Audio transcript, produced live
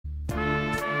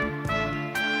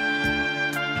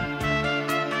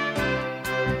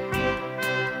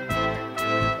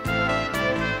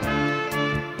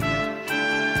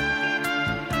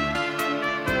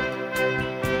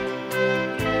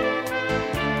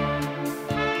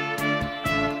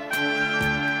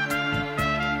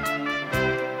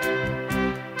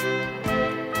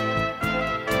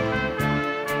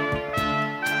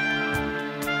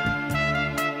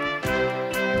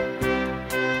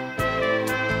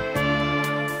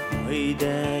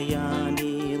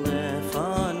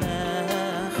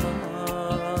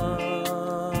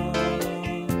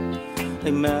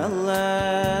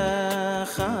melech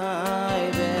chai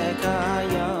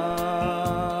v'kayam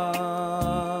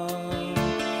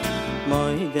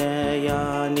moidei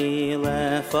ani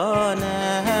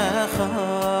lefanecha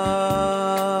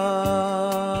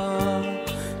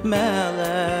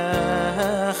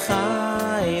melech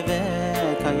chai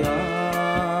v'kayam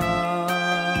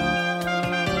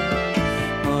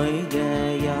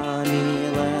moidei ani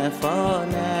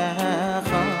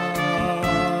lefanecha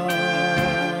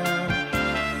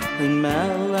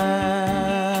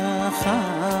melech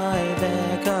chai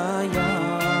v'kayam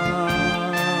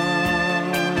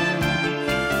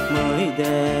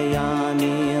moidei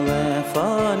ani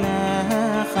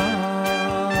lefanecha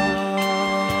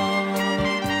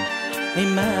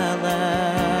melech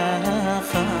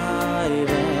chai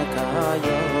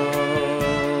v'kayam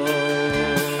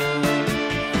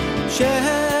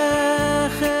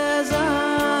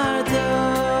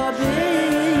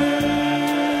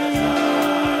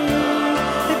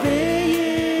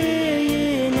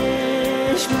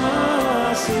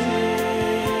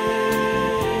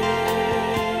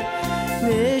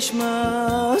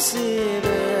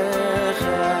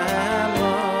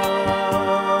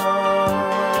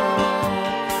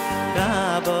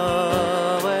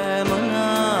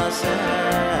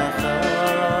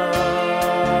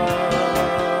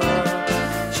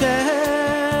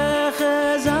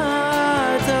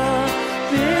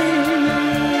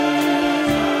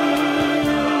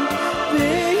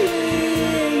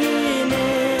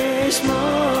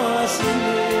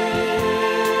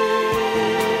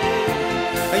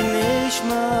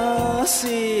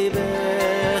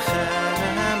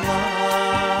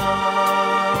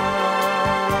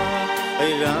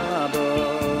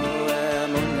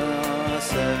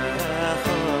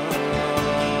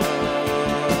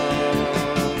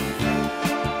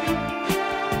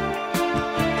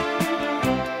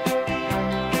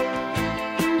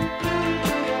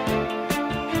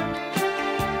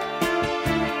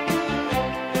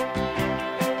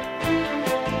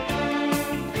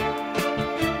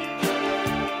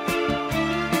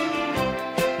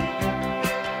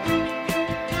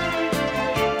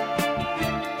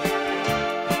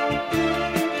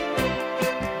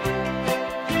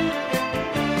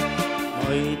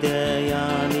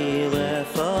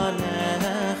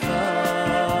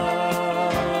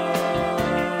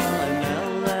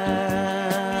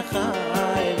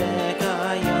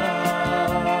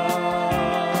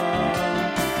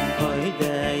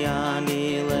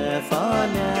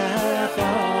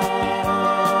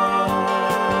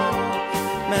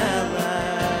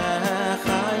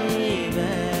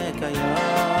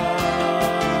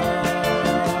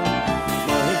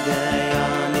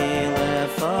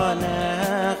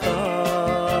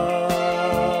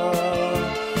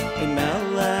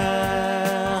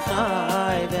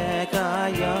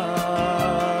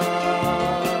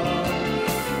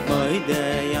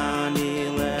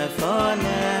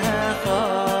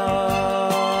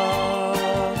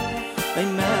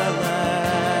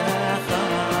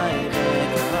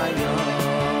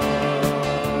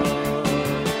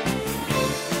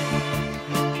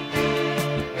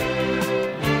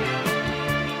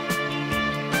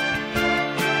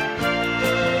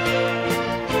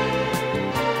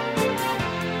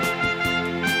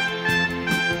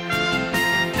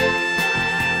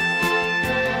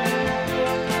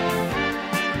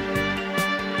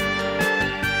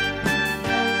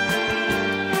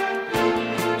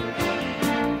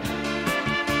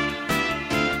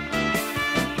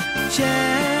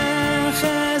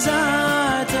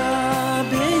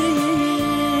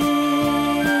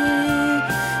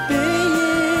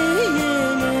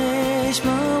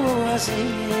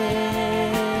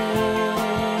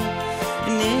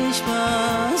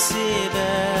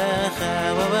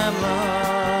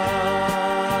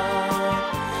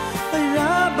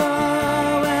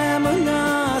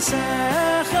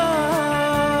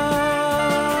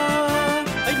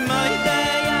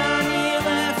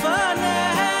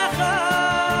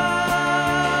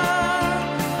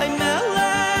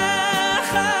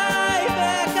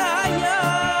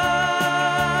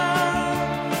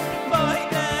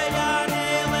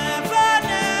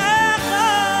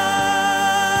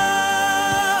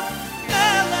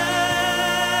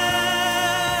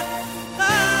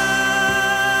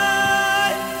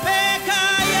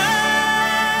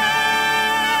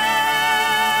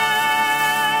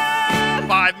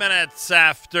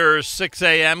After 6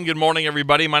 a.m. Good morning,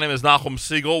 everybody. My name is Nachum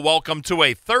Siegel. Welcome to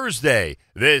a Thursday.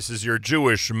 This is your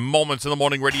Jewish Moments in the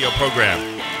Morning radio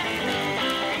program.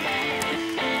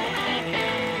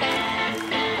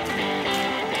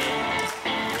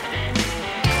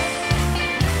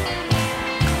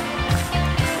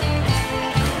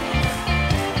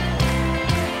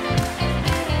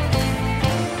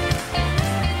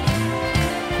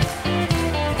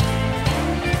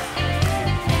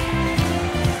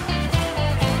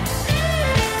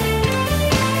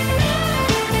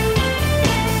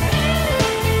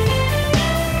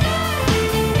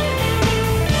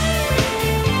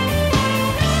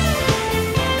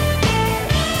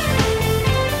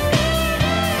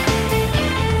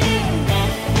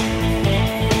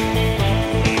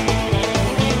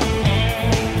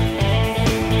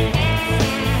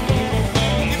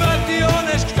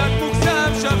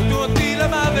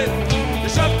 למוות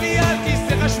ישבתי על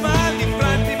כיסא חשמל,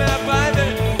 נפרדתי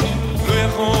מהפרייבט לא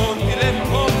יכולתי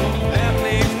לבחור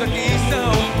להכניס את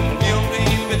הכיסאות כי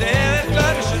אומרים בדרך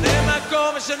כלל משנה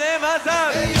מקום, משנה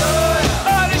מזל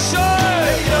אני שואל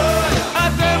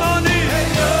אתם עונים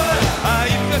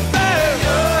האם כסף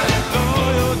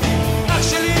לא יודעים אח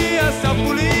שלי עשה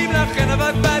בולים לכן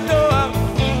עבד בדואר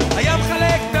היה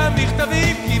מחלק את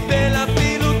המכתבים קיבל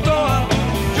אפילו תואר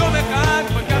יום אחד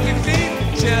פקח הפסיד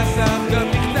שעשה גם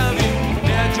מכתבים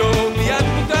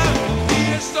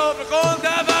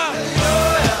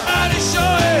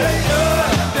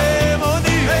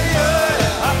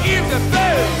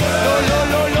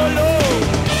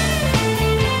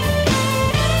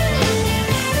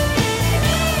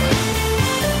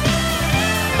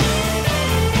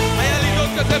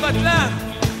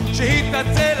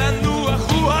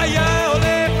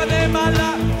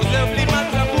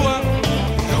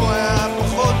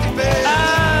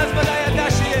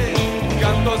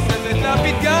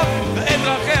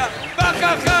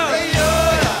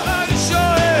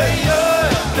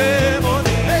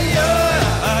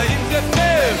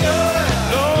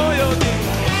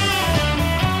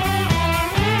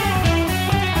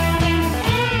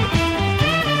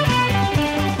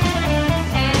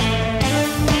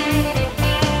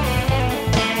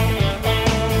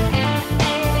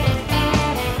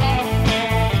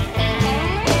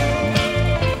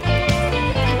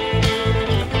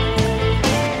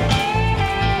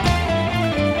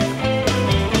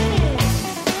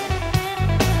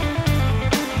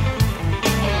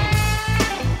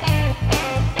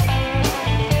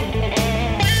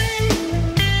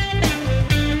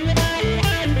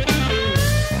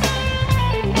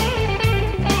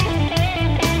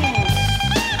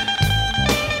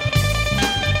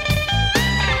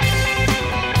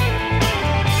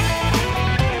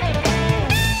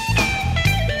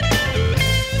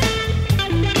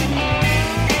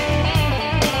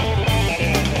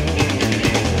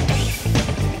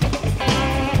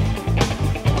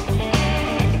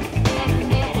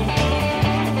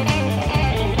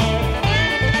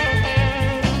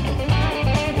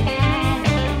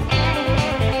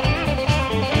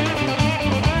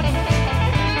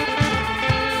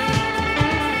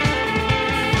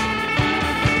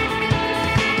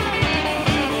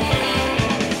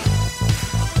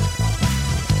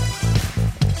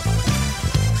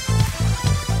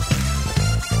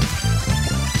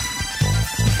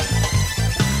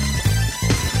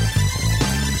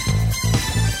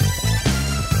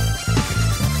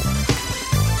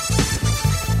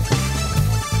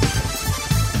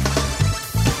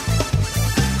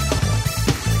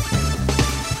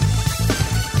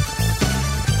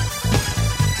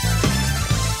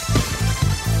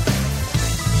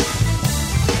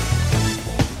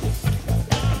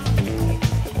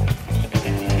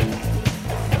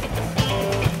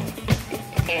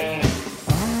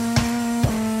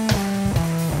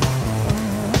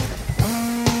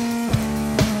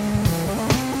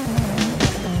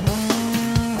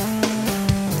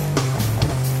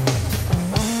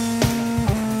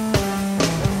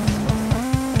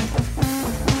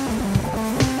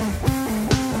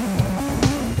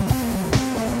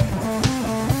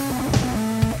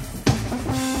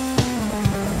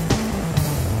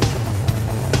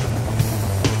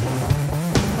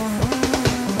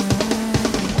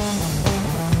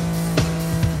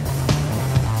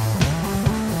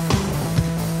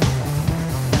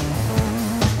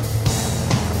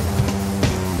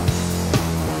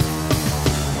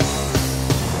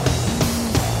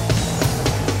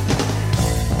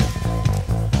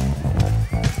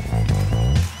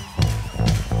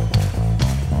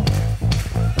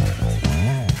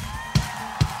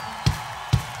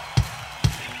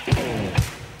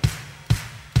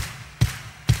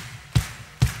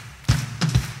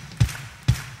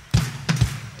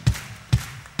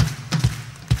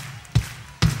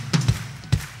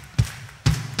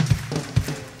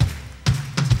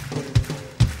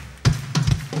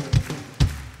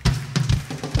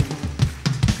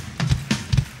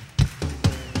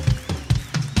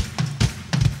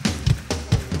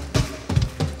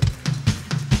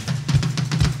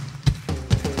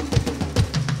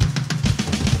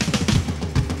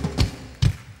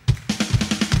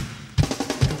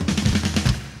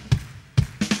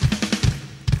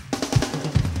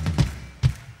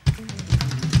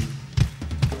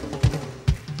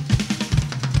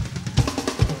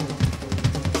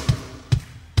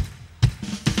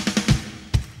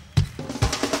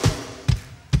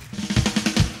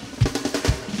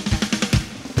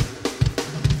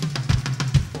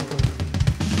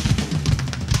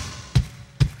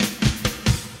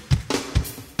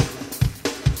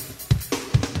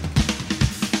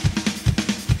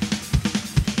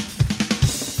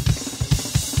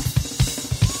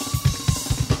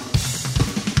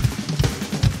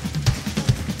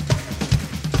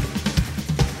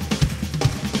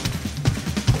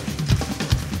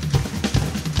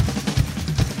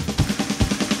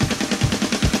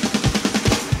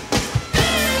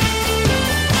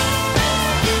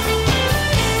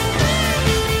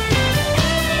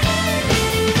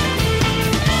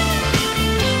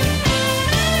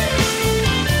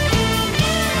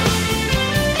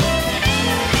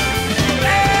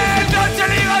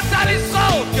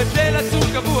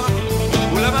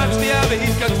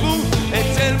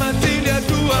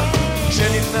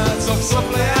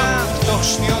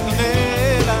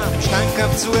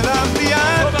קפצו אליו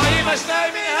מיד ובאים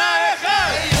השניים מן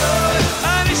האחד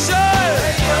אני שואל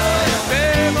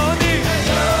במוני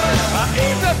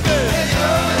האם זה פייר?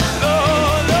 לא,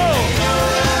 לא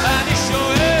אני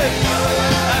שואל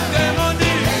אתם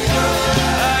עונים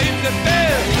האם זה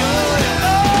פייר?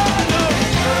 לא, לא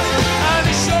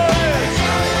אני שואל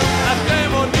אתם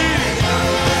עונים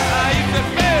האם זה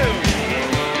פייר?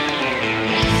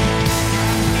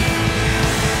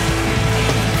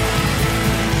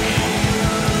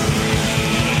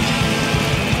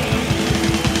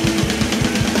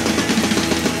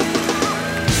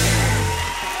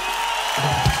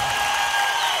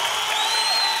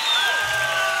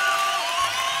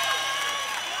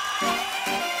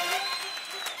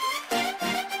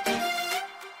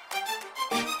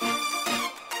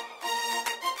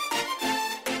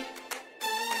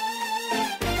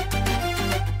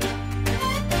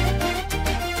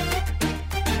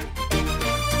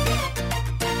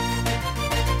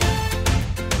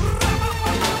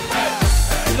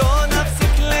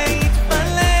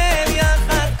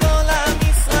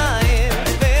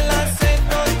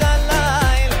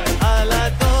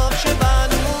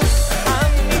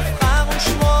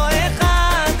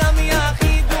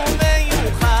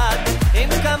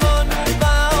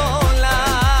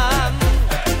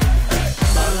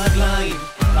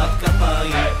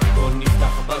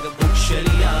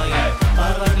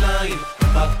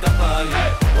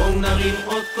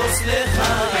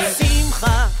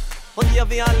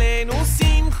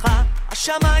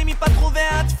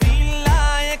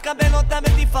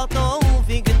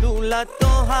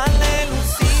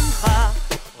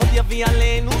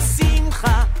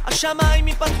 השמיים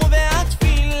יפתחו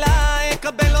והתפילה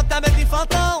יקבל אותה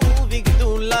בתפארתו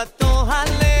ובגדולתו.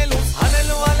 הללו,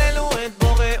 הללו, הללו את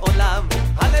בורא עולם,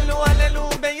 הללו, הללו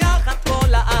ביחד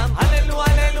כל העם, הללו,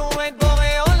 הללו את בורא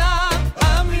עולם,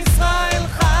 עם ישראל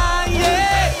חי.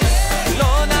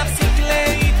 לא נפסיק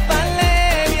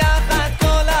להתפלל יחד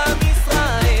כל עם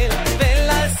ישראל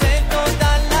ולשאת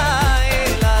תודה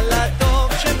לאל על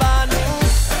הטוב שבנו.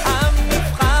 עם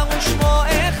נבחר ושמו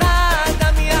אחד,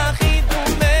 עם יחיד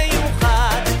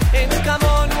ומיוחד, אין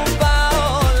כמונו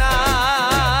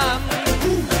בעולם.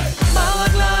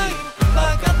 ברגליים,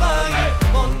 בגפיים,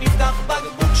 בוא נפתח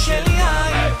בקבוק של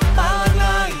יין.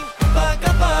 ברגליים,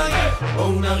 בגפיים,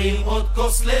 בואו נרים עוד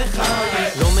כוס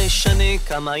לחיים. לא משנה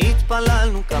כמה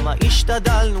התפללנו, כמה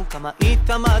השתדלנו, כמה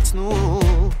התאמצנו,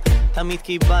 תמיד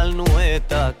קיבלנו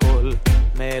את הכל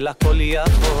מאל הכל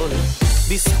יכול.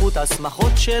 בזכות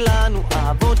השמחות שלנו,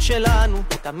 האהבות שלנו,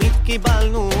 תמיד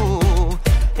קיבלנו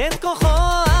את כוחו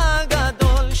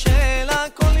הגדול של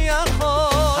הכל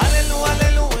יכול. הללו,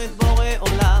 הללו את בורא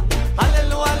עולם,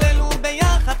 הללו, הללו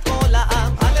ביחד כל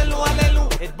העם, הללו, הללו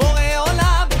את בורא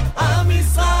עולם, עם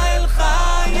ישראל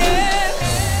חי.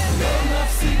 לא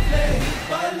נפסיק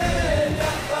להתפלל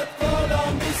יחד כל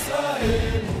עם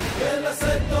ישראל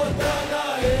ולשאת תודה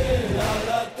לאל על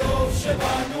הטוב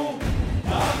שבנו.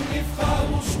 עם נבחר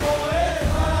ושמו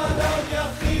אחד, עם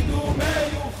יחיד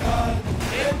ומיוחד,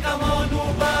 אין כמונו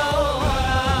בעולם.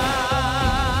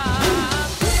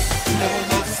 לא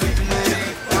נפסיק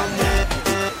להתפלל,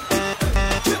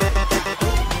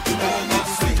 לא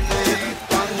נפסיק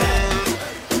להתפלל,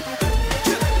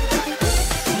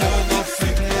 לא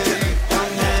נפסיק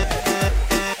להתפלל,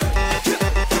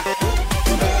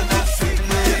 לא נפסיק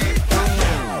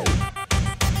להתפלל.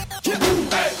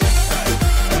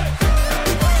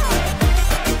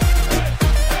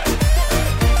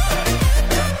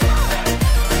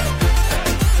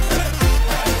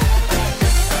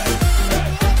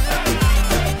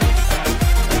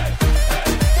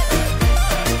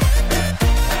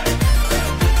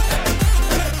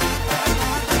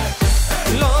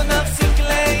 לא נפסיק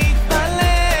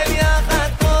להתפלל יחד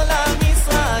כל עם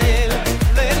ישראל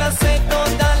ולשאת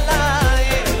תודה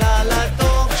לאל על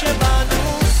הטוב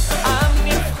שבנו. עם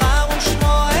נבחר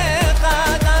ושמו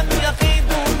אחד, עם יחיד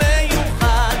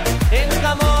ומיוחד, אין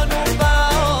כמונו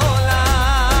בעולם.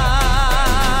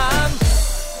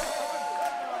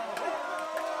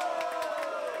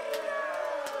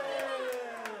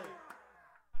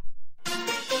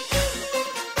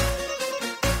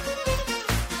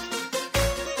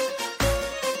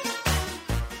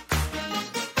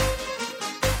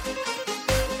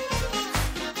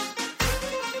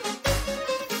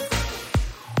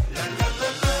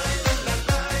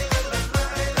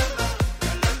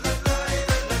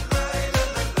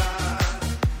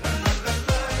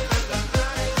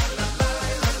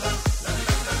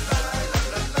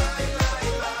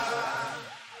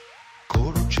 כל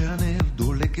עוד שהנר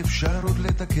דולק אפשר עוד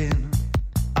לתקן,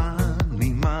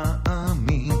 אני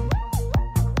מאמין.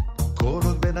 כל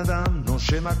עוד בן אדם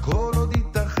נושם הכל עוד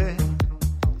ייתכן,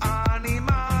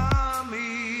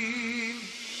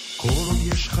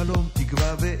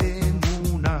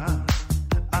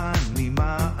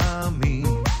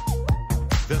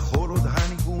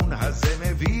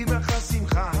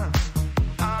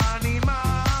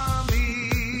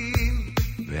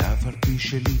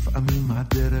 שלפעמים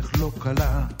הדרך לא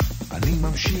קלה, אני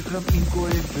ממשיך גם אם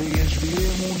כואב ויש בי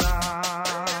אמונה.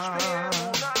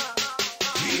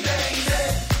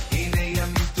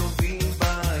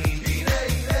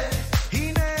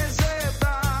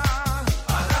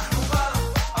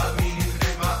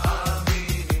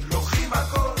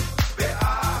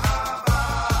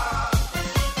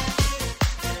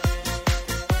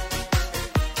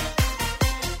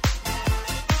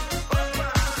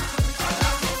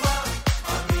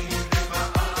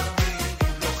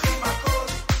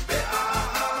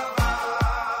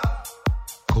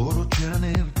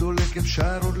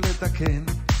 אפשר עוד לתקן,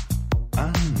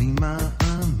 אני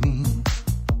מאמין.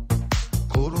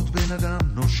 כל עוד בן אדם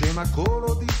נושם הכל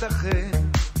עוד ייתכן,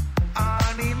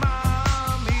 אני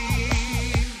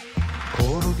מאמין.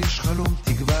 כל עוד יש חלום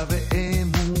תקווה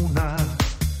ואמונה,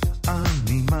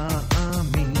 אני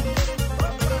מאמין.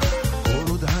 כל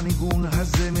עוד הניגון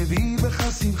הזה מביא בך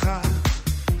שמחה,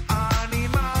 אני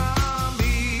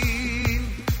מאמין.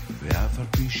 ואף על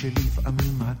פי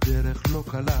שלפעמים הדרך לא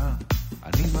קלה,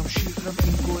 אני ממשיך גם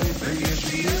אם כואב ויש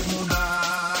לי אמונה.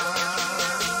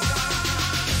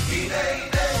 הנה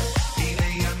הנה, הנה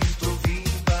ימים טובים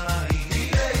באים.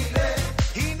 הנה הנה,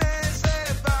 הנה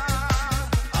זה בא.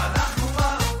 אנחנו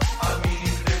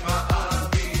מאמינים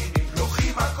ומאמינים,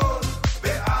 לוקחים הכל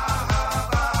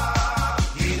באהבה.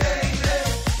 הנה הנה,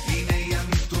 הנה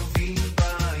ימים טובים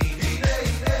באים. הנה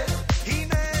הנה,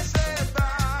 הנה זה בא.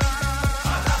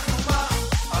 אנחנו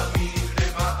מאמינים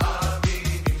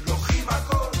ומאמינים, לוקחים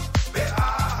הכל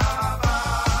באהבה.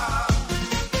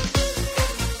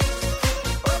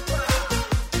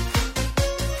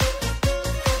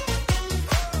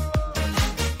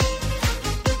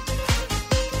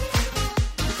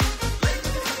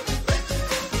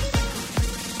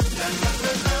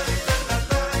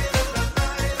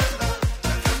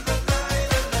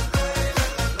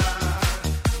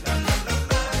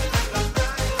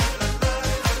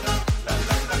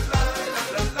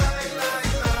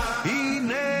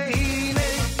 הנה הנה,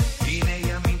 הנה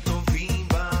ימים טובים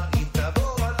באים,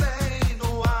 תבוא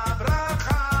עלינו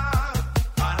הברכה.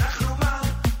 אנחנו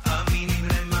מאמינים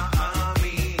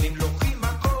ומאמינים, לוקחים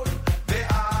הכל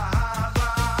באהבה.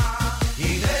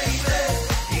 הנה הנה,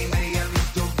 הנה ימים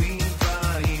טובים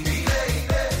באים. הנה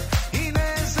הנה, הנה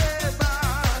זה בא.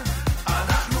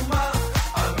 אנחנו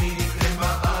מאמינים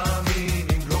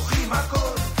ומאמינים, לוקחים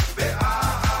הכל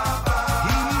באהבה.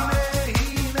 הנה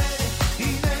הנה,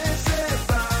 הנה זה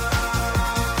בא.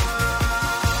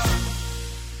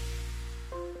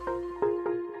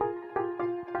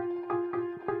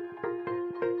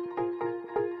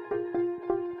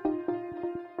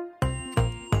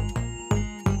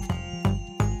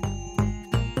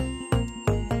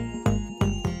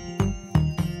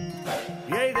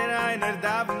 Jeder einer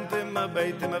davent immer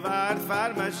bete me wart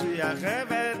fahr Mashiach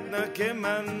wird nur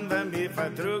kommen, wenn wir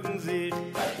vertrugen sich.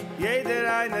 Jeder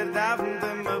einer davent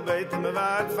immer bete me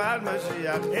wart fahr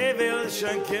Mashiach will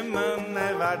schon kommen,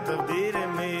 wart auf dir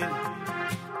in mir.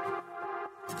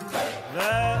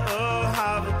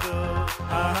 ואוהבתו,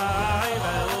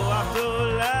 ואוהבתו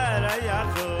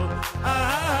לרעייתו,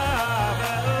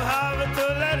 ואוהבתו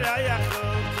לרעייתו,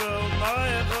 כמו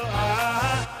יבוא,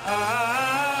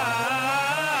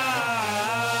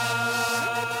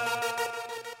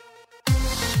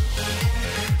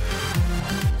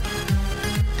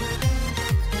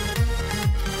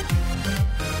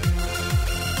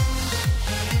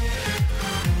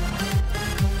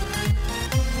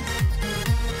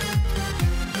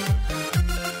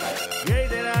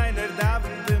 jeder einer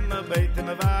davent immer bete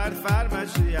me wart fahr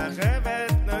Mashiach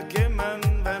wird nur kommen,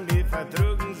 wenn wir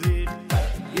vertrugen sich.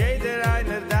 Jeder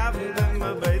einer davent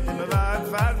immer bete me wart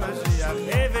fahr Mashiach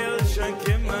will schon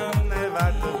kommen,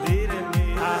 wart auf dir in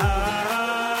mir.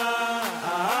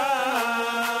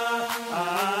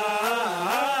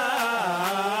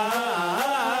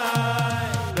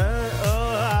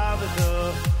 ואוהבתו,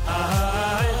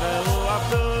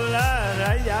 ואוהבתו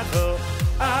לרעייתו,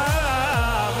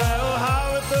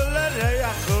 ואוהבתו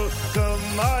לרעייתו,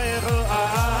 כמו יבוא,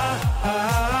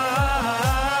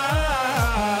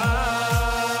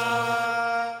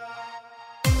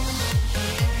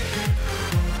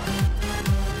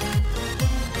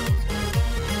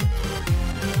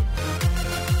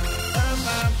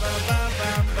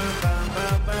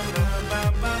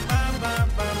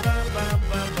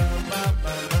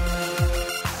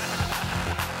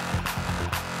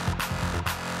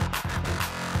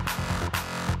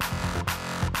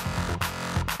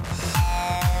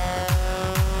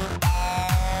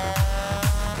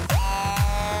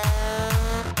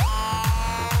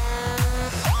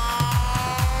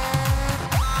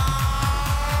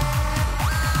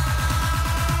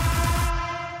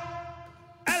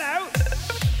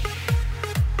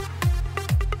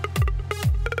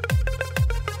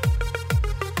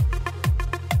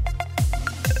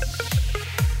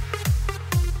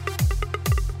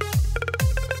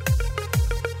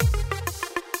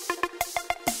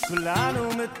 כולנו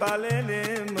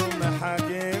מתפללים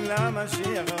ומחכים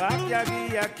למשיח רק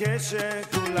יגיע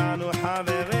כשכולנו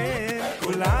חברים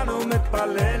כולנו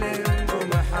מתפללים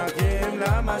ומחכים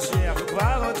למשיח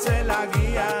כבר רוצה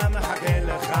להגיע מחכה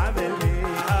לך ולי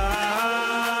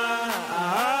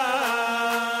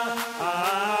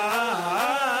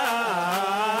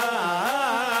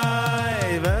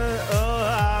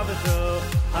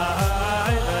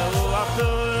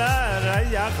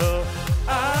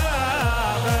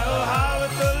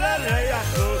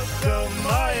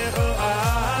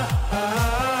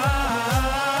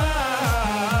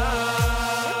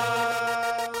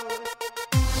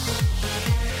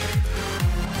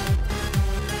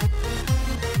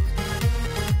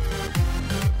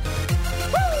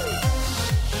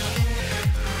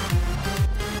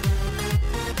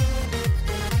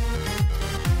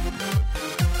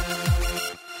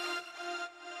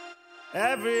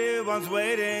Everyone's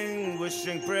waiting,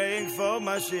 wishing, praying for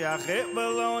Mashiach. It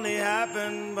will only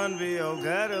happen when we all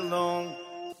get along.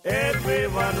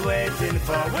 Everyone waiting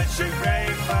for, wishing,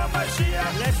 praying for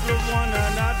Mashiach. Let's love one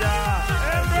another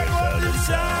and break out in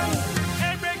song.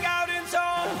 And break out in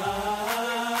song.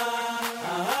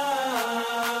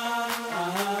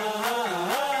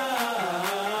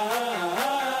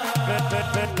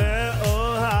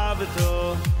 Oh, habito.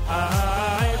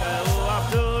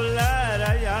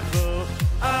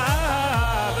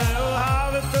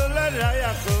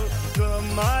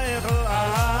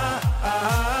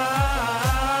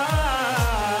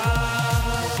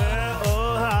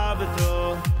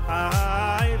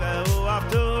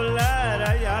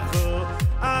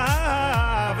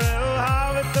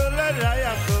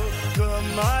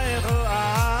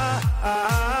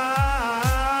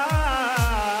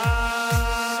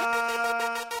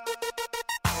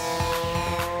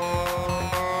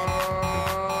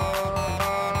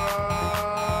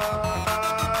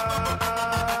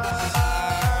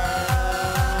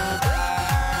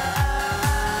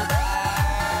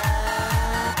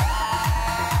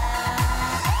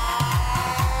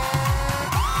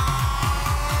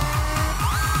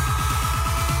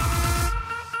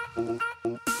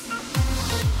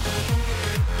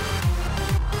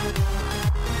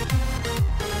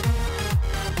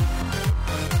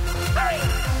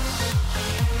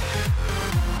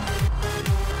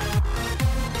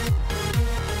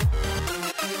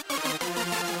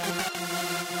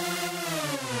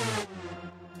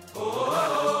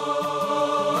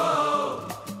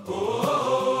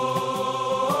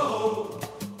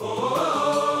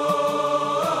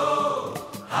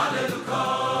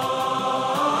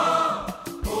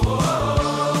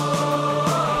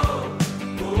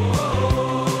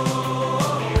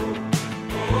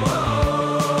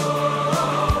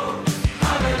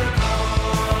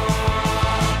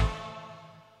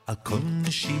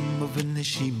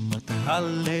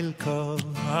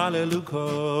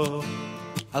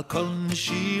 Al kol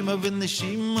neshima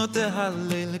v'neshima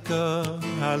tehallelka,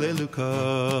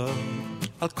 hallelujah.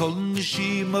 Al kol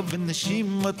neshima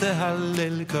v'neshima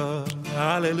tehallelka,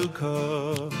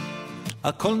 hallelujah.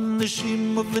 Al kol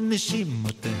neshima v'neshima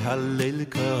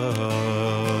tehallelka.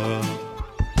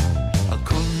 Al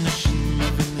kol neshima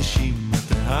v'neshima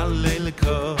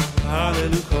tehallelka,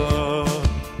 hallelujah.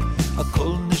 Al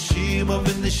kol neshima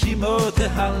v'neshima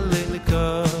tehallelka,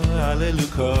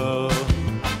 hallelujah.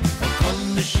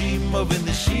 Neshima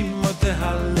v'neshima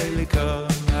tehallelka,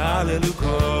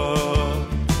 hallelujah.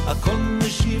 Akol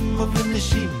neshima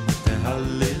v'neshima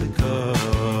tehallelka.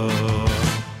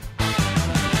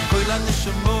 Kol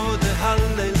haneshamo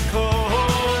tehallelka,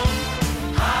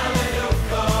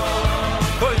 hallelujah.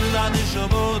 Kol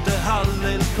haneshamo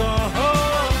tehallelka,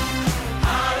 hallelujah.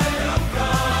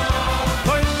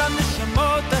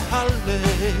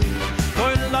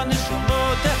 Kol haneshamo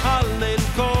tehallel,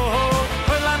 kol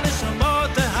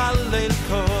haneshamo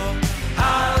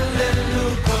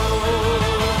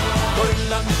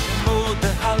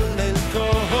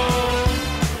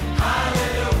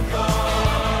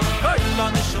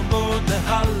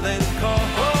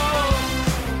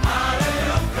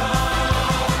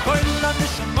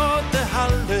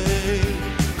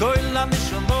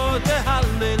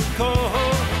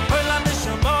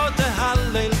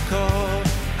tehallelka.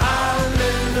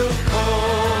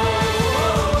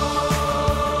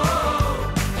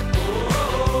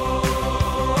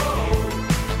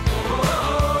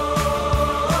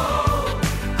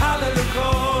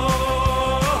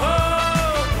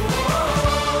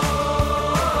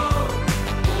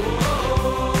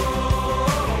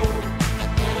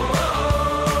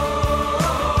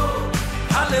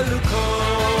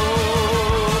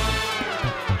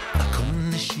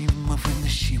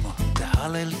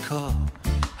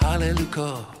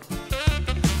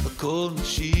 כל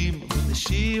נשים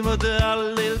ונשים עוד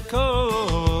הללכו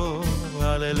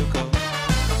הללכו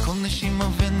כל נשים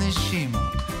ונשים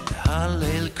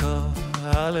הללכו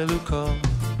הללכו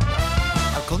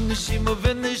כל נשים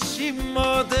ונשים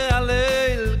עוד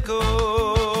הללכו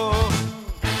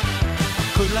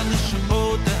כל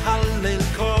הנשמות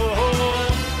הללכו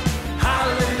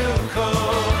הללכו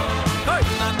כל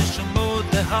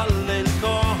הנשמות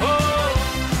הללכו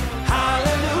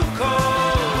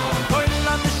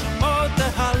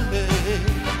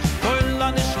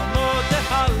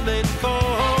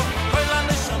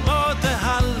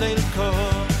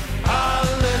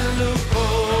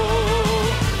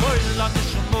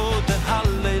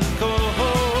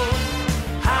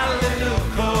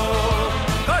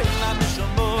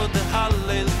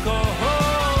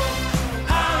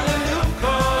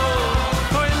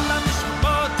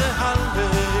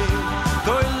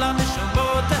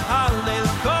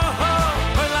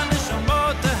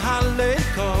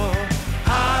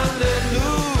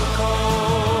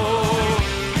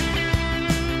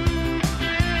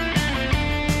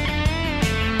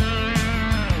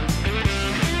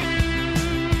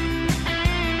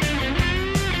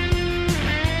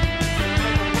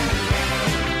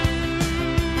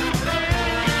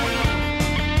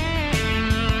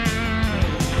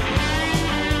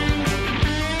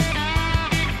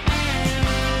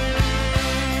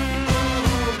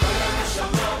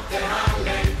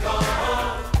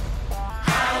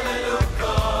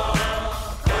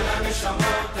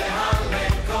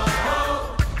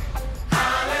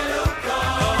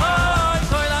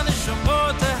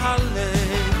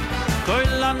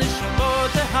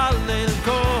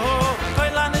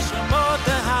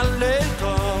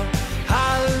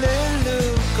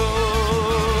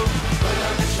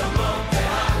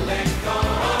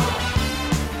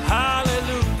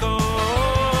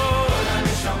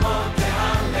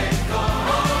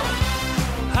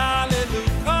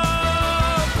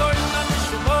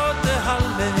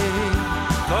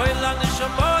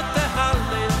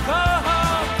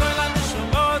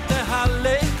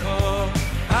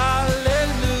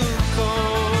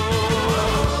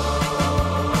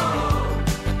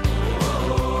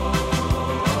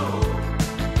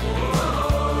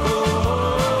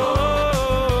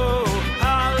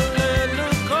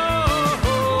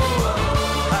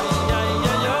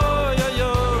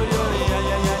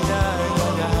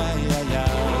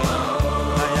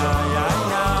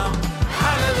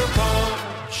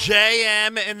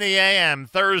JM in the AM,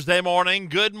 Thursday morning.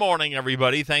 Good morning,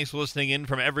 everybody. Thanks for listening in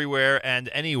from everywhere and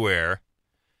anywhere,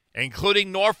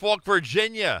 including Norfolk,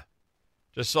 Virginia.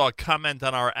 Just saw a comment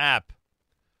on our app.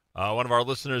 One of our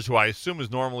listeners, who I assume is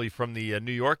normally from the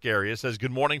New York area, says,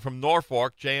 good morning from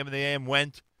Norfolk. JM in the AM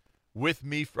went with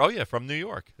me. From New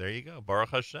York. There you go.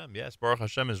 Baruch Hashem. Yes, Baruch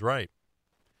Hashem is right.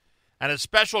 And a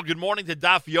special good morning to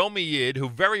Daf Yomi Yid, who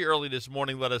very early this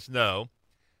morning let us know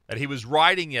that he was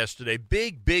riding yesterday.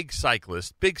 Big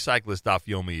cyclist Daf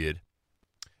Yomi Yid.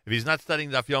 If he's not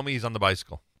studying Daf Yomi, he's on the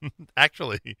bicycle.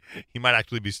 Actually, he might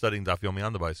actually be studying Daf Yomi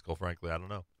on the bicycle, frankly. I don't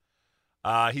know.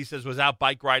 He says, was out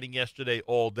bike riding yesterday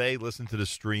all day. Listen to the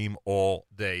stream all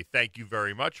day. Thank you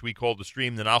very much. We call the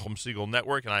stream the Nachum Segal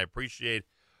Network, and I appreciate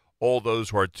all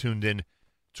those who are tuned in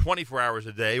 24 hours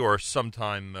a day, or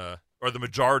sometime, or the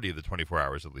majority of the 24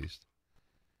 hours at least.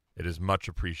 It is much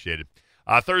appreciated.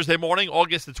 Thursday morning,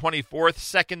 August the 24th,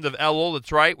 2nd of Elul.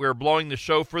 That's right. We're blowing the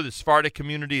shofar. The Sephardic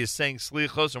community is saying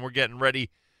Slichos, and we're getting ready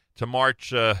to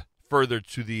march further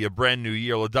to the brand new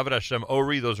year. L'David Hashem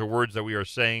Ori, those are words that we are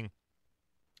saying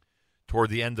toward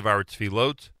the end of our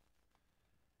tefillot.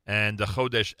 And the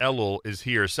Chodesh Elul is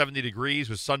here. 70 degrees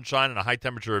with sunshine and a high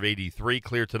temperature of 83.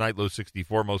 Clear tonight, low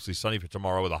 64. Mostly sunny for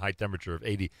tomorrow with a high temperature of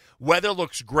 80. Weather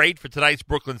looks great for tonight's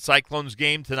Brooklyn Cyclones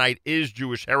game. Tonight is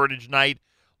Jewish Heritage Night.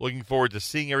 Looking forward to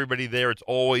seeing everybody there. It's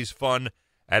always fun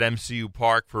at MCU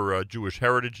Park for Jewish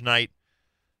Heritage Night.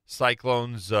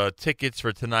 Cyclones tickets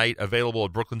for tonight available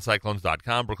at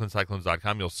brooklyncyclones.com.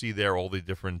 Brooklyncyclones.com. You'll see there all the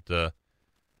different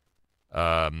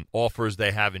offers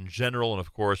they have in general, and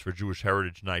of course for Jewish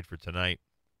Heritage Night for tonight.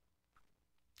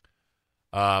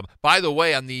 By the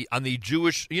way, on the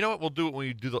Jewish, you know what we'll do when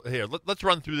we do the here. Let's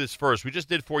run through this first. We just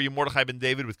did for you Mordechai ben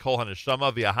David with Kol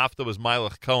HaNeshama. Via Hafta was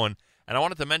Milach Cohen. And I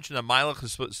wanted to mention that Milach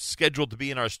is scheduled to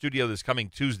be in our studio this coming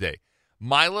Tuesday.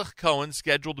 Milach Cohen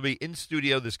scheduled to be in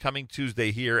studio this coming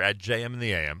Tuesday here at JM in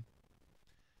the AM.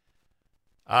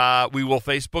 We will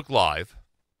Facebook Live.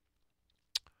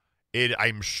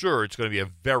 I'm sure it's going to be a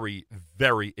very,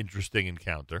 very interesting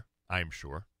encounter. I'm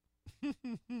sure. You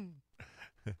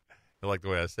like the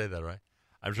way I say that, right?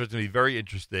 I'm sure it's going to be very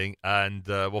interesting, and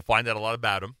we'll find out a lot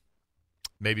about him.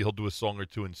 Maybe he'll do a song or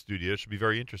two in studio. It should be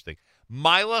very interesting.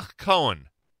 Milach Cohen,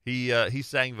 he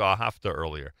sang Vahafta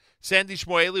earlier. Sandy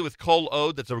Shmoeli with Kol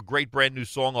Ode, that's a great brand new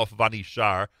song off of Ani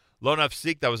Shaare. Lo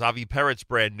Nafsik, that was Avi Peretz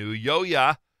brand new.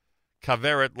 Yoya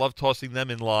Kaveret, love tossing them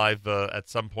in live at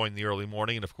some point in the early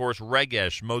morning. And, of course,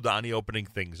 Regesh, Modani opening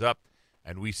things up.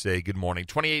 And we say good morning.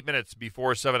 28 minutes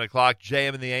before 7 o'clock,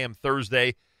 JM in the AM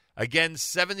Thursday. Again,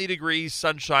 70 degrees,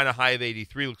 sunshine, a high of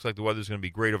 83. Looks like the weather's going to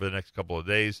be great over the next couple of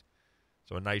days.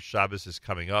 So a nice Shabbos is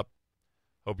coming up.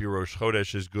 Hope your Rosh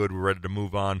Chodesh is good. We're ready to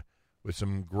move on with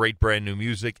some great brand new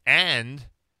music. And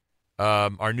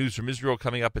our news from Israel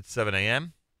coming up at 7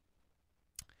 a.m.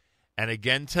 And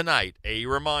again tonight, a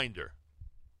reminder.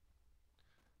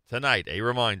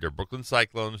 Brooklyn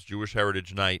Cyclones, Jewish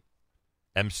Heritage Night,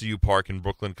 MCU Park in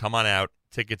Brooklyn. Come on out.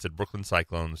 Tickets at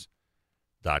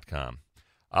brooklyncyclones.com.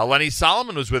 Lenny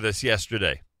Solomon was with us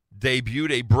yesterday.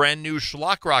 Debuted a brand new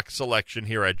Schlock Rock selection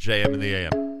here at JM in the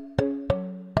AM.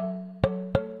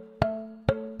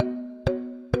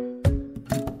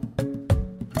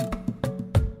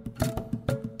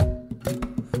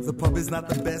 The pub is not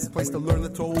the best place to learn the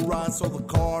Torah, so the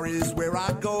car is where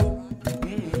I go.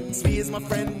 Tzvi is my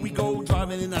friend, we go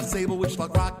driving in our Sable with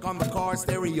Schlock Rock on the car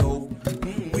stereo.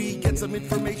 We get some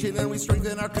information and we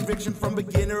strengthen our conviction from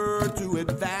beginner to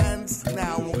advanced.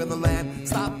 Now walk on the land,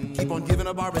 stop, keep on giving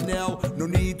up Barbanel. No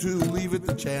need to leave it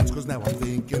to chance, cause now I'm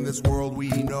thinking this world we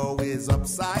know is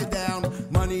upside down.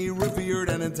 Money revered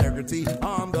and integrity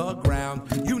on the ground.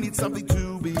 You need something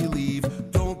to believe,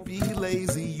 don't be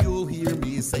lazy. You'll hear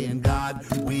me saying, God,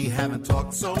 we haven't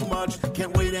talked so much,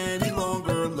 can't wait any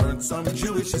longer, learn some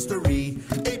Jewish history.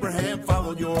 Abraham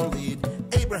followed your lead,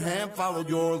 Abraham followed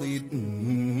your lead.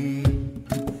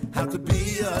 How to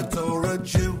be a Torah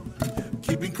Jew,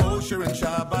 keeping kosher and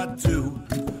Shabbat too.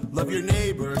 Love your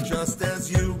neighbor just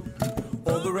as you.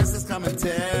 All the rest is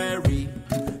commentary.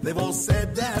 They've all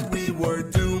said that we were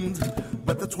doomed,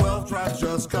 but the 12 tribes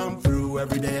just come through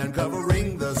every day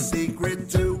uncovering the secret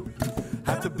too.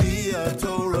 How to be a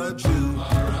Torah Jew.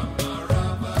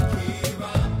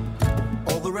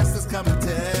 All the rest is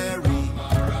commentary.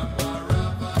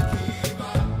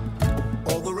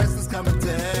 All the rest is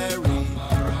commentary.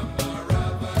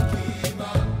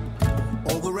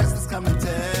 All the rest is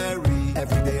commentary.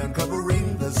 Every day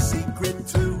uncovering the secret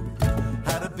too.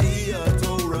 How to be a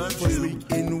Torah Jew. First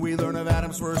week in, we learn of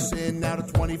Adam's first sin, now to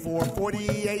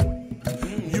 24:48.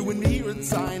 You and me are in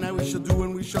Sinai, we shall do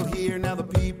and we shall hear. Now the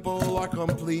people are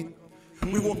complete.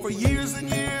 We walk for years and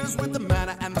years with the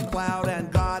manna and the cloud,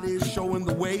 and God is showing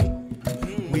the way.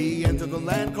 We enter the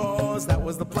land cause that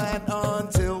was the plan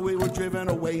until we were driven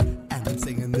away. And I'm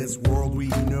singing this world we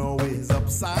know is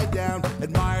upside down.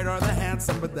 Admired are the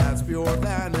handsome, but that's pure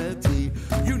vanity.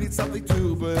 You need something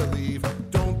to believe,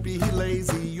 don't be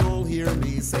lazy. You'll hear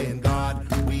me saying, God,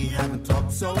 we haven't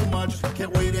talked so much,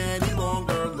 can't wait any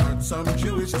longer, learn some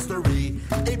Jewish history.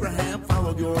 Abraham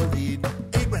followed your lead,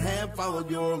 Abraham followed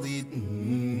your lead.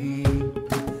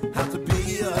 How to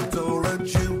be a Torah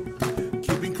Jew,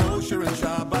 keeping kosher and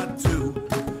Shabbat too.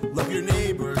 Love your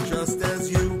neighbor just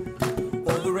as you.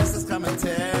 All the rest is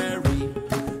commentary.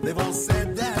 They've all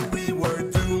said that we were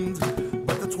doomed,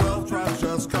 but the 12 tribes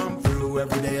just come through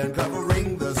every day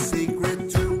uncovering the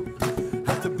secret too.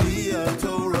 How to be a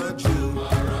Torah Jew.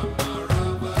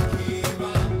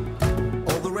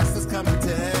 All the rest is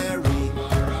commentary.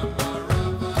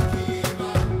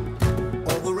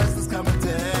 All the rest is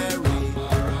commentary.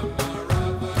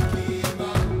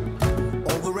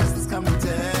 All the rest is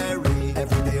commentary.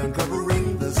 Every day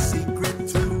uncovering the secret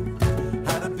too.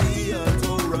 How to be a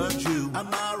Torah Jew.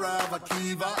 Amar Rav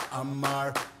Akiva,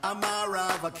 Amar. Amar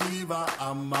Rav Akiva,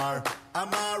 Amar.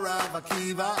 Amar Rav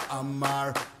Akiva,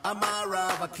 Amar. Amar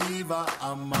Rav Akiva,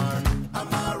 Amar.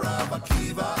 Amar Rav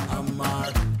Akiva,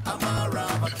 Amar. Amar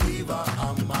Rav Akiva,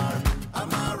 Amar.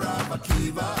 Amar Rav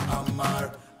Akiva,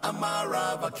 Amar. Amar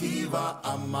Rav Akiva,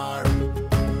 Amar.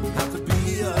 How to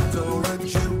be a Torah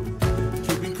Jew,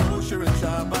 keeping kosher and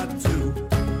Shabbat too.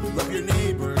 Love your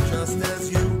neighbor just as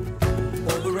you.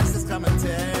 All the rest is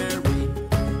commentary.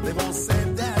 They've all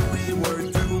said that we were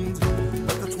doomed,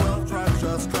 but the 12 tribes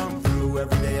just come through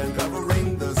every day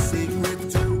uncovering the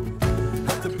secret too.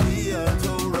 How to be a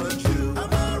Torah Jew.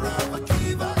 Amar Rav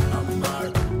Akiva, Amar.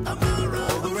 Amar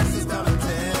Rav. All the rest is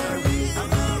commentary.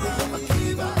 Amar Rav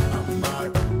Akiva, Amar.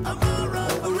 Amar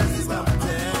Rav. All the rest is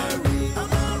commentary.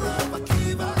 Amar Rav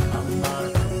Akiva, Amar.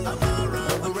 Amar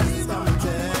Rav. All the rest is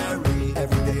commentary.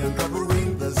 Every day uncovering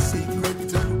the secret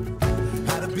too.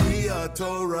 How to be a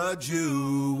Torah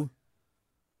Jew.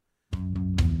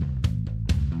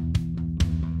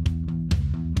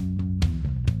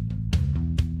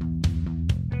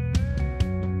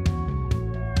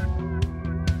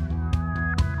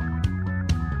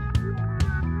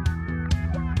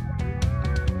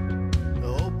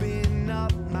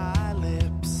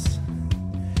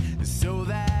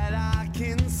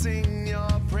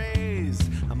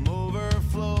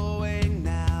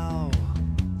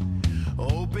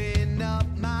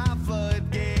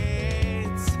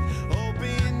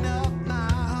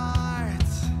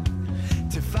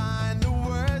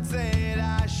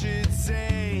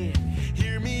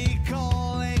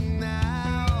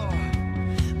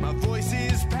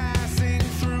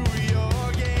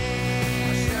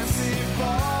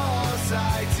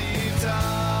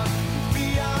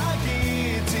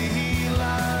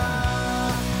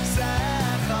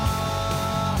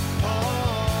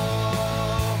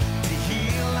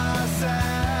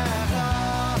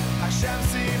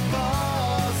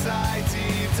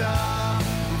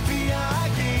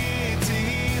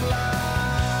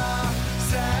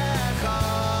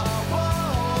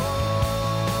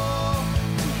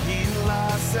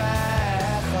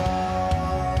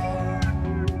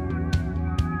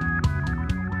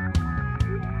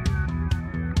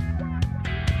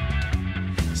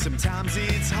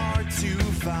 it's hard to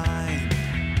find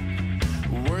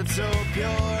words so pure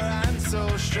and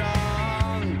so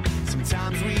strong.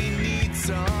 Sometimes we need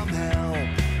some help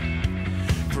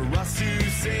for us to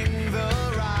sing the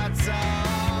right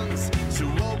songs. So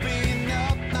open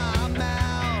up my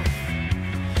mouth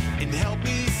and help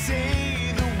me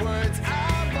say the words I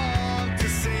want to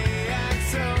say. And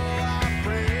so I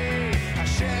pray,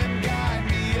 Hashem, guide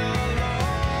me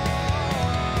along.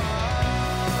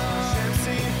 Hashem,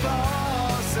 sing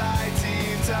false, I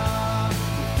tita,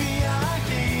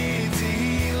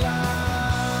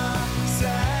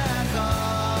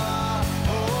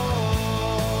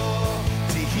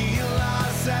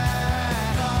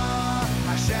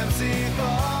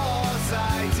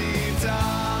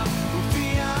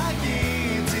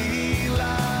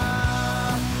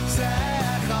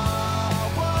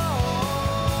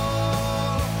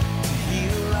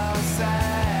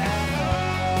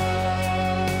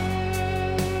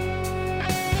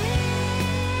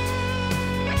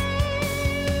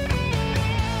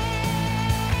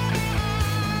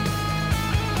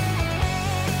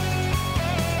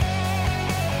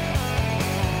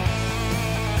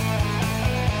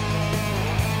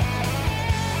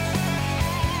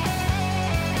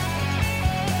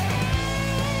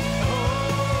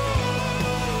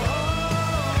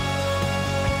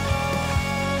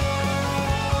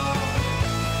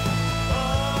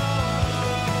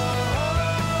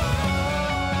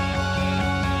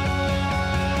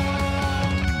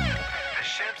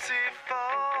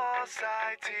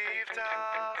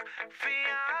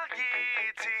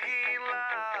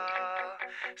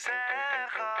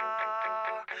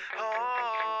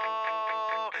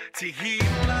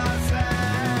 Tehila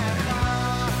Zecha,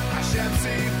 Hashem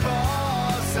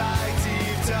Sifos, I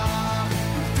Tivtach,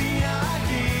 Ufi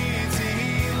Agi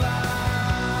Tehila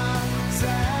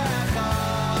Zecha,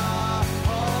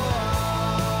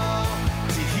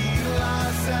 Tehila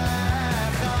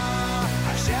Zecha,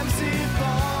 Hashem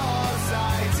Sifos,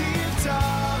 I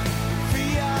Tivtach, Ufi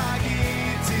Agi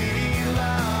Tehila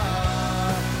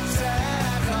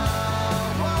Zecha,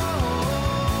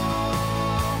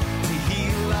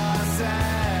 Tehila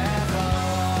Zecha.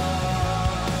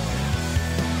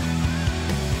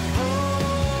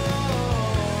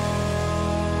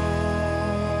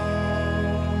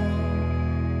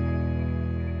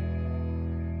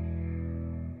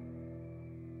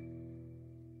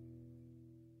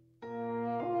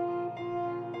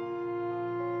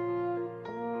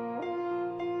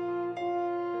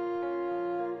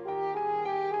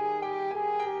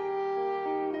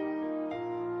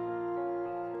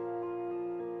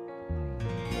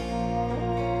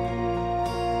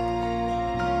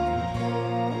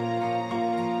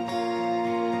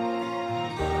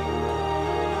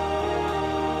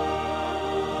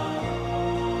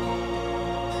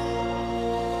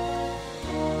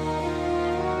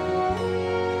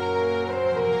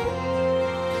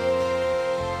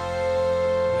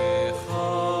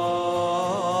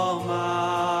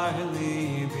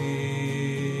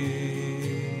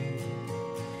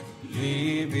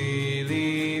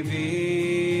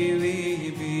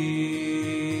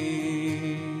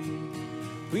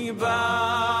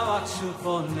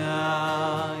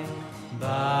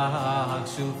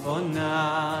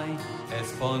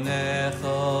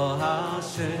 Esponecho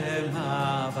Hashem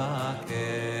Avakech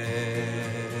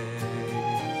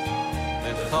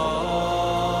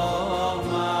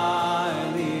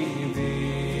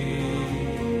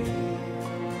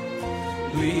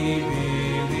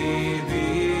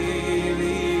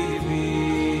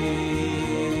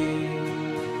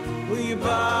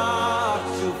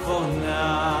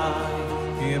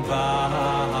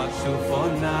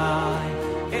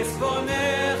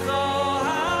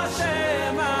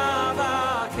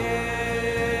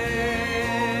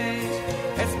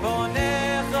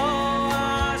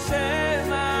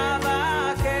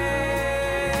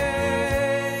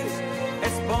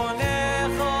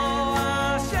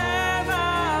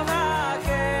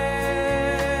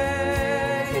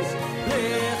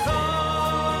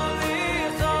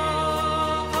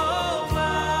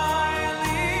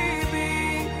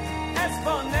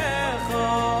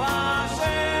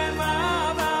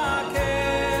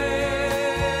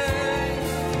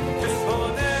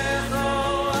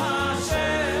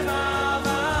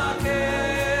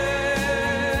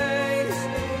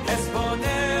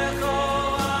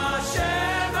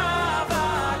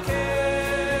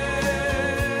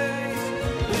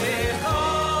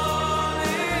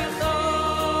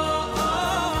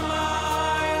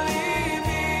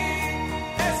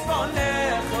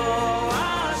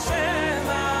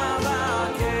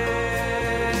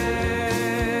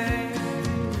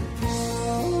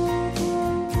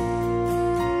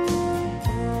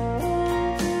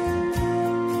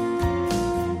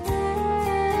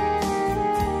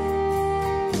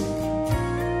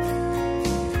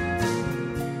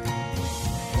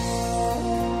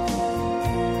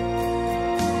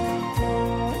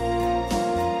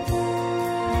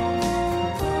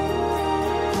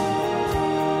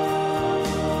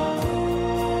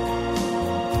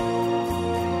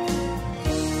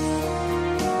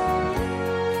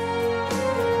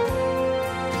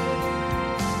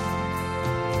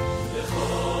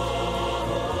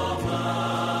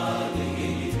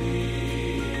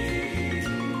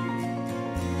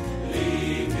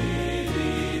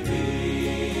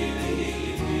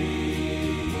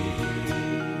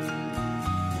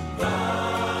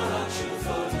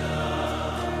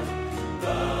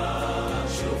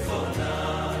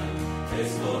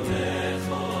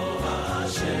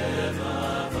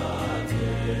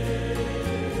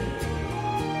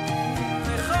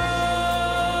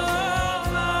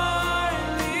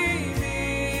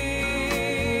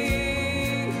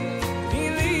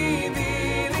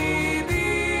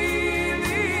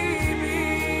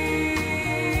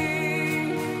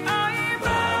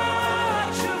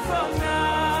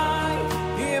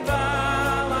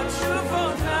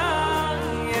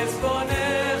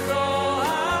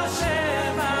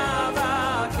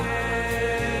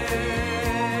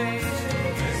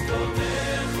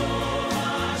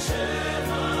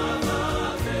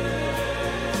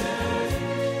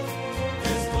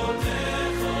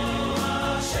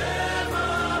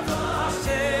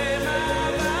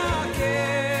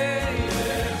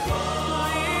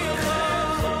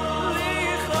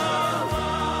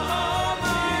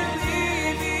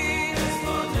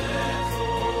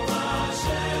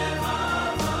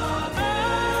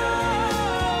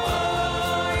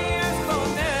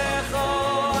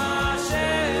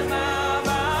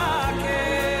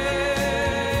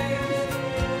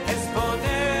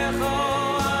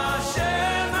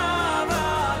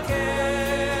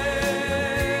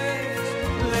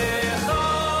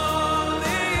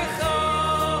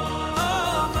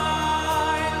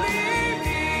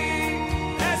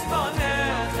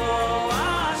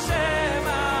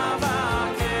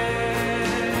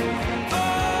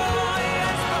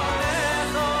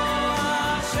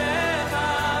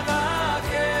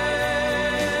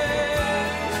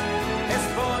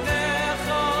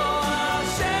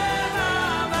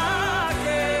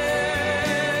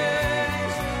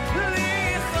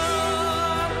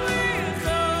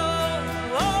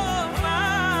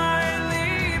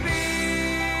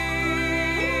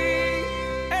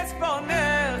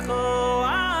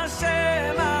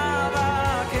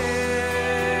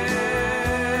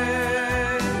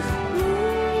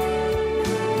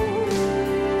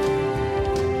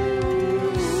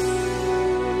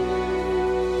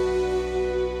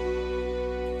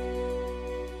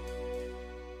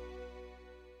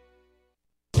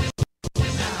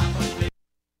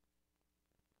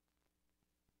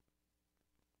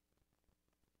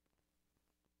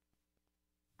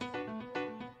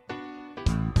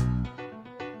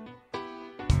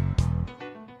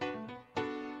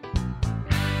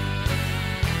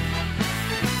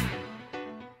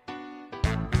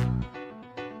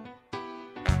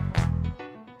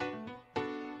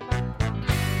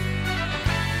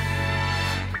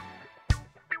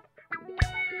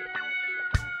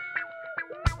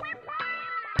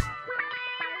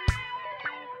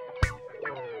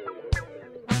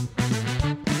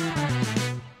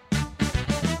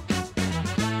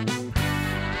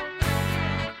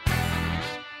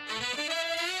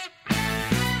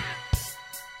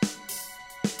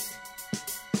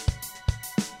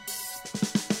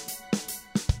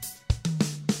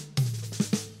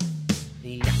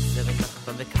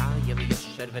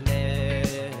yesher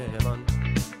v'neman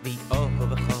vi oh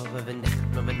v'chov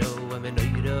v'nechma v'noa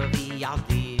v'noira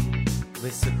v'yalti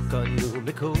v'sukanu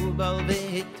v'kubal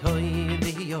v'toy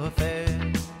v'yofer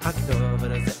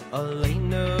hakdover az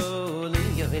aleinu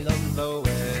li'yolam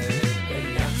bo'er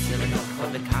v'yatzel v'nocha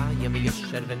v'kayim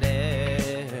yesher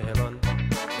v'neman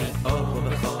vi oh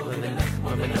v'chov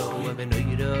v'nechma v'noa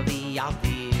v'noira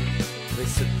v'yalti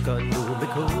v'sukanu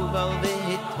v'kubal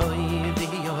v'toy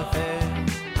v'yofer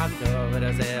hakdover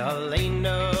az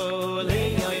aleinu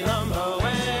li'yolam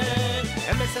bo'er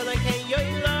emeselake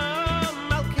yolam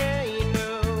malkeinu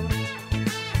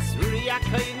surya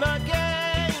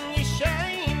kaymagen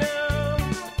yishaynu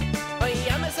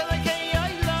oyam eselake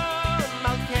yolam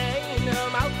malkeinu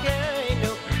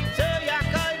malkeinu surya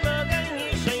kaymagen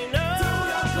yishaynu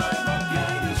surya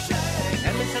kaymagen yishaynu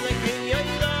emeselake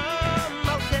yolam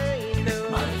malkeinu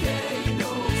malkeinu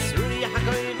surya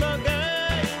kaymagen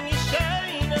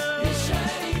yishaynu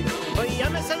yishaynu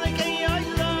oyam eselake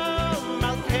yolam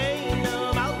malkeinu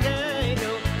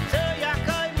malkeinu surya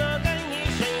kaymagen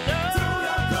yishaynu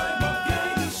surya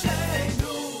kaymagen yishaynu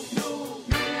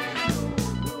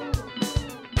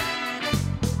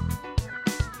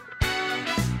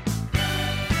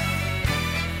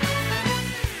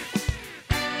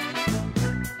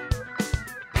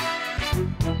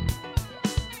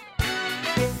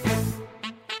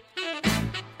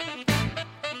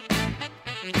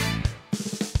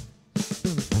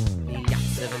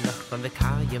yatzer v'nachman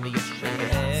v'kayim yesher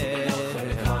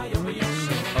v'neman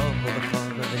oh v'chov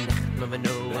v'nechma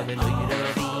v'noa v'noira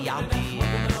v'yalti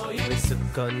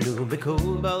v'sukanu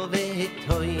v'kubal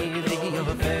v'toy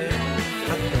v'yofer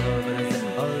hakdover az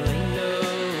aleinu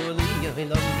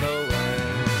li'yolam bo'er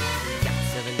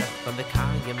yatzer v'nachman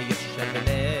v'kayim yesher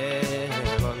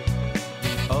v'neman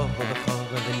oh v'chov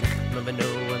v'nechma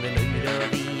v'noa v'noira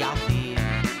v'yalti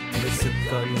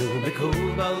v'sukanu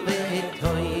v'kubal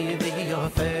v'toy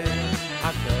v'yofer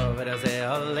hakdover az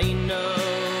aleinu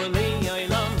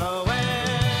li'yolam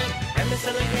bo'er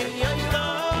emeselake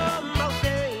yolam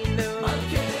malkeinu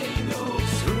malkeinu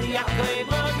surya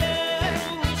kaymagen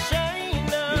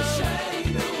yishaynu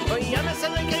yishaynu oyam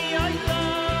eselake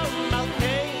yolam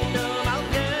malkeinu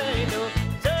malkeinu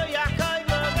surya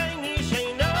kaymagen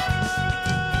yishaynu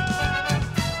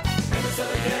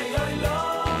emeselake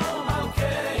yolam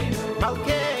malkeinu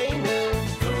malkeinu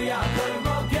surya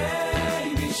kaymagen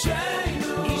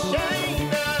yishaynu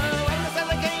yishaynu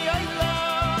emeselake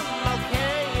yolam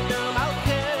malkeinu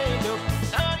malkeinu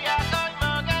surya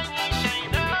kaymagen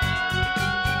yishaynu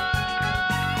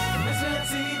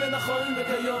מסלצי ונכון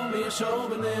וכיום וישר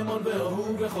ונאמון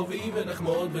ואהוב וחובי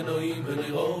ונחמוד ונעים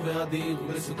ונאור ואדיר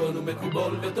וסוכון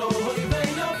ומקובול וטוב הוי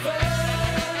ויופי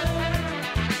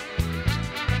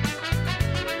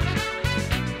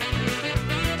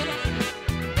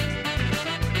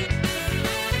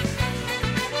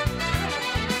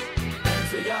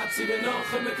ויצי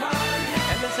ונוחם וקיים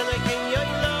emeselake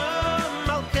yolam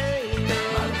malkeinu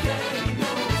מלכנו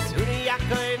surya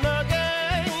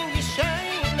kaymagen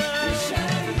yishaynu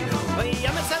ישנו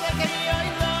oyam eselake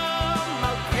yolam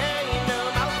malkeinu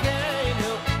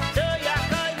malkeinu surya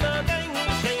kaymagen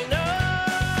yishaynu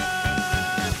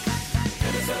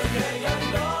מסלקי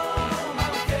ילום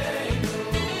מלכנו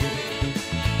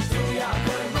תויה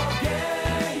כל מוגי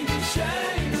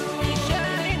ישנו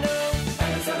yishaynu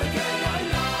מסלקי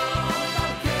ילום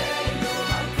מלכנו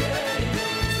מלכנו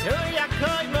surya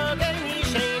kaymagen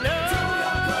yishaynu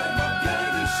תויה כל מוגי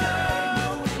ישנו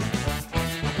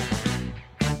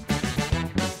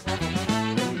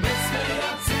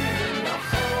מסלצי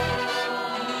נכון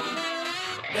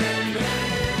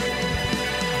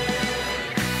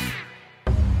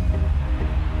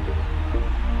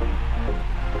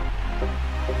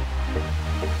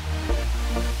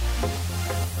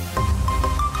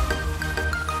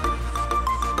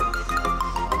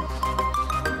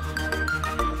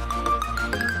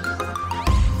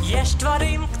יש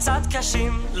דברים קצת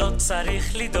קשים, לא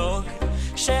צריך לדאוג.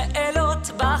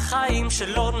 שאלות בחיים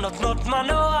שלא נותנות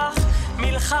מנוח,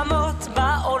 מלחמות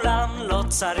בעולם לא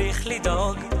צריך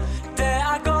לדאוג.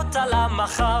 דאגות על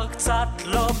המחר קצת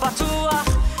לא בטוח,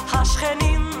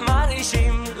 השכנים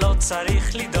מרעישים לא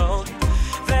צריך לדאוג.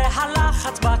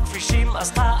 והלחץ בכבישים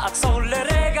אז תעצור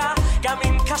לרגע, גם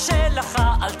אם קשה לך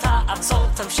אל תעצור,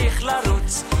 תמשיך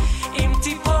לרוץ. אם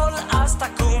תיפול אז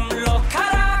תקום, לא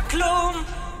קרה כלום.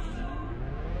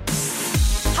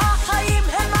 החיים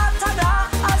הם מתנה,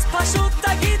 אז פשוט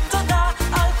תגיד תודה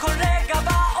על כל רגע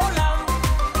בעולם.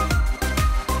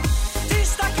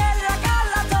 תסתכל רק על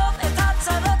הטוב, את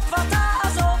הצרות כבר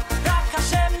תעזוב. רק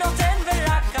השם נותן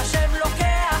ורק השם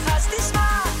לוקח, אז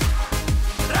תשמח.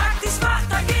 רק תשמח,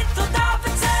 תגיד תודה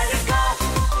וצא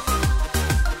לבכות.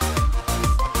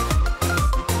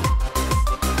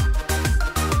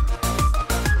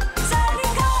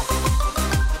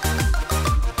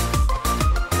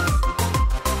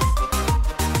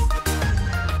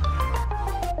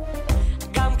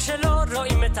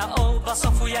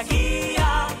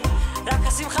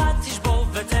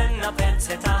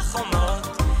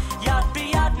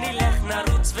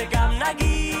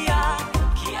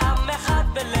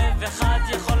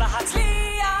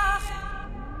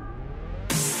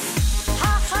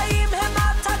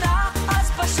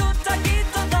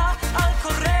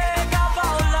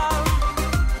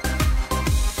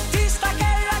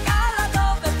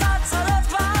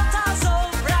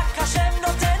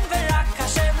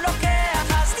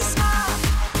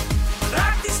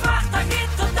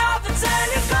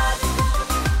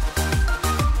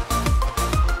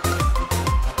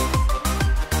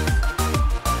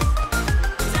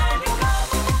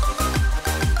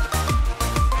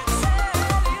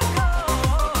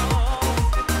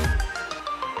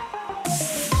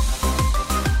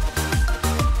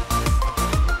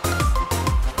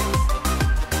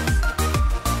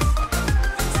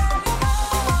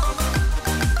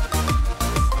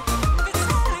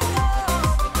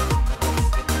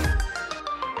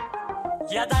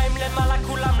 ידיים למעלה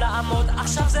כולם לעמוד,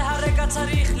 עכשיו זה הרגע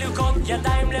צריך לרקוד.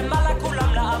 ידיים למעלה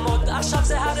כולם לעמוד, עכשיו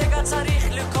זה הרגע צריך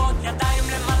לרקוד. ידיים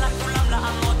למעלה כולם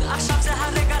לעמוד, עכשיו זה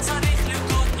הרגע צריך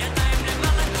לרקוד. ידיים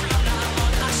למעלה כולם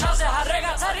לעמוד, עכשיו זה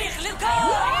הרגע צריך לרקוד.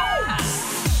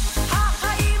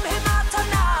 החיים הם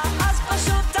מתנה, אז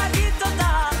פשוט תגיד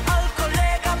תודה על כל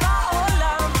רגע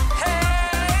בעולם.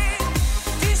 היי,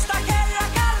 תסתכל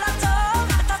רק על הטוב,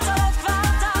 את הצרות כבר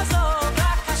תעזוב.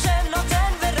 רק השם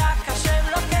נותן ורק השם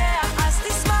לוקח, אז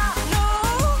תשמח, נו.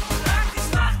 רק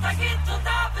תשמח, תגיד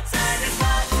תודה בצד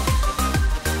אחד.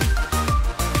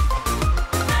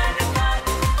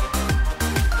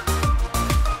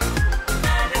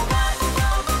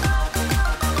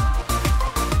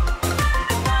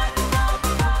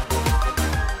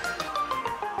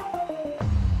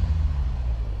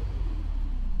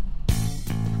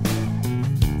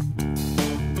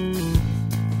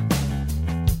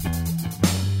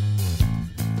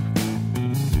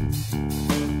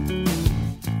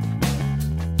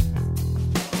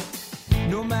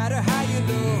 No matter how you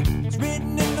look, it's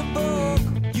written in the book.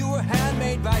 You were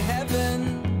handmade by heaven.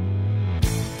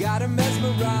 Gotta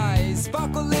mesmerize,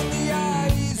 sparkle in the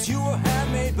eyes. You were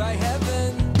handmade by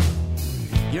heaven.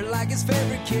 You're like his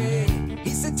favorite kid.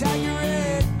 He said, tag your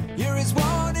it. You're his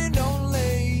one and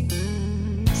only.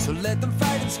 So let them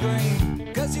fight and scream,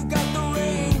 'cause you got the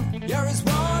ring. You're his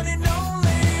one and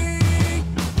only.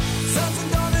 Sons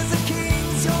and daughters of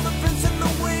kings, you're the prince and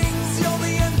the wings. You're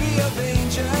the envy of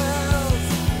angels.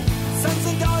 Sons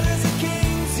and daughters of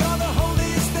kings, you're the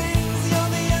holiest things.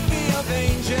 You're the envy of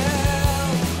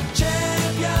angels.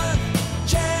 Champion,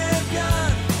 champion,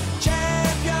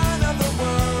 champion of the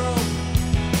world.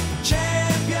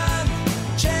 Champion,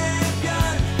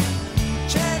 champion,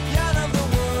 champion of the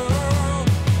world.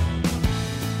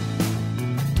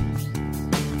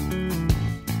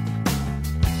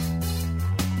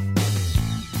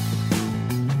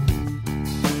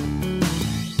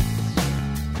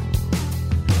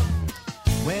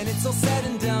 When it's all said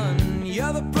and done,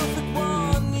 you're the perfect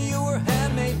one. You were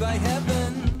handmade by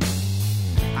heaven.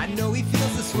 I know he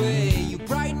feels this way. You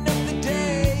brighten up the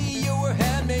day. You were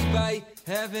handmade by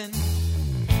heaven.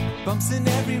 Bumps in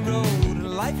every road.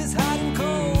 Life is hot and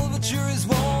cold, but you're his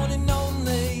one and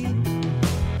only.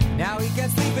 Now he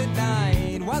can't sleep at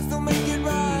night. Wants to make it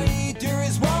right. You're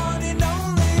his one and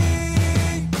only.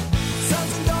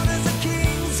 Sons and daughters of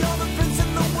kings. You're the prince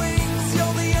and the wings.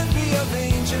 You're the envy of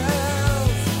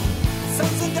angels.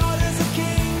 Sons and daughters of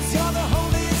kings, you're the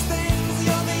holiest things.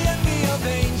 You're the envy of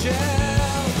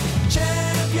angels.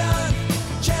 Champion,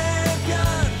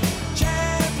 champion,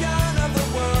 champion of the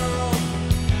world.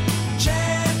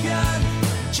 Champion,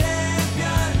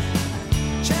 champion,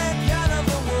 champion of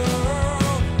the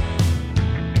world.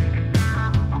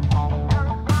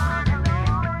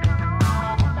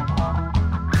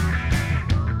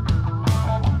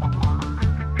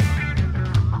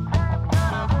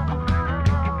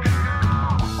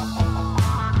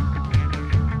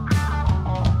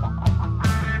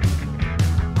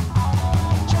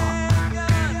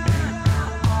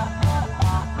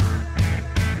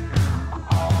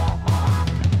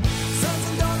 Sons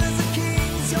and daughters of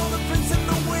kings, you're the prince and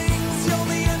the wings. You're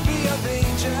the envy of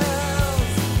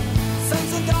angels.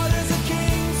 Sons and daughters of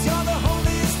kings, you're the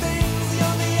holiest things.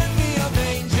 You're the envy of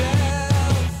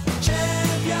angels.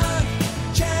 Champion,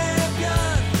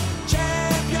 champion,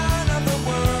 champion of the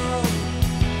world.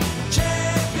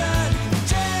 Champion,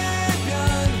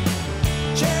 champion,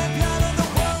 champion of the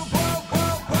world, world,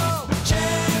 world, world.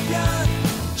 Champion,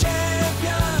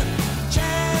 champion,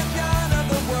 champion of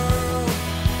the world.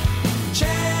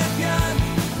 Champion,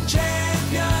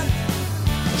 champion,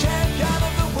 champion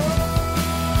of the world.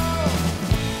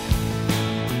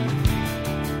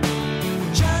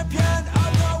 Champion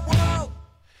of the world.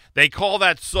 They call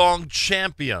that song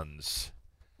Champions.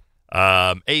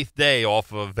 Eighth day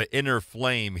off of the Inner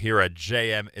Flame here at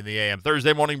JM in the AM.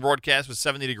 Thursday morning broadcast with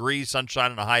 70 degrees,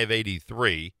 sunshine, and a high of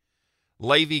 83.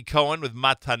 Levi Cohen with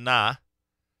Matana.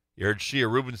 You heard Shia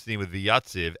Rubenstein with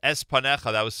V'yatziv. Es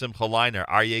Panecha, that was Simcha Leiner.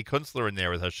 Aryeh Kunstler in there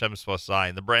with Hashem Svasai.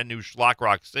 And the brand new Schlock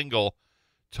Rock single,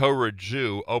 Torah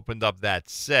Jew, opened up that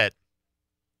set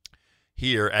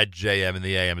here at JM in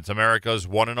the AM. It's America's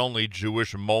one and only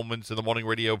Jewish Moments in the Morning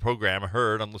radio program,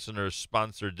 heard on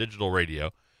listeners-sponsored digital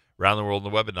radio around the world on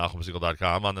the web at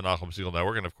NachumSegal.com, on the Nachum Segal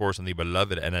Network, and, of course, on the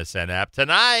beloved NSN app.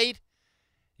 Tonight,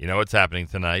 you know what's happening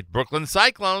tonight. Brooklyn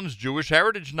Cyclones, Jewish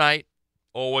Heritage Night.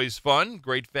 Always fun,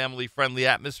 great family-friendly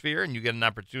atmosphere, and you get an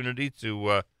opportunity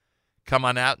to come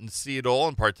on out and see it all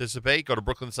and participate. Go to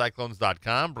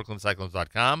brooklyncyclones.com,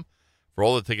 brooklyncyclones.com, for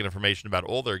all the ticket information about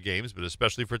all their games, but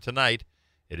especially for tonight,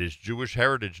 it is Jewish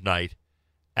Heritage Night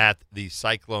at the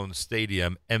Cyclone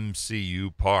Stadium,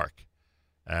 MCU Park.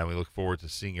 And we look forward to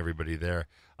seeing everybody there.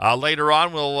 Later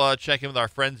on, we'll check in with our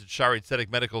friends at Shaare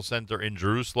Zedek Medical Center in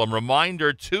Jerusalem.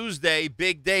 Reminder, Tuesday,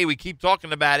 big day. We keep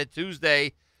talking about it.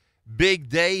 Tuesday, big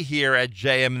day here at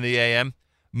JM in the AM.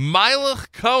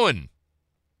 Melech Cohen.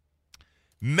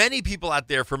 Many people out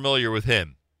there familiar with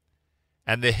him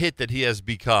and the hit that he has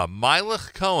become.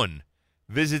 Melech Cohen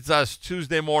visits us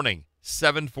Tuesday morning,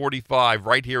 7:45,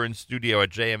 right here in studio at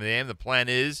JM in the AM. The plan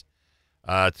is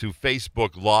to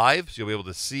Facebook Live, so you'll be able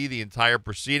to see the entire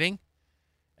proceeding.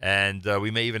 And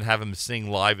we may even have him sing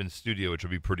live in studio, which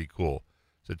will be pretty cool.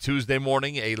 So Tuesday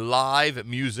morning, a live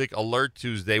music alert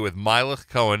Tuesday with Melech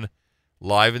Cohen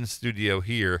live in studio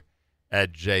here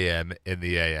at JM in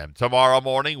the AM. Tomorrow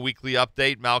morning, weekly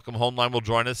update. Malcolm Homeline will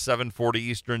join us, 7:40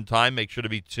 Eastern Time. Make sure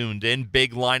to be tuned in.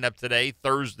 Big lineup today,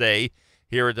 Thursday,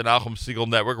 here at the Nachum Segal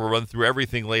Network. We'll run through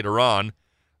everything later on.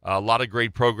 A lot of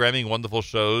great programming, wonderful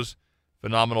shows,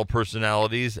 phenomenal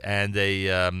personalities, and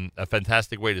a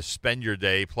fantastic way to spend your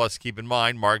day. Plus, keep in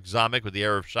mind, Mark Zamek with the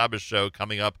Erev Shabbos show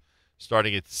coming up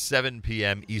starting at 7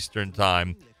 p.m. Eastern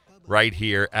Time right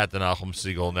here at the Nachum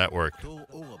Segal Network.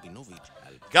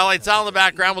 Galei Tzahal in the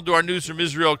background. We'll do our news from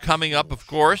Israel coming up, of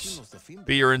course.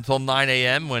 Be here until 9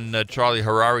 a.m. when Charlie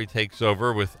Harari takes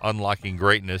over with Unlocking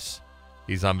Greatness.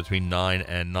 He's on between 9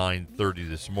 and 9:30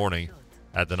 this morning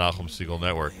at the Nachum Segal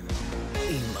Network.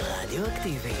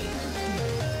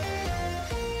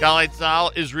 Galei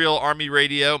Tzahal, Israel Army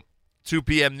Radio, 2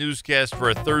 p.m. newscast for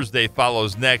a Thursday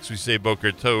follows next. We say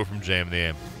Boker Tov from JM in the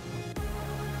AM.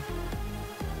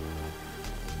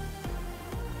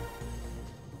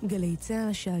 גלי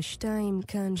צהל, שעה 2,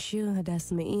 כאן שיר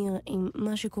הדס מאיר עם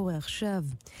מה שקורה עכשיו.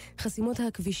 חסימות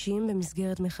הכבישים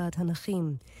במסגרת מחאת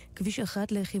הנכים. כביש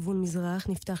 1 לכיוון מזרח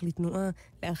נפתח לתנועה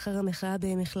לאחר המחאה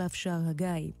במחלף שער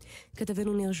הגיא.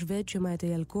 כתבנו ניר שווד שמע את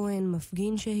אייל כהן,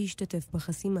 מפגין שהשתתף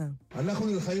בחסימה. אנחנו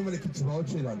נלחמים על הקצבאות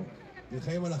שלנו,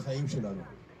 נלחמים על החיים שלנו.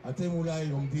 אתם אולי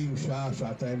עומדים שעה,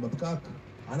 שעתיים בפקק,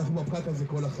 אנחנו בפקק הזה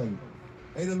כל החיים.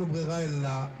 אין לנו ברירה אלא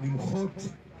למחות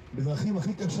בדרכים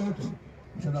הכי קשות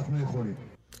שאנחנו יכולים.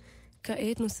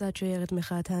 כעת נוסעת שיירת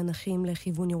מחאת הנכים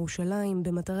לכיוון ירושלים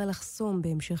במטרה לחסום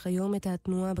בהמשך היום את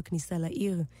התנועה בכניסה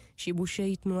לעיר.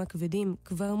 שיבושי תנועה כבדים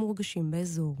כבר מורגשים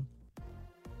באזור.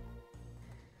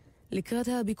 לקראת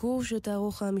הביקור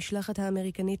שתערוך המשלחת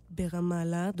האמריקנית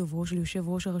ברמאללה, דוברו של יושב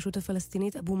ראש הרשות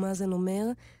הפלסטינית אבו מאזן אומר,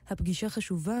 הפגישה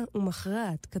חשובה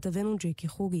ומכרעת. כתבנו ג'קי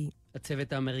חוגי.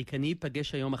 הצוות האמריקני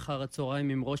פגש היום אחר הצהריים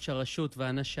עם ראש הרשות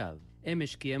ואנשיו.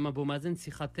 אמש קיים אבו מאזן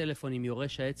שיחת טלפון עם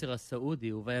יורש העצר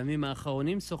הסעודי, ובימים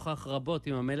האחרונים שוחח רבות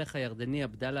עם המלך הירדני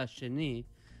עבדאללה השני,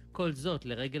 כל זאת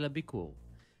לרגל הביקור.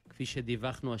 כפי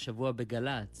שדיווחנו השבוע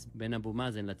בגלץ, בין אבו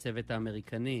מאזן לצוות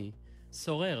האמריקני,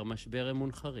 שורר משבר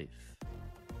אמון חריף.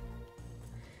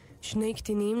 2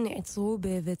 קטינים נעצרו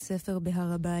בבית ספר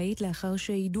בהר הבית לאחר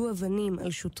שידעו אבנים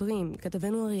על שוטרים.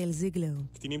 כתבנו אריאל זיגלר.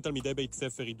 קטינים תלמידי בית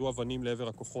ספר ידעו אבנים לעבר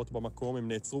הכוחות במקום, הם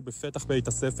נעצרו בפתח בית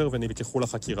הספר ונלקחו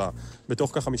לחקירה.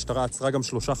 בתוך כך המשטרה עצרה גם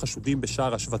 3 חשודים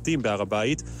בשער השבטים בהר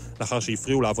הבית, לאחר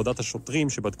שהפריעו לעבודת השוטרים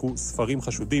שבדקו ספרים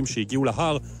חשודים שהגיעו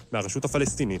להר מהרשות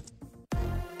הפלסטינית.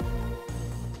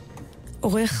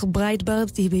 עורך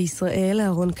ברייטברט בישראל,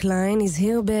 אהרון קליין,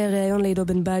 הזהיר בריאיון לעידו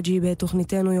בן בג'י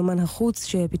בתוכניתנו יומן החוץ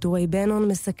שפיטורי בנון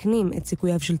מסכנים את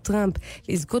סיכוייו של טראמפ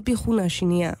לזכות בכהונה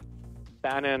שנייה.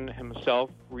 Bannon himself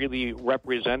really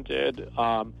represented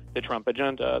the Trump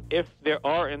agenda. If there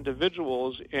are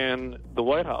individuals in the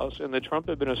White House, in the Trump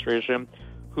administration,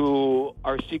 who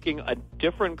are seeking a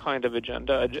different kind of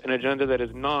agenda, an agenda that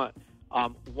is not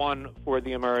one for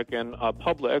the American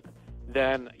public,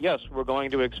 then yes, we're going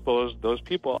to expose those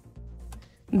people.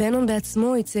 בנון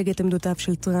בעצמו הציג את עמדותיו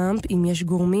של טראמפ, אם יש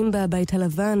גורמים בבית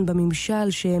הלבן,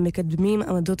 בממשל, שמקדמים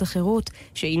עמדות אחרות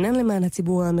שאינן למען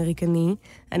הציבור האמריקני,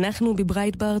 אנחנו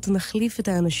בברייטברט נחליף את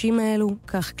האנשים האלו,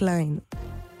 כך קליין.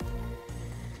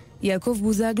 יעקב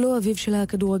בוזגלו, אביו של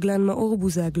הכדורגלן מאור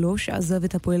בוזגלו, שעזב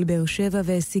את הפועל באר שבע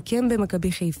וסיכם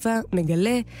במכבי חיפה,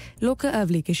 מגלה, לא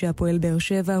כאב לי כשהפועל באר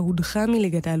שבע הודחה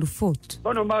מליגת האלופות.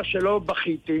 בוא נאמר שלא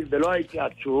בכיתי ולא הייתי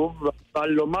עצוב, אבל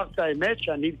לומר את האמת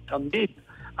שאני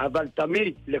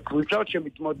תמיד לקבוצות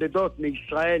שמתמודדות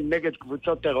מישראל נגד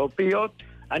קבוצות אירופיות,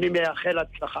 אני מייחל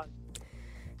הצלחה.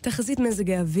 תחזית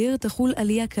מזג האוויר תחול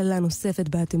עלייה קלה נוספת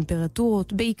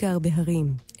בטמפרטורות, בעיקר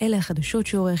בהרים. אלה החדשות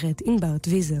שעורכת ענבר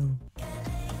טוויזר.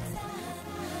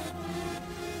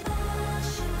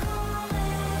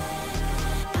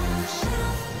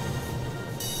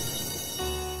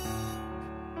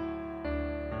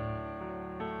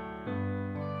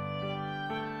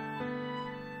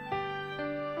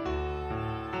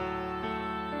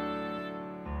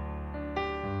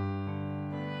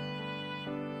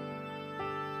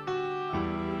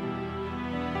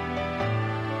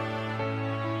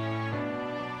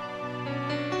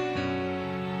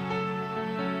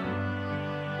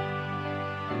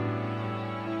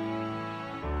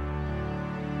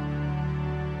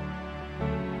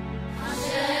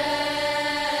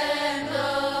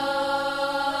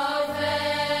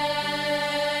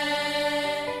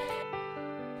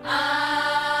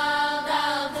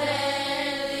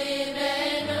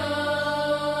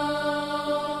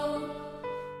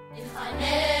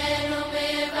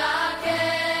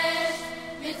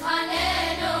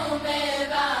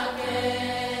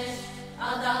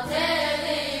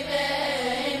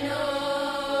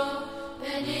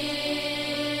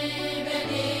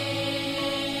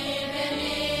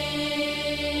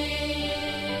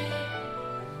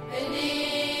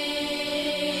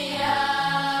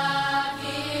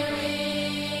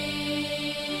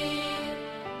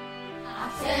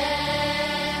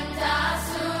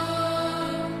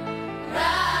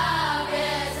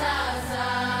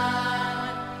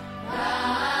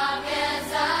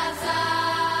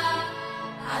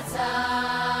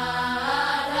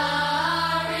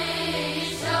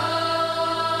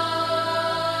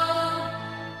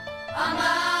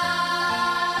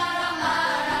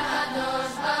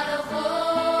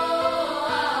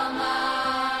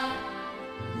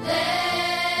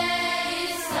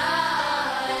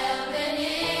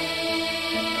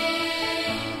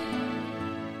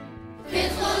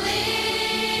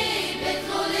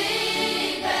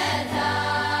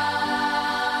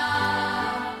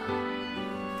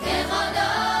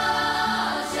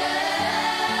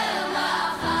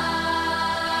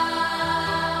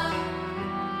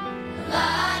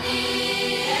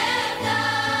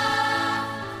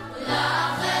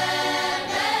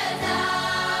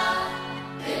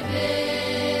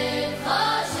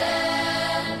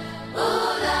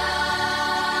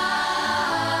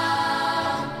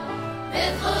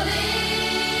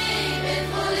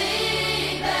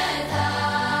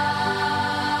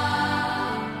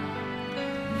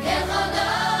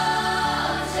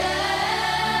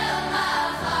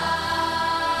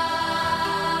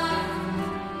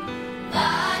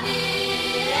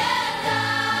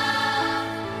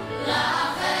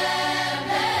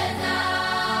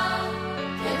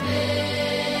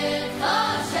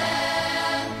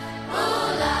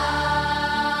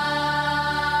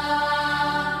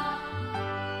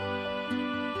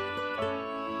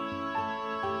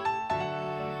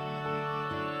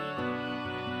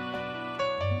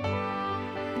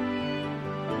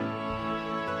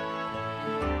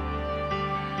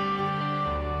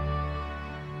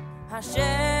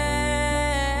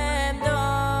 השם דופק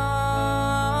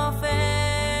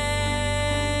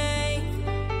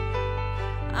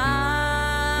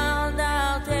על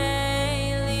דלתי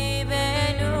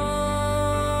ליבנו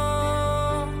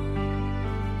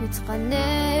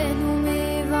מתחנן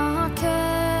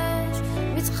ומבקש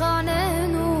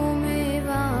מתחנן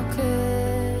ומבקש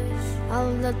על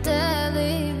דלתי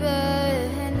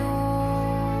ליבנו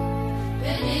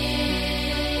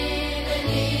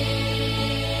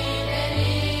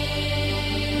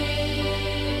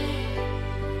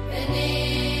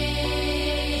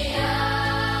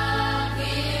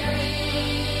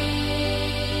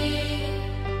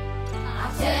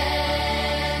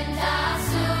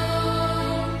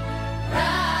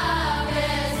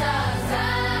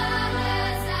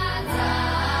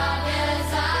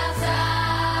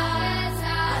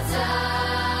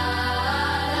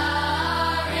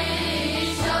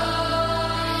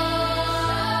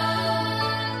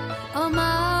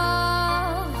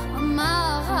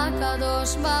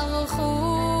ברוך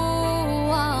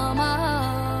הוא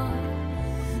אמר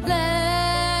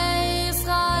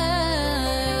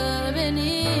לישראל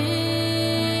בני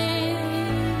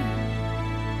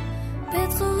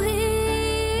בטחורי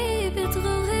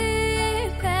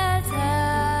פתח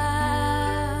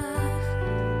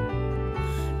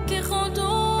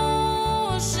כחודו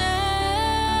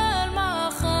של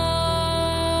מחר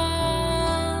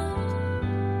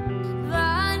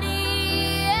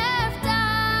ואני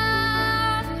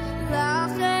אפתח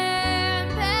לכם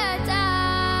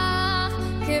פתח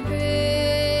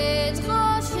כפתחו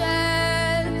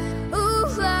של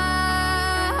אולם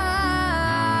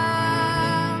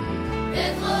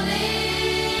פתחו לי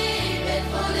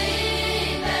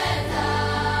פתח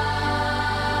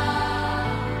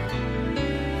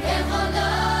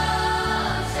כחודו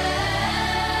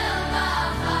של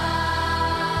מחר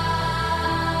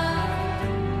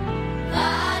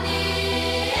ואני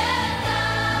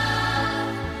אפתח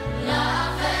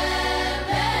לכם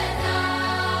פתח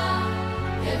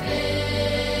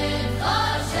כפתחו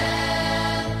של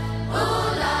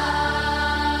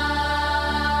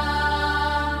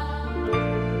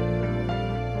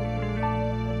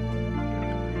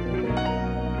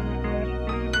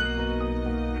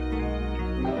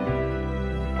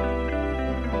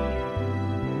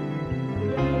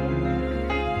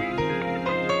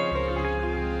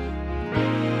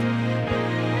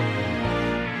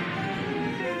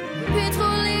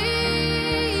פתחו לי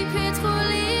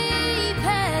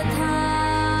פתח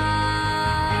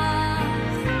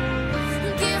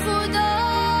כחודו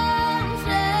של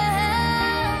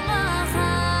מחר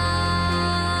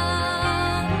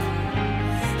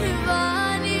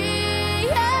ואני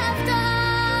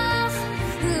אפתח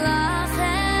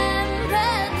לכם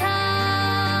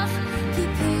פתח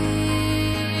כפתחו של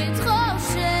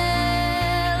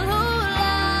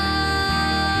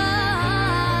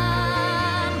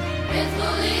עולם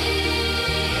פתחו לי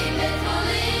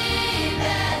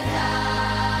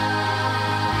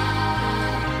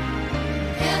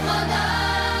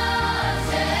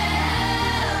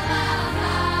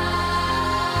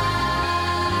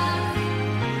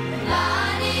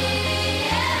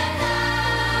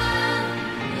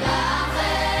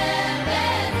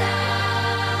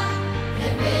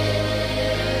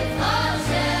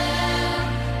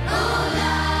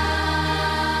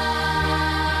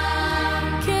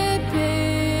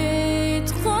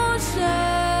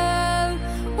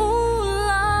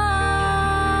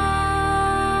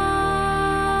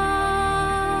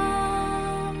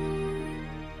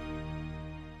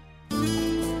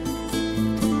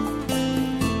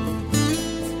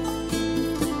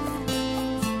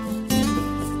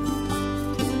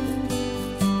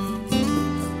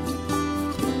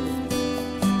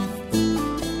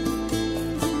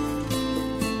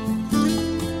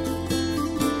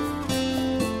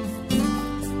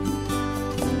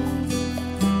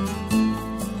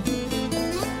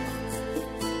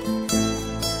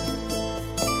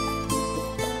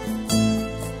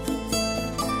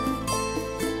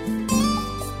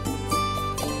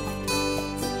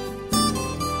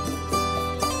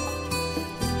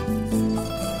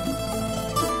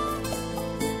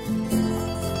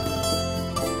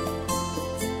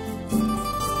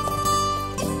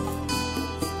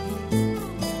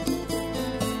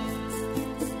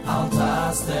אל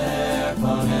תסתר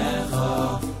פניך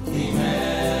ממני,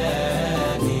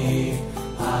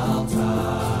 אל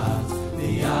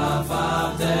תביע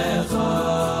עבדך.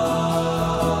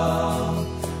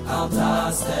 אל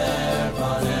תסתר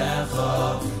פניך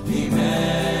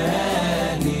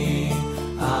ממני,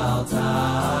 אל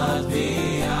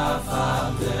תביע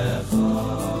עבדך.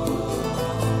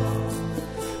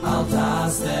 אל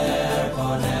תסתר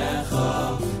פניך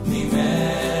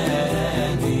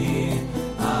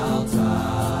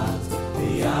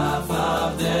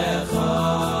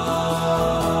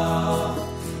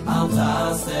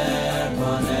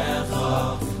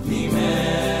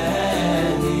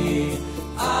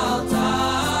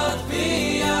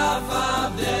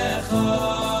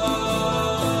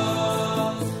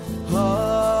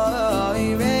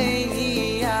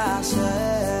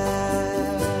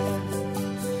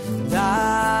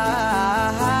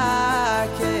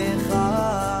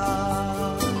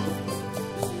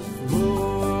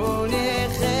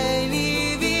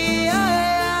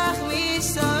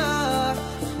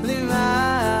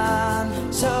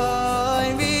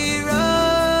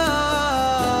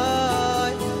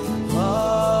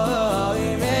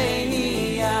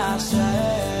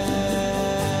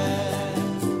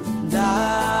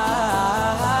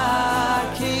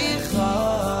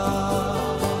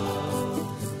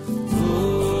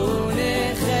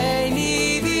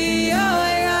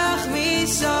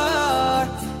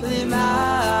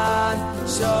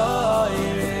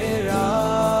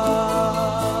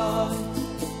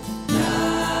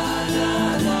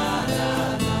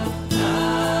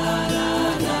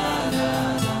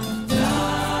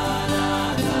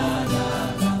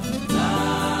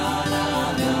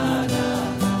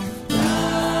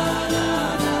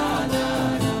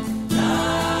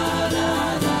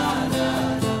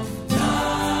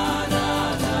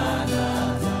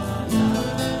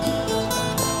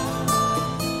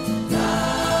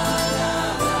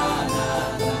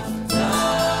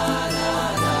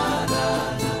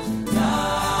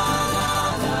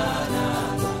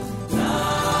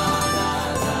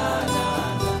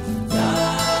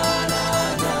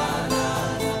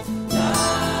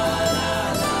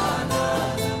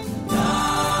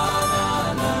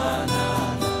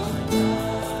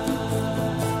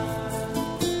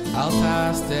אל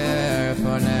תסתר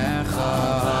פניך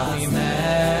ממני,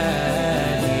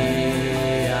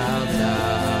 אל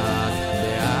תעט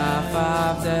באף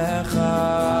עבדך.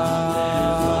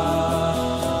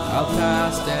 אל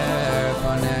תסתר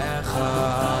פניך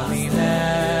ממני,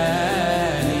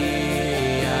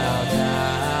 אל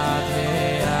תעט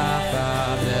באף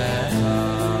עבדך.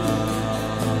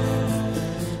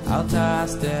 אל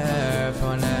תסתר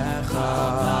פניך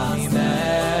ממני,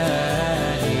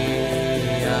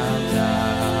 אל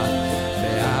תעט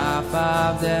באף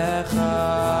עבדך.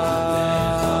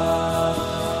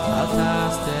 אל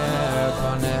תסתר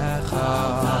פניך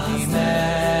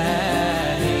ממני,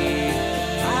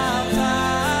 אל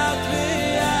תעט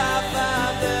באף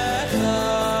עבדך.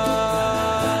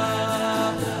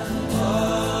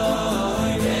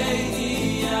 אוי ראיני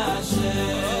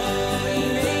אשר,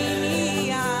 ראיני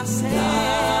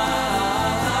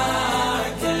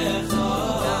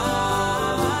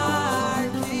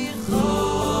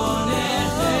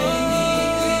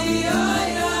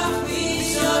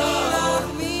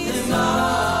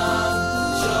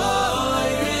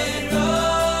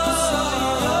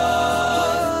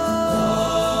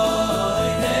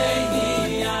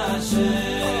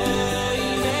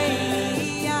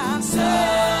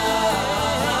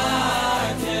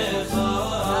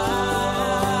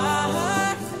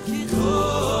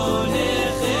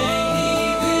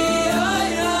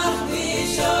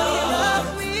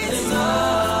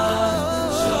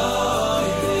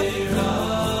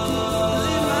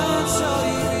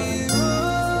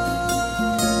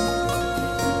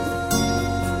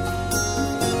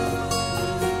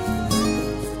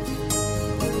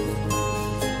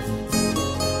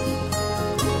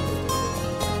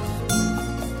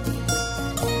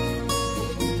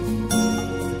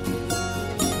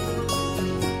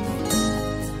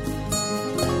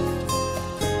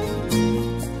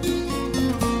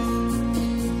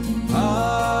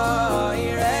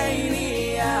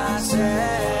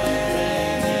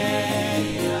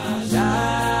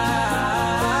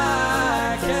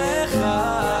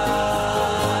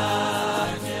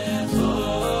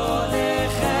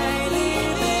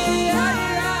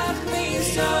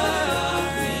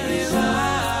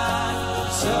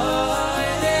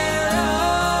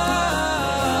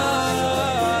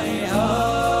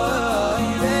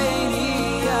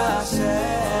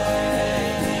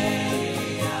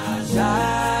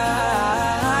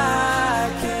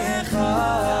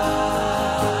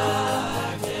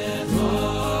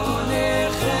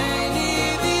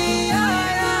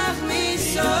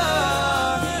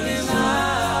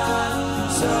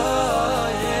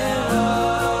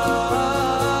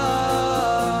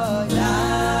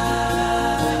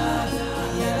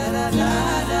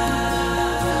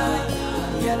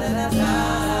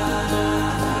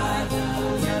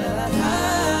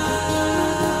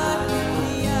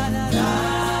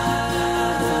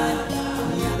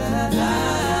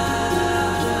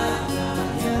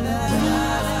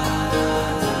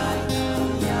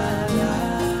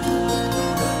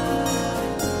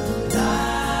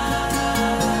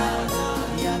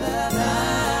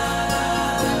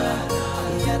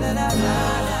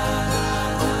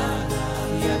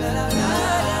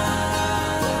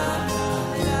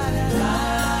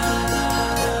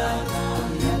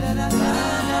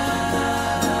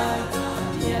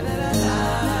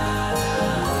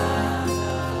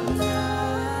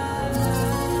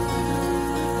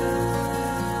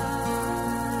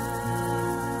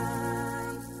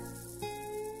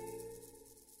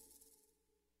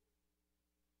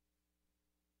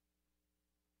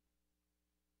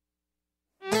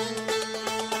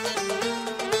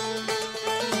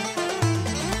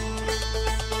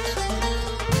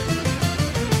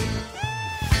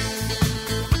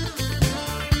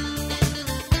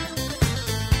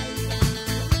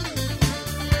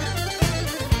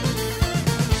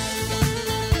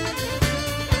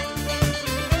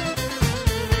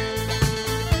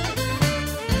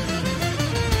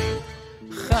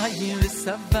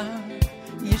וסבא,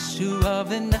 ישועה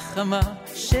ונחמה,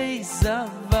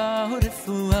 שזבה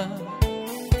ורפואה.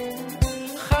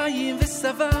 חיים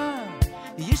וסבא,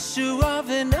 ישועה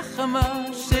ונחמה,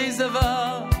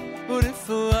 שזבה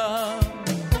ורפואה.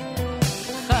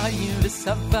 חיים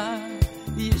וסבא,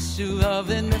 ישועה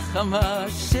ונחמה,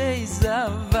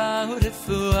 שזבה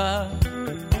ורפואה.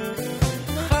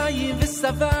 חיים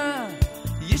וסבא,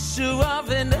 ישועה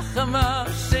ונחמה,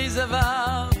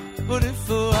 שזבה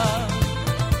ורפואה.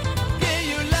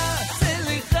 גאולה,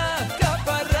 סליחה,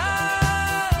 כפרה,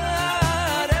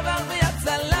 רווח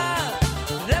ויצלה,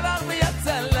 רווח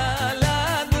ויצלה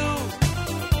לנו.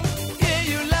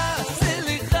 גאולה,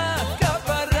 סליחה,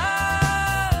 כפרה,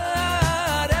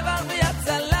 רווח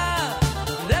ויצלה,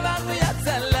 רווח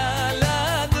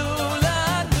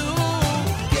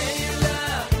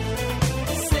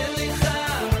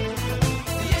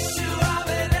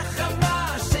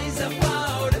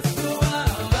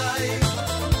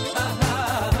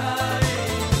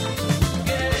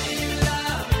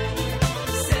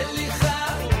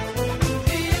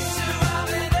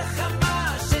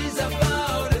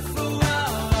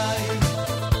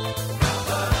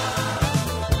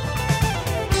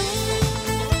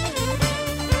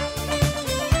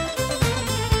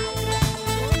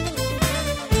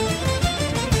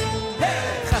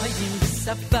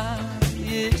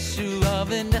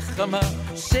ונחמה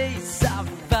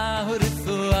שזבה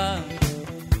ורפואה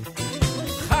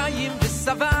חיים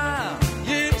ושבע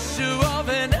ישוע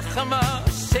ונחמה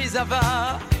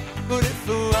שזבה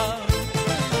ורפואה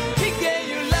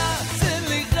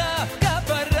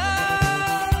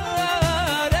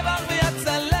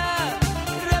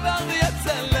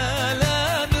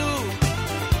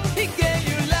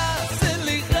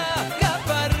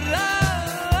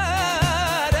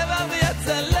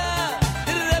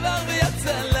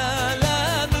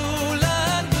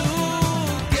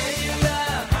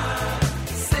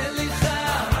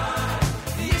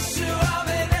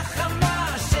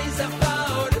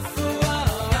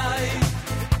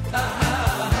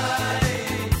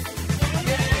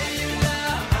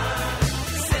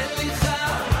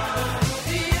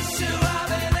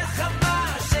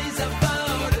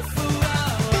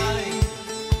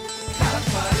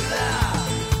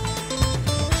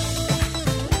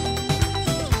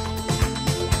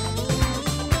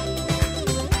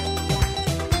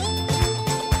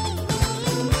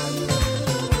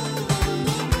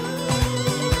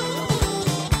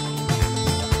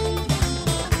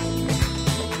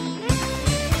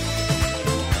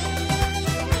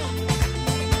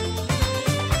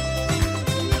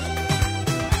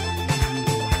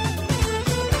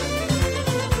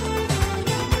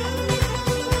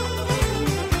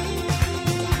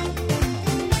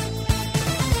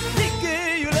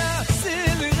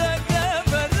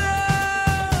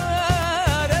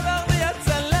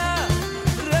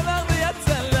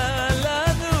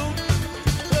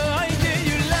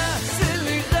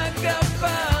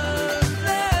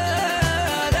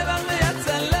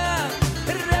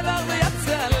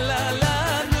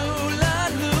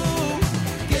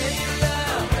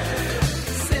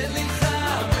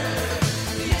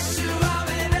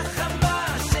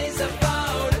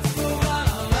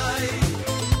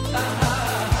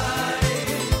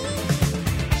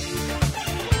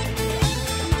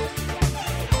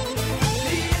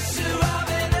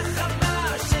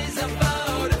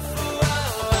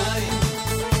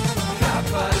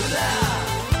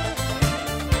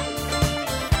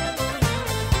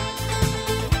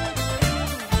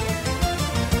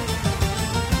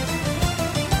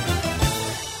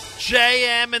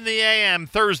JM in the AM,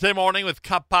 Thursday morning with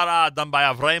Kapara, done by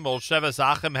Avremel. Sheves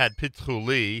Achem had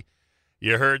Pitchuli.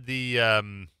 You heard the,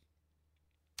 Sheves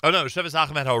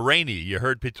Achem had Horeini. You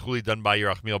heard Pitchuli, done by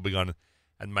Yerachmiel Begun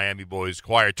and Miami Boys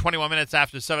Choir. 21 minutes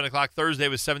after 7 o'clock. Thursday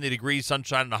was 70 degrees,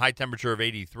 sunshine, and a high temperature of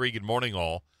 83. Good morning,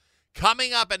 all.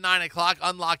 Coming up at 9 o'clock,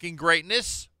 Unlocking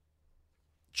Greatness.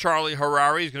 Charlie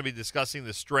Harari is going to be discussing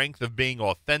the strength of being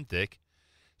authentic.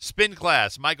 Spin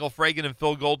Class, Michael Fragan and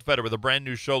Phil Goldfeder with a brand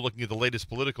new show looking at the latest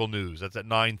political news. That's at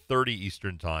 9:30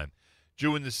 Eastern Time.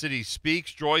 Jew in the City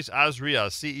Speaks, Joyce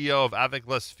Azria, CEO of Avec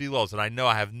Les Philos, and I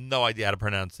have no idea how to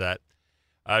pronounce that.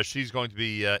 She's going to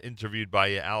be interviewed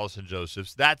by Allison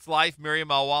Josephs. That's Life.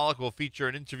 Miriam Al-Wallach will feature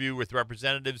an interview with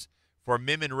representatives for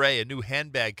Mim & Ray, a new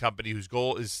handbag company whose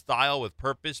goal is style with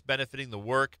purpose, benefiting the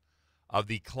work of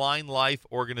the Klein Life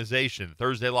organization.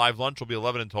 Thursday Live Lunch will be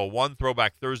 11 until 1.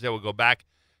 Throwback Thursday will go back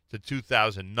to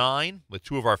 2009 with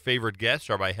two of our favorite guests,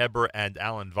 Rabbi Heber and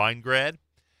Alan Weingrad.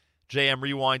 JM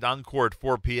Rewind Encore at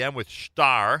 4 p.m. with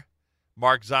Shaare.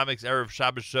 Mark Zamek's Erev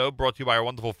Shabbos show brought to you by our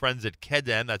wonderful friends at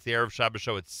Kedem. That's the Erev Shabbos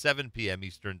show at 7 p.m.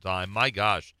 Eastern Time. My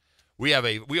gosh, we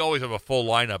always have a full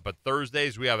lineup, but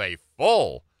Thursdays we have a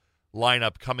full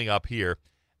lineup coming up here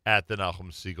at the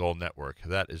Nachum Segal Network.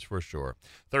 That is for sure.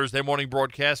 Thursday morning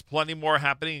broadcast, plenty more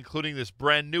happening, including this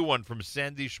brand new one from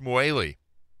Sandy Shmueli.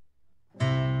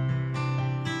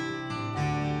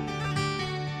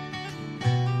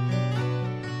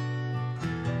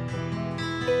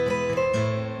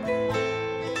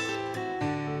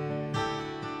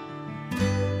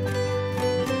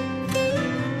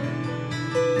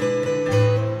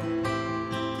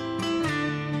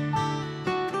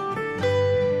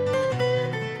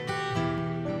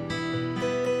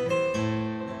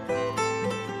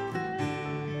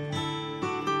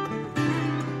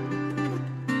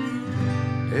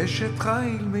 אשת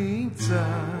חיל מיצה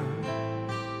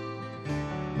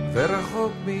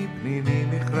ורחוק מפניני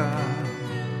נחרב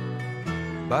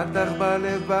בטח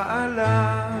בלב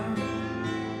בעלה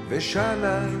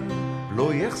ושלל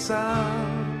לא יחסר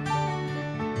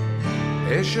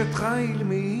אשת חיל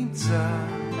מיצה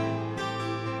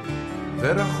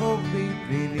ורחוק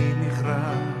מפניני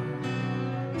נחרב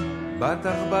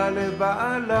בטח בלב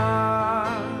בעלה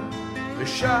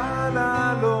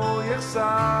ושאלה לא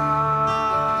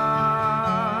יחסר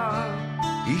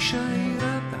אישה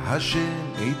יראת השם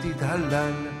היא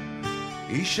תתהלל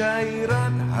אישה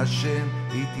יראת השם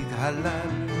היא תתהלל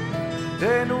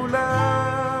תנו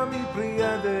לה מפרי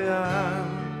ידיה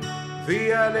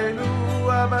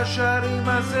ויעללו הבשרים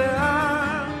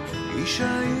הזיעה,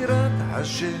 אישה יראת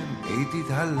השם היא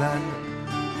תתהלל,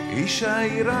 אישה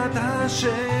יראת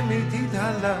השם היא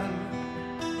תתהלל,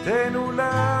 תנו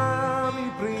לה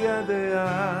מפרי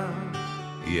ידיה,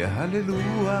 יהללו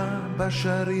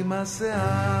הבשרים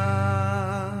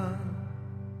הזיעה.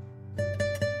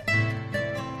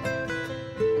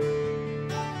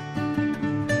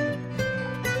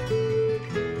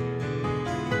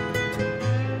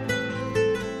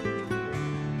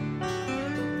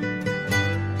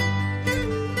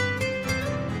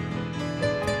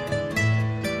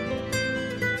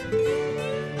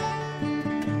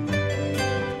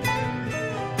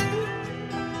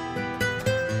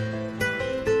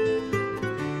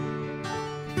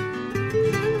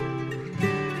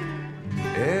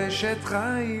 אשת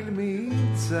חיל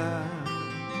מיצה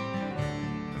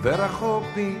ורחוק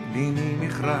מליני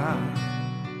מכרע,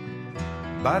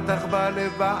 בטח בא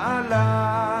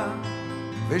לבעלה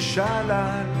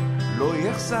ושלל לא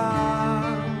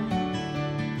יחסר.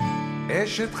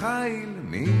 אשת חיל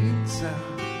מיצה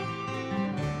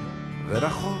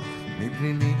ורחוק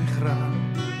מפניני מכרע,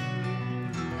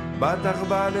 בטח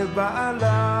בא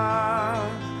לבעלה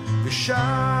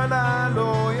ושלל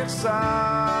לא יחסר.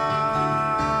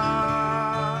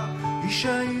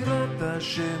 אישה יראת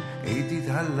השם היא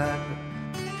תתהלל,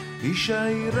 אישה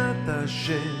יראת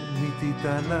השם היא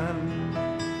תתהלל,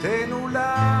 תנו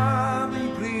לה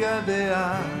מפרי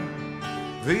ידיה,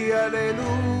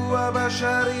 ויעללו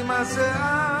הבשרים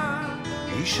הזיעה.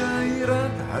 אישה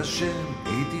יראת השם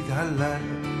היא תתהלל,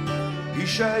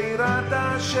 אישה יראת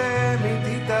השם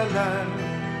היא תתהלל,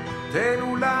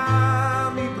 תנו לה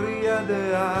מפרי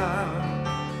ידיה,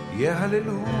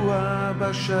 יהללו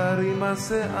הבשרים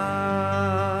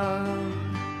הזיעה.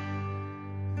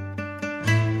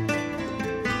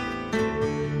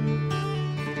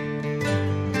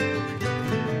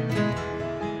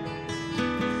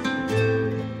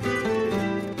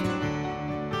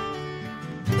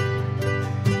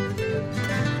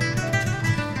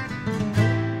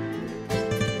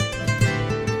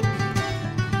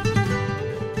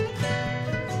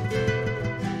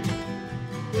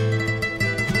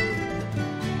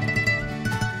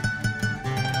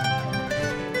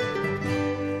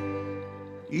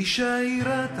 אישה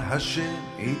יראת השם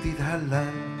היא תתהלל,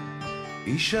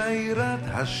 אישה יראת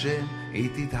השם היא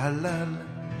תתהלל,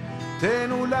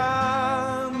 תנו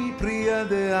לה מפרי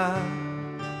ידיה,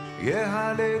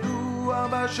 יהללו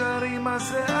הבשרים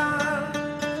הזיעה.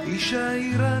 אישה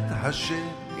יראת השם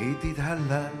היא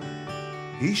תתהלל,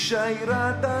 אישה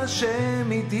יראת השם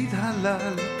היא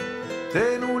תתהלל,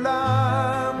 תנו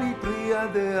לה מפרי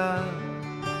ידיה,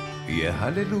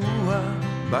 יהללו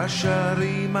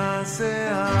בשרים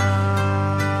הזיעה.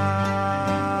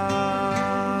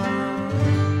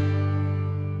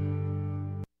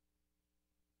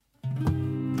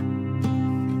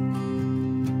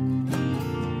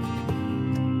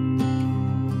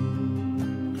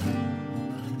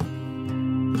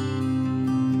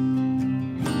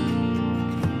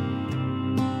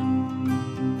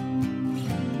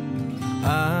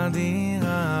 אדיר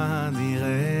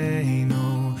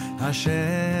אדירנו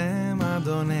השם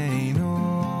אדוננו,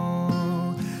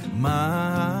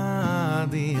 מה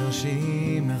אדיר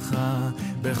שמך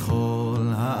בכל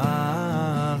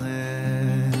הארץ.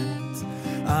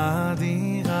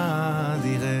 אדיר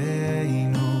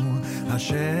אדירנו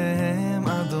השם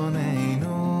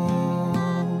אדוננו,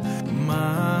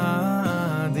 מה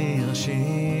אדיר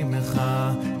שמך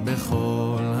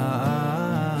בכל הארץ.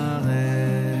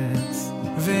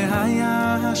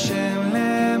 והיה השם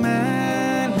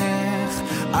למלך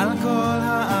על כל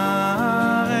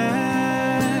הארץ,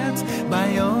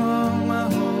 ביום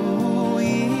ההוא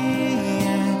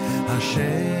יהיה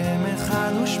השם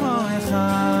אחד ושמו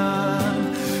אחד.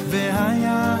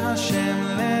 והיה השם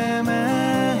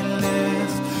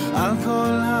למלך על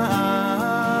כל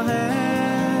הארץ,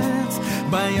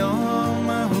 ביום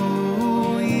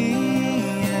ההוא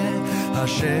יהיה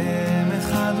השם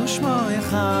אחד ושמו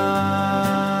אחד.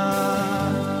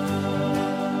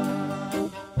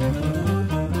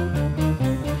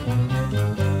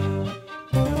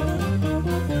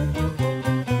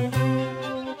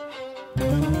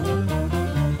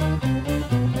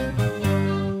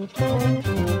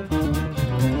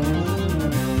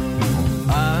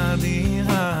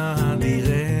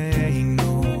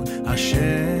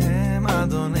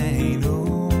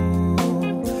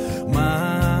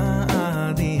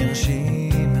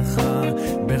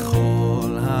 בכל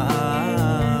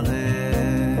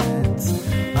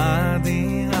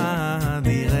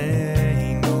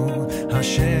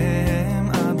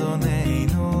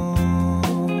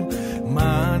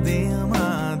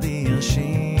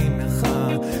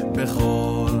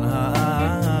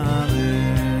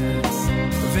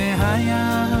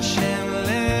והיה השם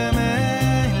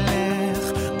למלך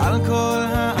על כל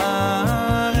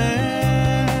הארץ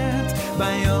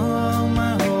ביום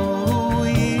ההוא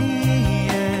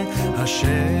יהיה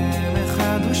השם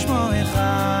אחד ושמו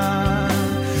אחד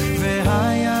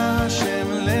והיה השם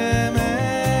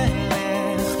למלך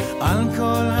על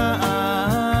כל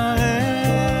הארץ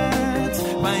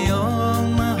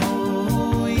ביום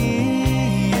ההוא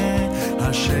יהיה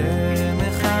השם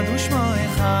אחד ושמו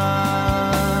אחד והיה השם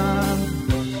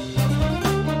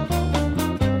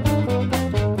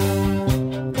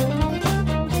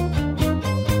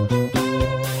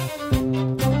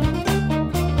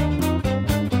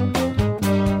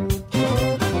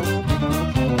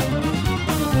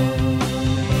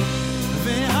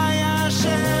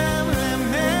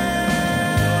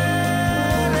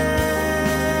למלך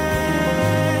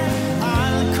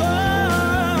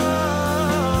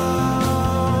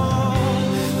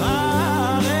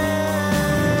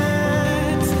על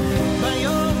כל הארץ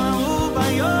ביום ההוא יהיה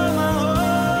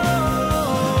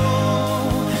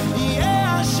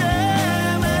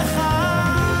השם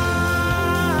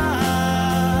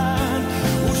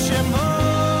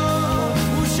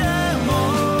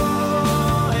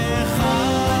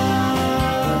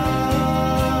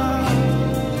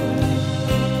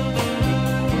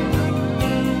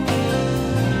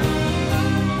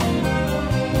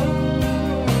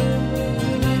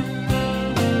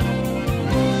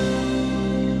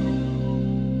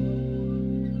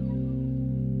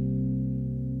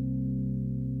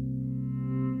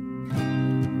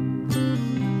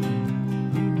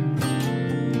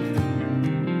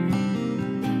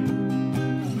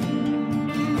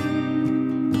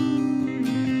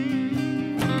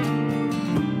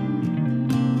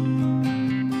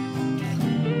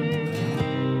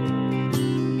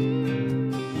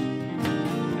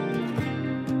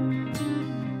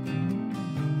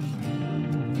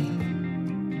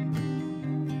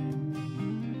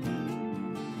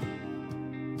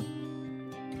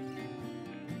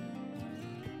ושמו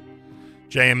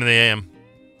JM in the AM.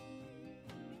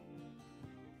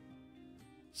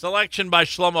 Selection by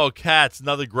Shlomo Katz,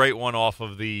 another great one off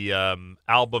of the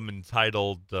album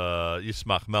entitled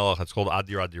Yismach Melech. It's called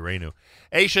Adir Adirenu.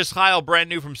 Ashes Chayil, brand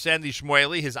new from Sandy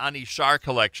Shmueli, his Ani Shaare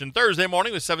collection. Thursday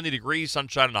morning with 70 degrees,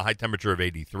 sunshine, and a high temperature of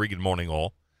 83. Good morning,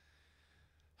 all.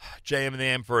 JM in the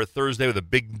AM for a Thursday with a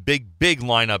big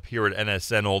lineup here at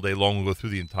NSN all day long. We'll go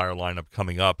through the entire lineup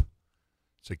coming up,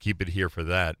 so keep it here for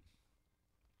that.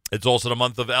 It's also the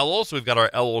month of Elul, so we've got our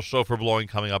Elul shofar blowing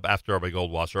coming up after Rabbi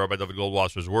Goldwasser. Rabbi David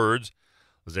Goldwasser's words,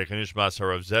 L'zech Nishmas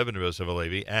Harav Zev and Rabbi Yosef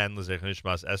Alevi, and L'zech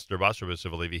Nishmas Esther Bas Rabbi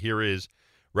Yosef Alevi. Here is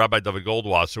Rabbi David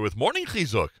Goldwasser with Morning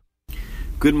Chizuk.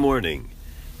 Good morning.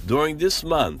 During this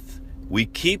month, we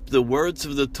keep the words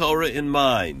of the Torah in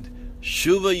mind.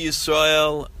 Shuva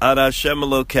Yisrael ad Hashem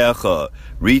Elokecha.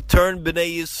 Return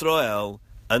Bnei Yisrael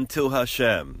unto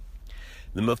Hashem.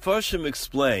 The Mefarshim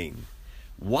explain,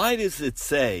 why does it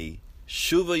say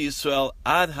Shuva Yisrael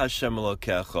ad Hashem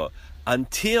Elokecha,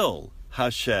 until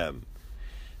Hashem?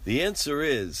 The answer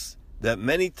is that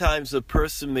many times a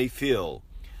person may feel,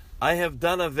 I have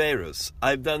done Averos,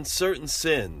 I've done certain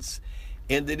sins,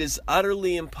 and it is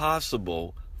utterly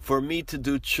impossible for me to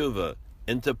do tshuva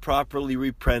and to properly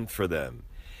repent for them.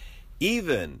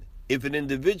 Even if an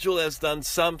individual has done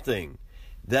something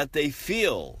that they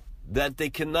feel that they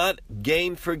cannot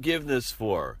gain forgiveness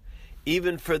for,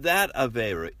 even for that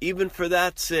Avera, even for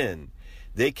that sin,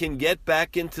 they can get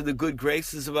back into the good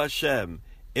graces of Hashem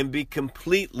and be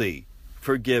completely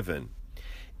forgiven.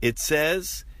 It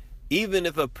says, even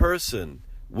if a person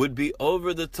would be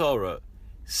over the Torah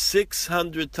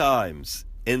 600 times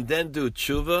and then do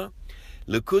tshuva,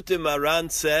 Likutei Moharan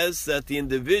says that the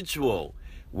individual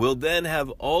will then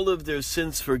have all of their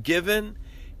sins forgiven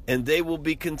and they will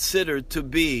be considered to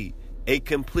be a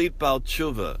complete Baal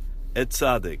Tshuva, a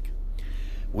tzaddik.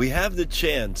 We have the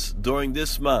chance during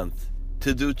this month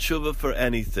to do tshuva for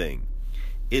anything.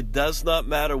 It does not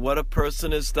matter what a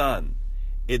person has done.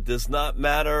 It does not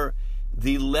matter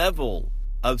the level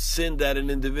of sin that an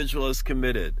individual has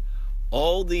committed.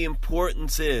 All the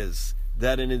importance is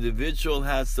that an individual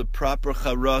has the proper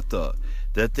charata,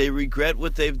 that they regret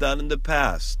what they've done in the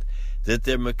past, that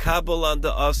they're makabel on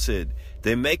the asid,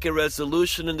 they make a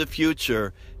resolution in the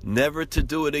future never to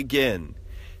do it again.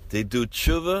 They do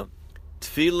tshuva,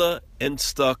 tefillah, and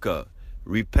tzedakah,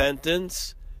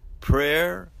 repentance,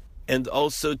 prayer, and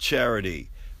also charity.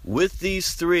 With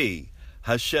these three,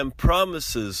 Hashem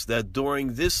promises that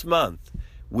during this month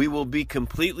we will be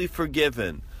completely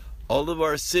forgiven. All of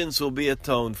our sins will be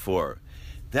atoned for.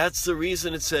 That's the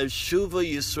reason it says, Shuva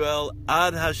Yisrael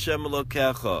ad Hashem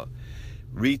Elokecha.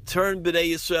 Return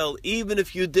B'nai Yisrael, even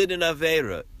if you did an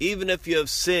Aveira, even if you have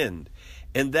sinned,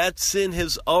 and that sin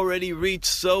has already reached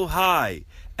so high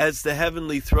as the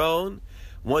heavenly throne,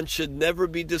 one should never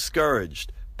be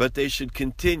discouraged, but they should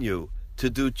continue to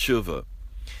do tshuva.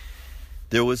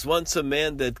 There was once a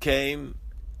man that came,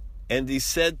 and he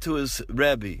said to his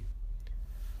Rebbe,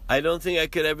 I don't think I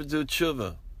could ever do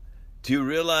tshuva. Do you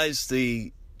realize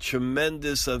the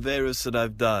tremendous averos that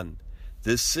I've done?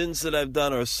 The sins that I've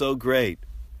done are so great.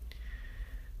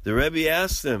 The Rebbe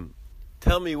asked him,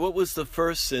 tell me, what was the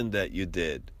first sin that you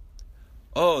did?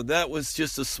 Oh, that was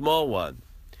just a small one.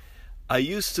 I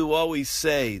used to always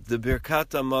say the Birkat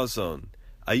HaMazon.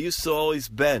 I used to always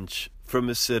bench from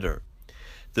a sitter.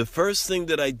 The first thing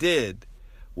that I did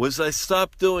was I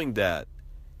stopped doing that,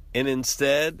 and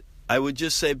instead I would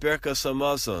just say Birkat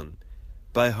HaMazon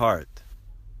by heart.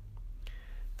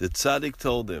 The tzaddik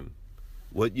told him,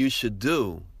 what you should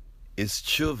do is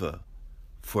tshuva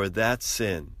for that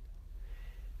sin.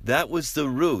 That was the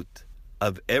root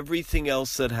of everything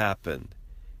else that happened.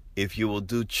 If you will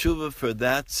do tshuva for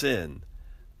that sin,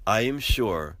 I am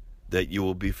sure that you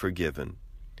will be forgiven.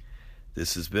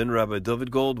 This has been Rabbi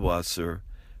David Goldwasser,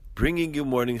 bringing you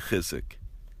Morning Chizuk.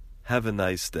 Have a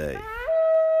nice day.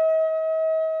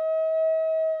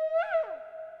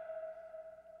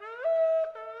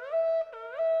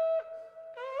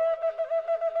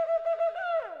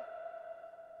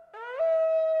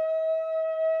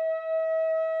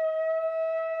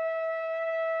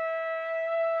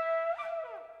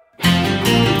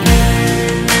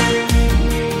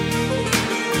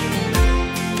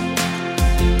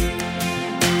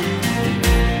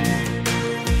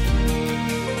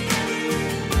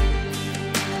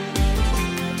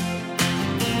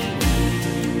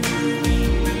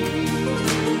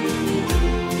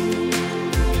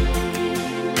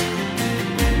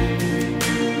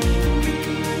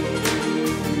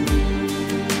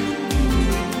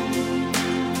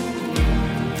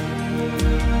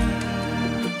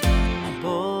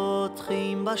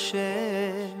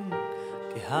 השם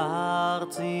כהר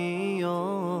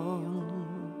ציון,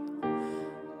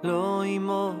 לא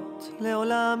ימות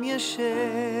לעולם ישב,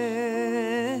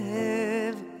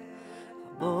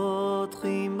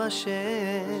 בוטחים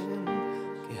בשם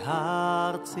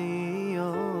כהר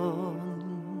ציון,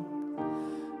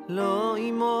 לא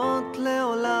ימות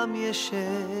לעולם ישב,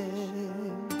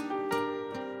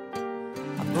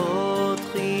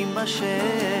 בוטחים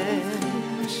בשם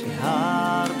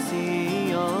כהר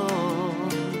ציון,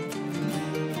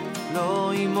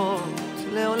 לא ימות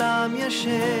לעולם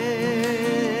ישב,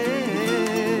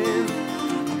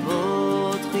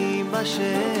 בוטחים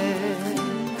בשם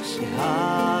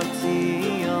כהר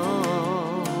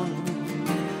ציון,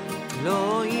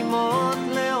 לא ימות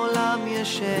לעולם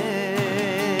ישב.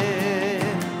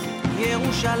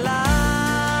 ירושלים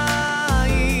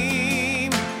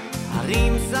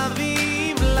הרים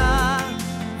סביב לה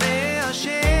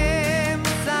והשם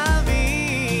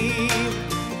סביב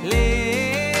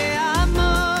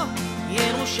לעמו.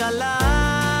 ירושלים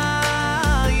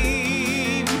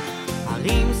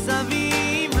הרים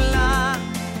סביב לה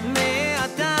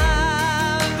מעתה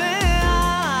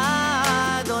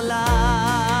ועד עולם.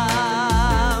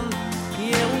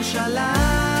 ירושלים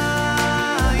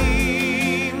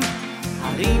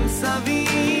הרים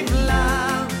סביב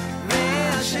לה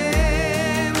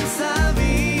והשם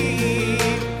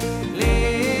סביב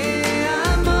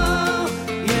לעמו.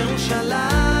 ירושלים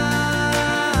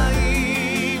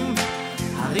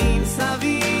הרים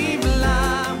סביב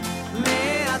לה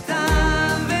מעתה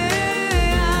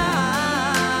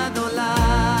ועד עולם.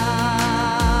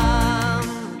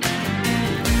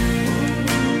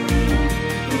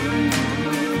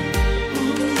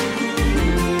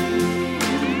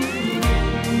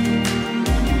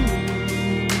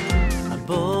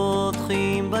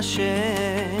 הבוטחים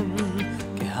בשם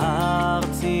כהר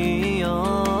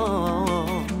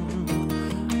ציון,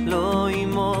 לא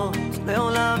ימות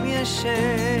לעולם ישב.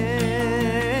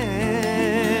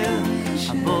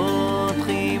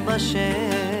 הבוטחים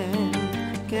בשם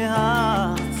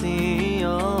כהר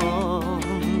ציון,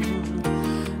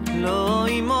 לא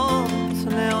ימות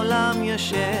לעולם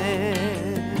ישב.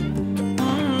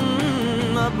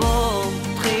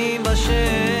 הבוטחים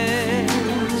בשם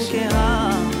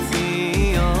כהר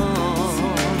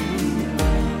ציון,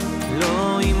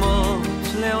 לא ימות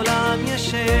לעולם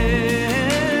ישב.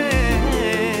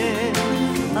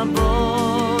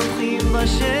 הבוטחים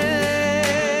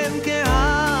בשם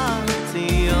כהר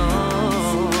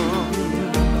ציון,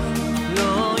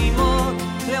 לא ימות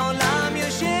לעולם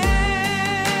ישב.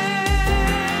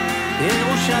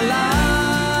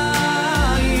 ירושלים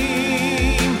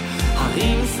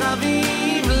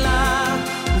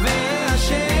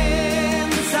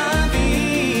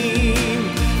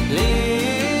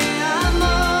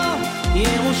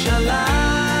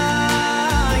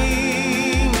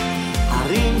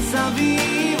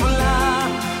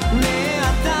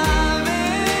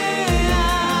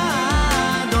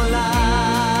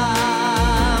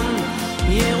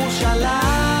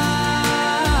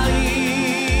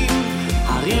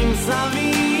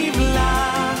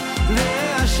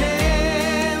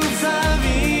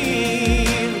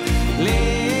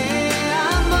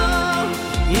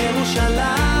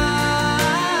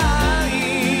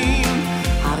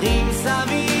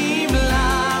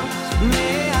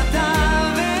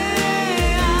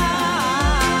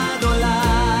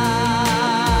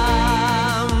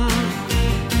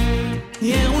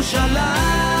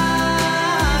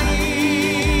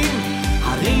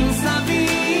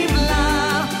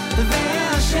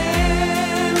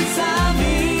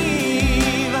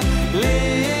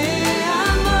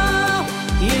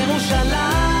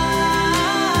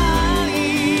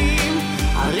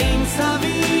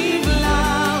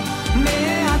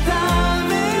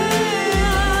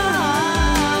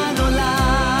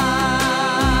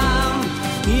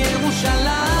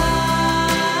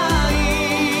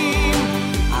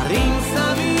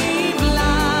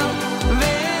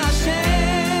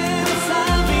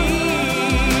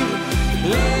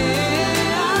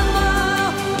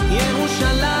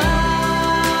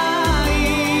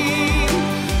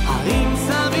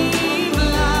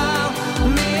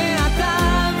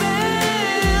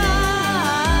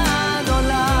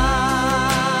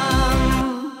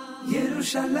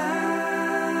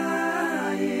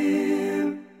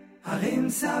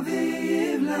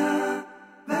סביב לה,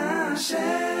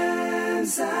 והשם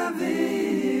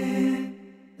סביב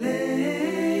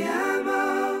לימו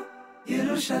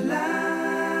ירושלים,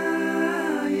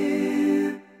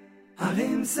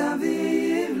 הרים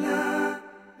סביב לה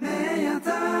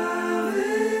מיתר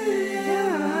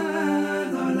ויד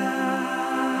עולם.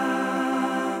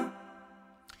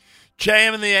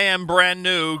 JM in the AM, brand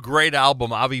new, great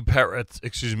album. Avi Peretz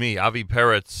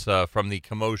from the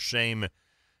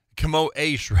Kamo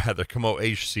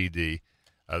Eish CD.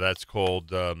 That's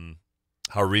called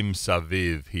Harim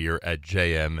Saviv here at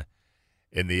JM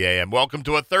in the AM. Welcome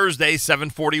to a Thursday,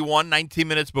 7:41, 19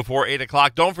 minutes before 8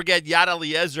 o'clock. Don't forget, Yad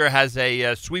Eliezer has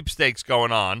a sweepstakes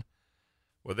going on.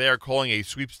 Well, they are calling a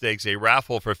sweepstakes a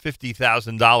raffle for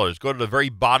 $50,000. Go to the very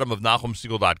bottom of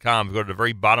NachumSegal.com. Go to the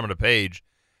very bottom of the page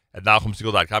at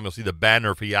NachumSegal.com. You'll see the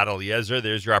banner for Yad Eliezer.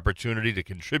 There's your opportunity to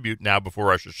contribute now before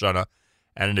Rosh Hashanah.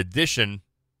 And in addition,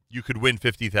 you could win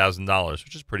 $50,000,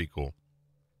 which is pretty cool.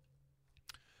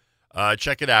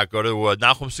 Check it out. Go to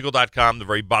NachumSegal.com. The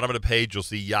very bottom of the page, you'll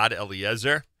see Yad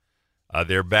Eliezer,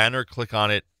 their banner. Click on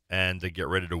it and get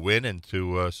ready to win and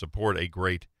to support a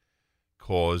great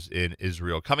cause in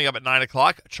Israel. Coming up at 9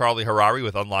 o'clock, Charlie Harari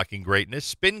with Unlocking Greatness.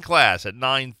 Spin Class at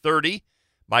 9:30.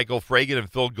 Michael Fragan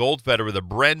and Phil Goldfeder with a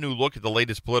brand new look at the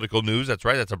latest political news. That's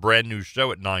right. That's a brand new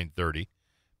show at 9:30.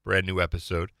 Brand new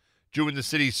episode. Jew in the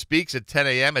City Speaks at 10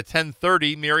 a.m. At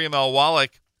 10:30, Miriam L.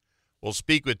 Wallach will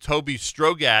speak with Toby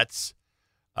Strogatz.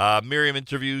 Miriam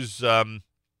interviews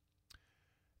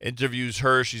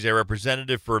her. She's a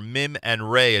representative for Mim and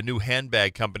Ray, a new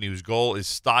handbag company whose goal is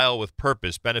style with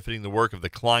purpose, benefiting the work of the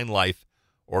Klein Life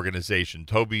organization.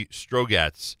 Toby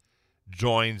Strogatz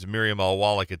joins Miriam L.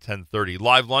 Wallach at 10:30.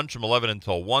 Live lunch from 11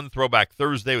 until 1. Throwback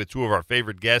Thursday with two of our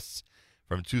favorite guests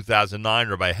from 2009,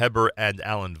 Rabbi Heber and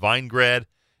Alan Weingrad.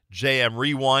 JM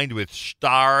Rewind with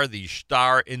Shaare, the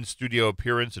Shaare in-studio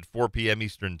appearance at 4 p.m.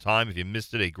 Eastern Time. If you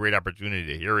missed it, a great opportunity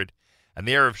to hear it. And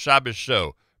the Erev Shabbos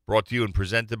show, brought to you and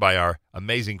presented by our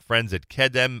amazing friends at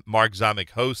Kedem. Mark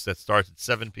Zamek hosts. That starts at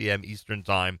 7 p.m. Eastern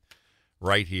Time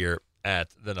right here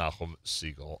at the Nachum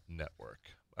Segal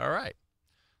Network. All right.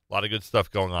 A lot of good stuff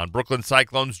going on. Brooklyn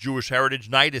Cyclones Jewish Heritage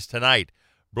Night is tonight.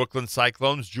 Brooklyn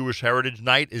Cyclones Jewish Heritage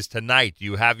Night is tonight. Do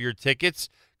you have your tickets?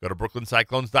 Go to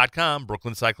brooklyncyclones.com,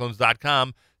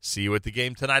 brooklyncyclones.com. See you at the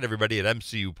game tonight, everybody, at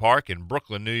MCU Park in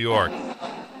Brooklyn, New York.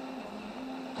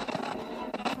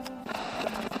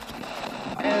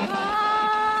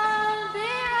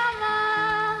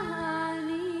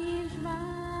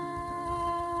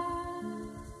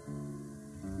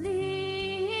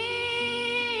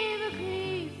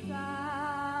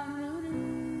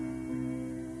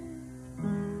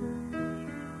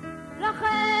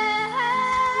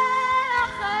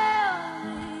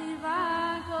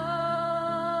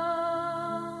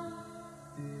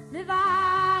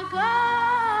 Go!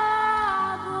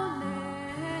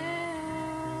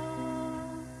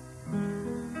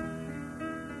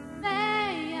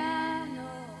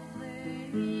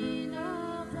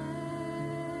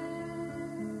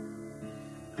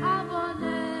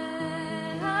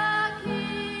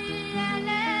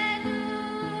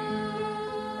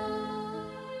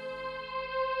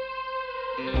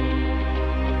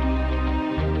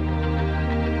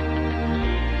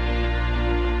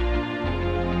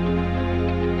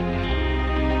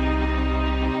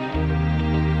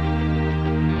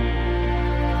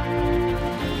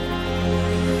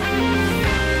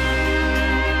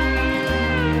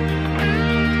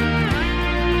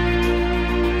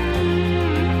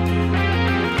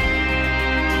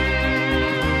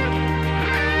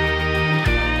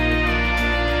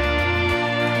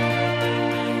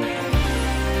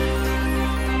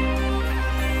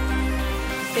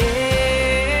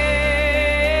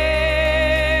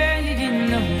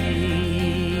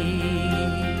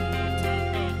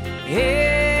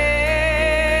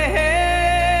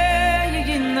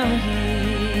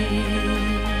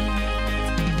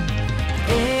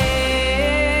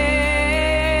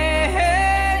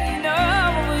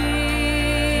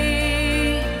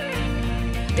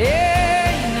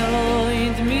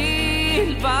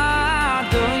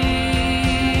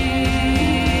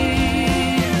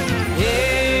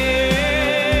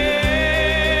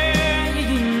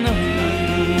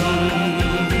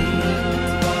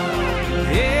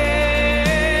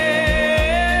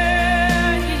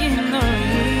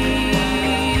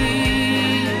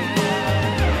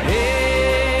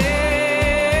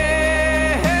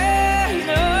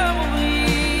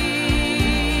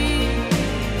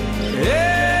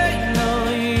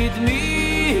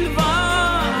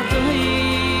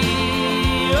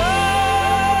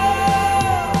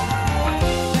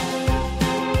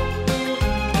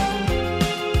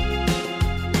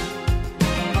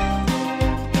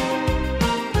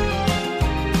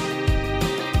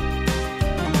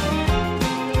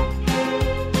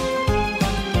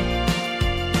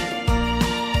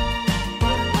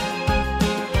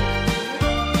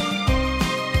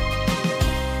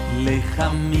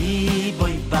 חמי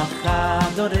בוי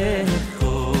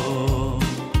בחדוrecho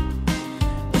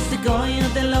Ustigoyer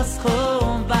de los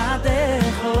chom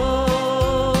badecho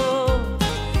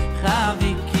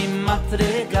Chaviki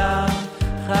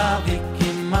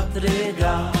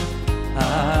matrega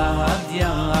Ad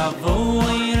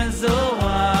yavoyer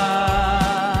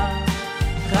zoar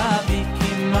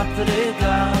Chaviki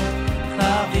matrega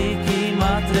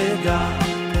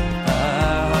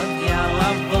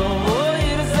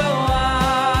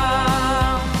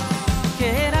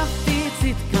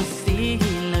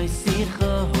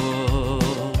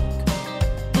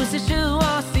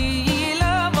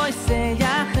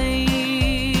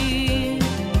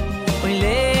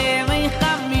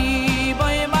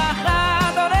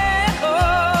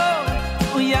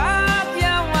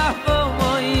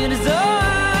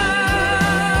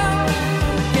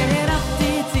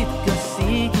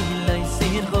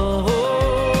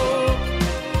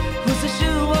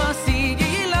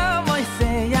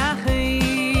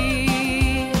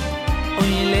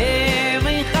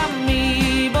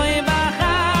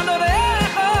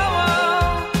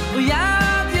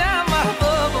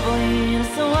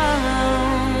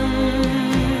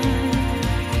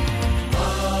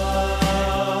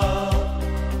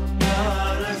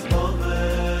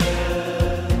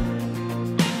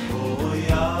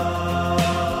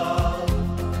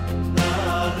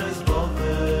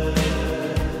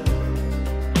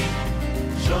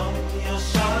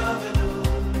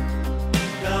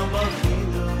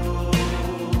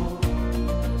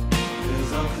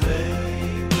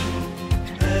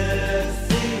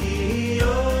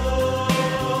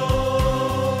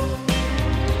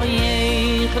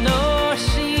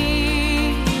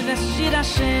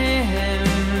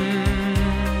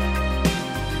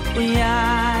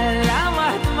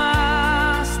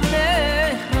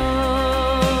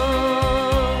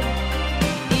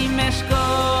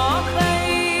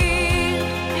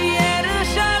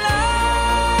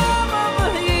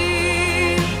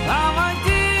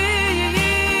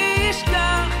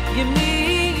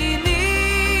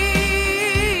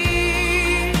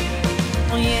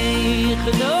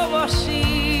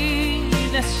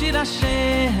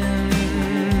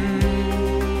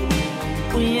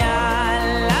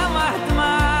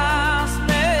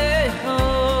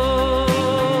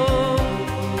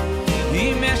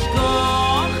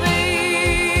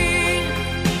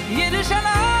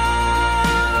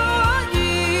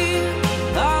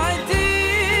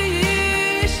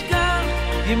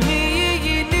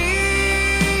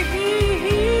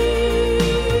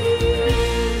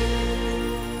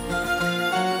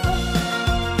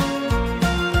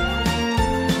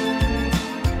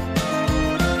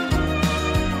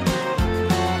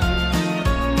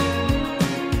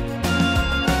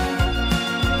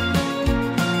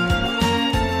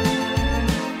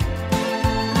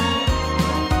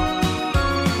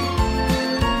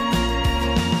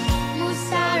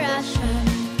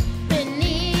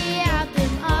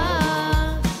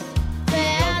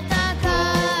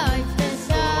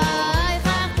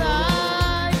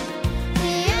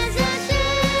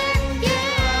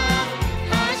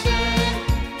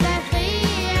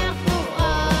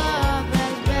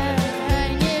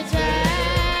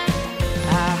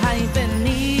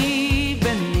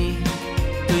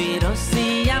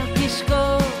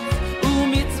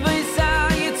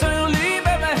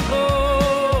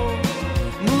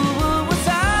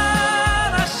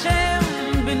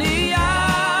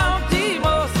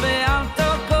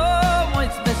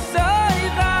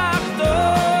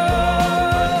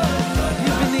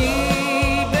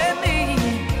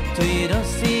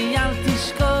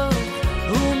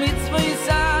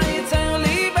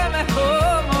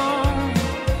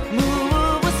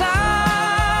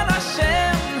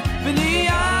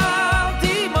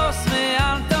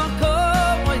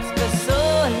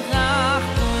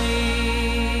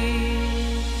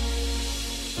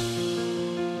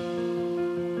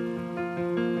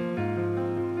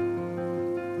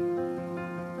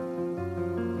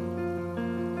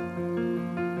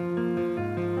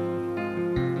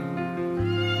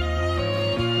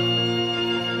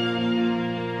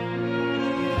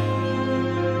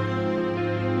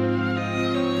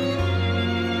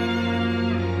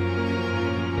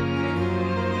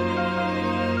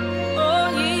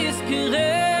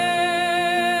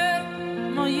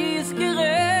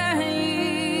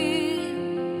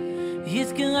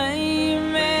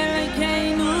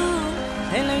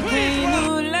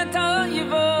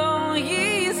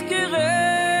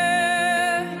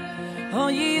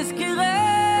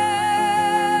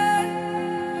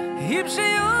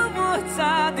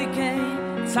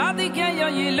Tzadikei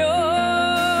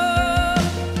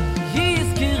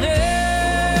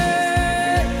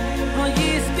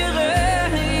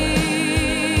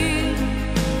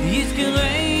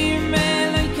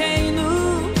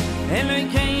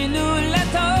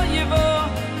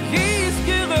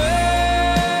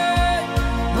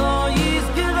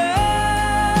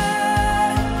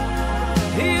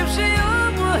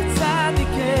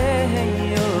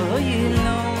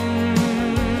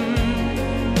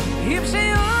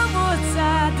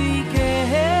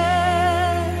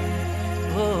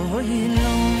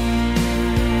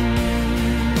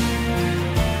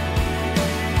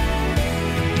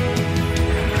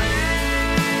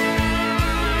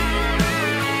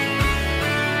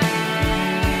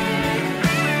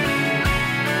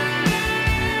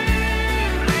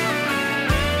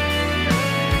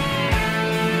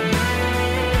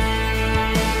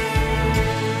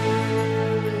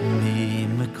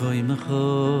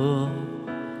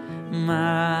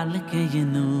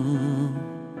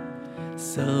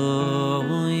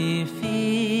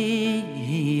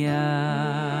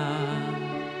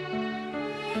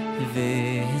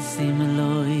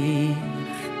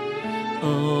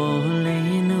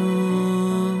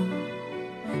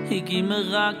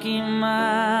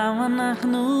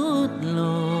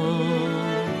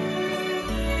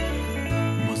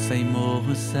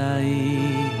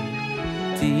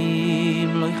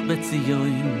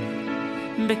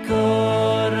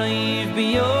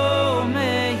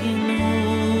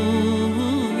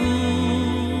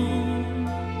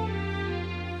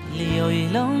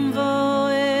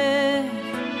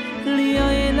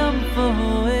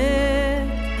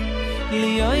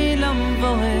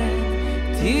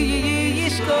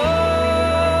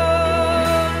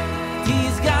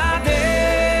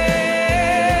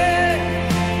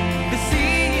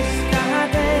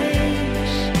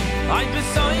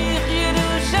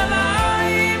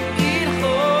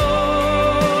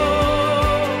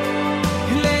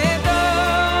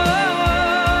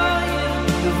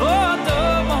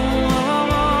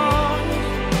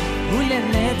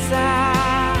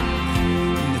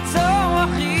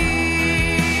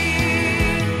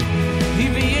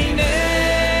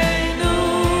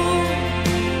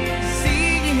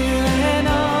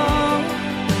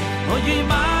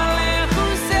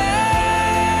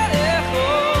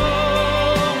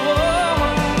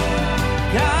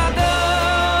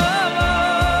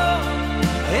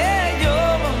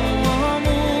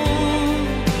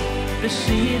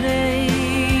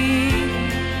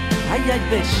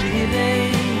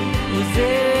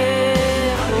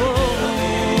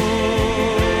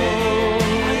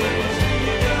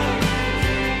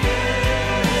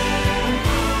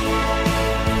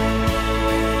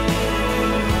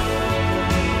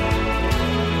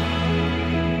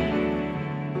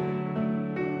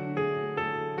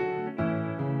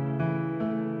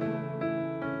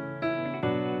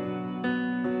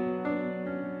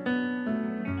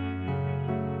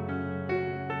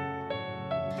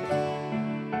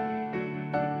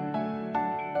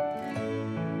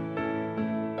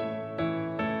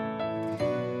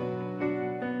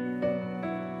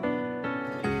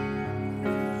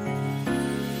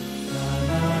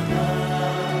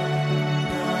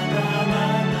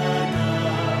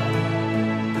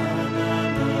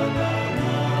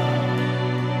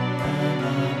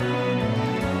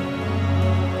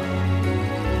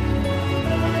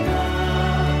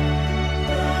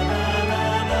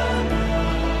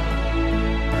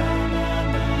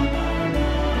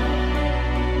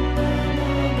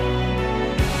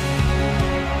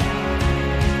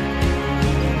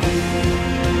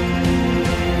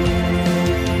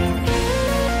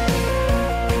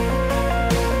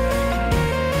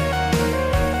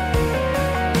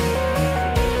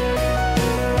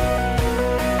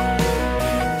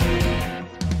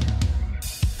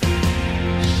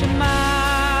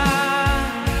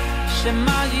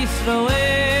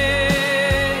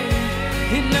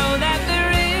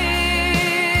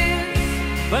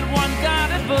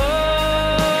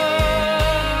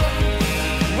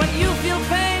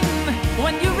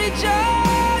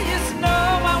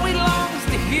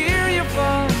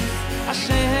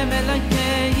Hashem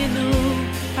Elokeinu,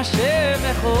 Hashem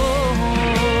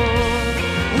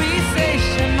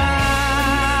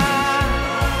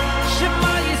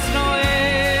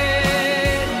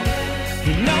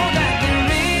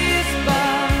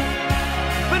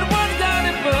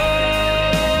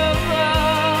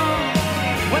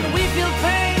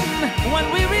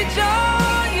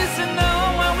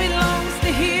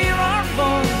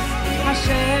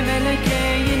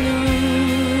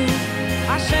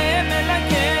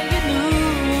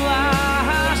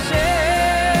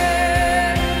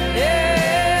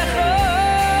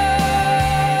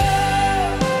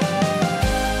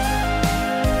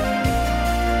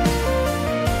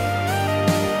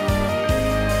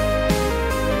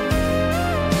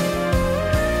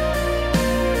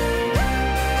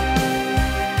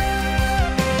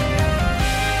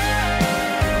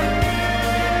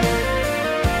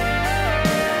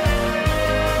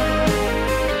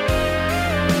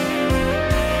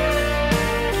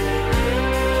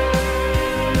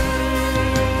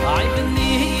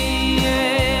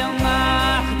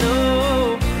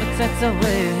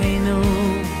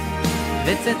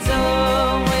וצצו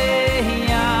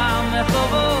ים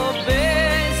חובו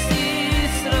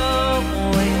בסיסרו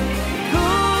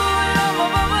כולם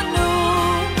ובמנו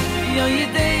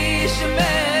יוידי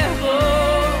שמחו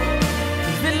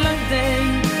ולנדי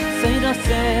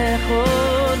סיירסכו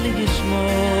לשמו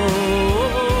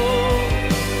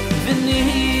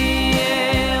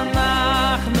ונהיה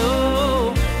אנחנו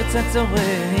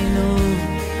וצצורנו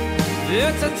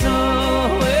וצצו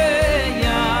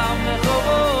ים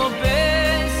חובו בסיסרו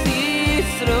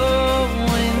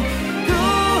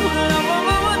כולם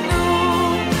ובמנו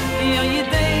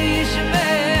יוידי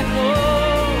שמחו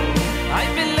I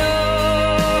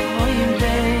belong in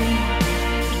day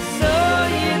so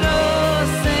you know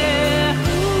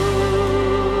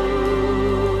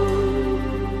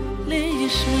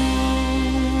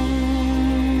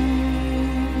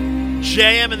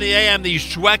JM in the AM, the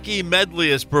Shweki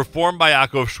medley is performed by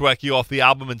Yaakov Shweki off the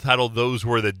album entitled Those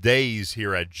Were the Days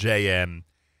here at JM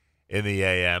in the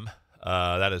AM.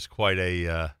 That is quite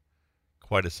a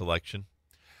selection.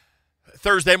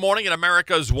 Thursday morning at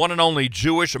America's one and only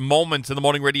Jewish Moments in the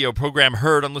Morning radio program,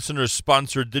 heard on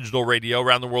listeners-sponsored digital radio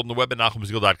around the world on the web at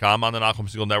NachumSegal.com, on the Nachum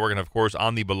Segal Network, and, of course,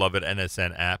 on the beloved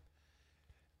NSN app.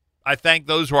 I thank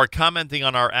those who are commenting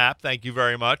on our app. Thank you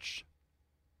very much.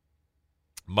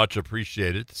 Much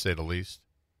appreciated, to say the least.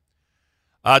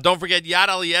 Don't forget, Yad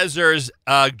Eliezer's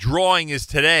drawing is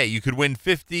today. You could win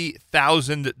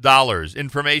 $50,000.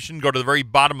 Information, go to the very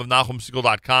bottom of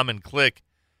NachumSegal.com and click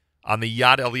on the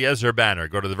Yad Eliezer banner.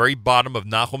 Go to the very bottom of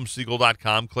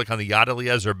NachumSegal.com, click on the Yad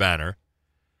Eliezer banner,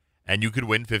 and you could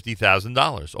win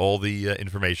 $50,000. All the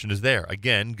information is there.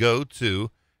 Again, go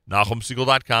to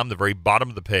NachumSegal.com, the very bottom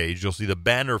of the page. You'll see the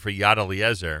banner for Yad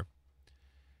Eliezer,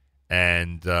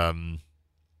 and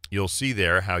you'll see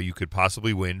there how you could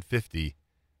possibly win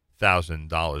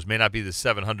 $50,000. May not be the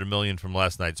 $700 million from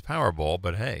last night's Powerball,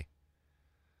 but hey,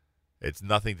 it's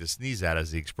nothing to sneeze at,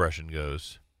 as the expression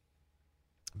goes.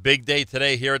 Big day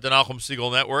today here at the Nachum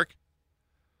Segal Network.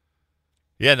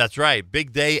 Yeah, that's right.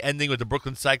 Big day ending with the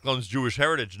Brooklyn Cyclones Jewish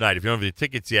Heritage Night. If you don't have your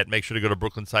tickets yet, make sure to go to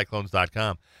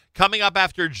brooklyncyclones.com. Coming up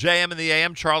after JM in the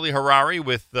AM, Charlie Harari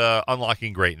with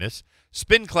Unlocking Greatness.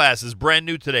 Spin Class is brand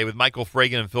new today with Michael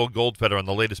Fragan and Phil Goldfeder on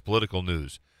the latest political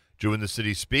news. Jew in the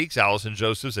City Speaks, Allison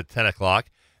Josephs at 10 o'clock.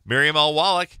 Miriam L.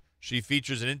 Wallach, she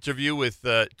features an interview with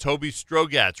Toby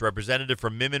Strogatz, representative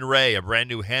from Mim & Ray, a brand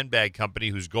new handbag company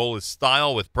whose goal is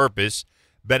style with purpose,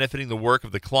 benefiting the work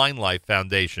of the Klein Life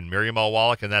Foundation. Miriam L.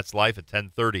 Wallach, and That's Life at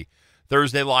 10:30.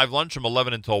 Thursday live lunch from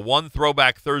 11 until 1.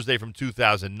 Throwback Thursday from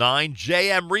 2009.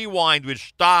 JM Rewind with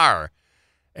Shaare.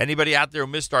 Anybody out there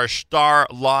who missed our Shaare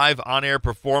live on-air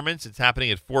performance, it's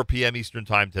happening at 4 p.m. Eastern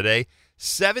Time today.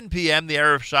 7 p.m., the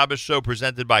Erev Shabbos show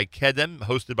presented by Kedem,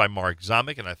 hosted by Mark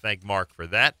Zamek, and I thank Mark for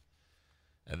that.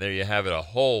 And there you have it,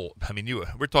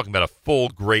 we're talking about a full,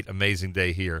 great, amazing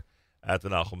day here at the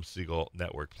Nachum Segal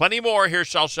Network. Plenty more. Here's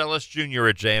Shalshelis Jr.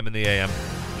 at JM in the AM.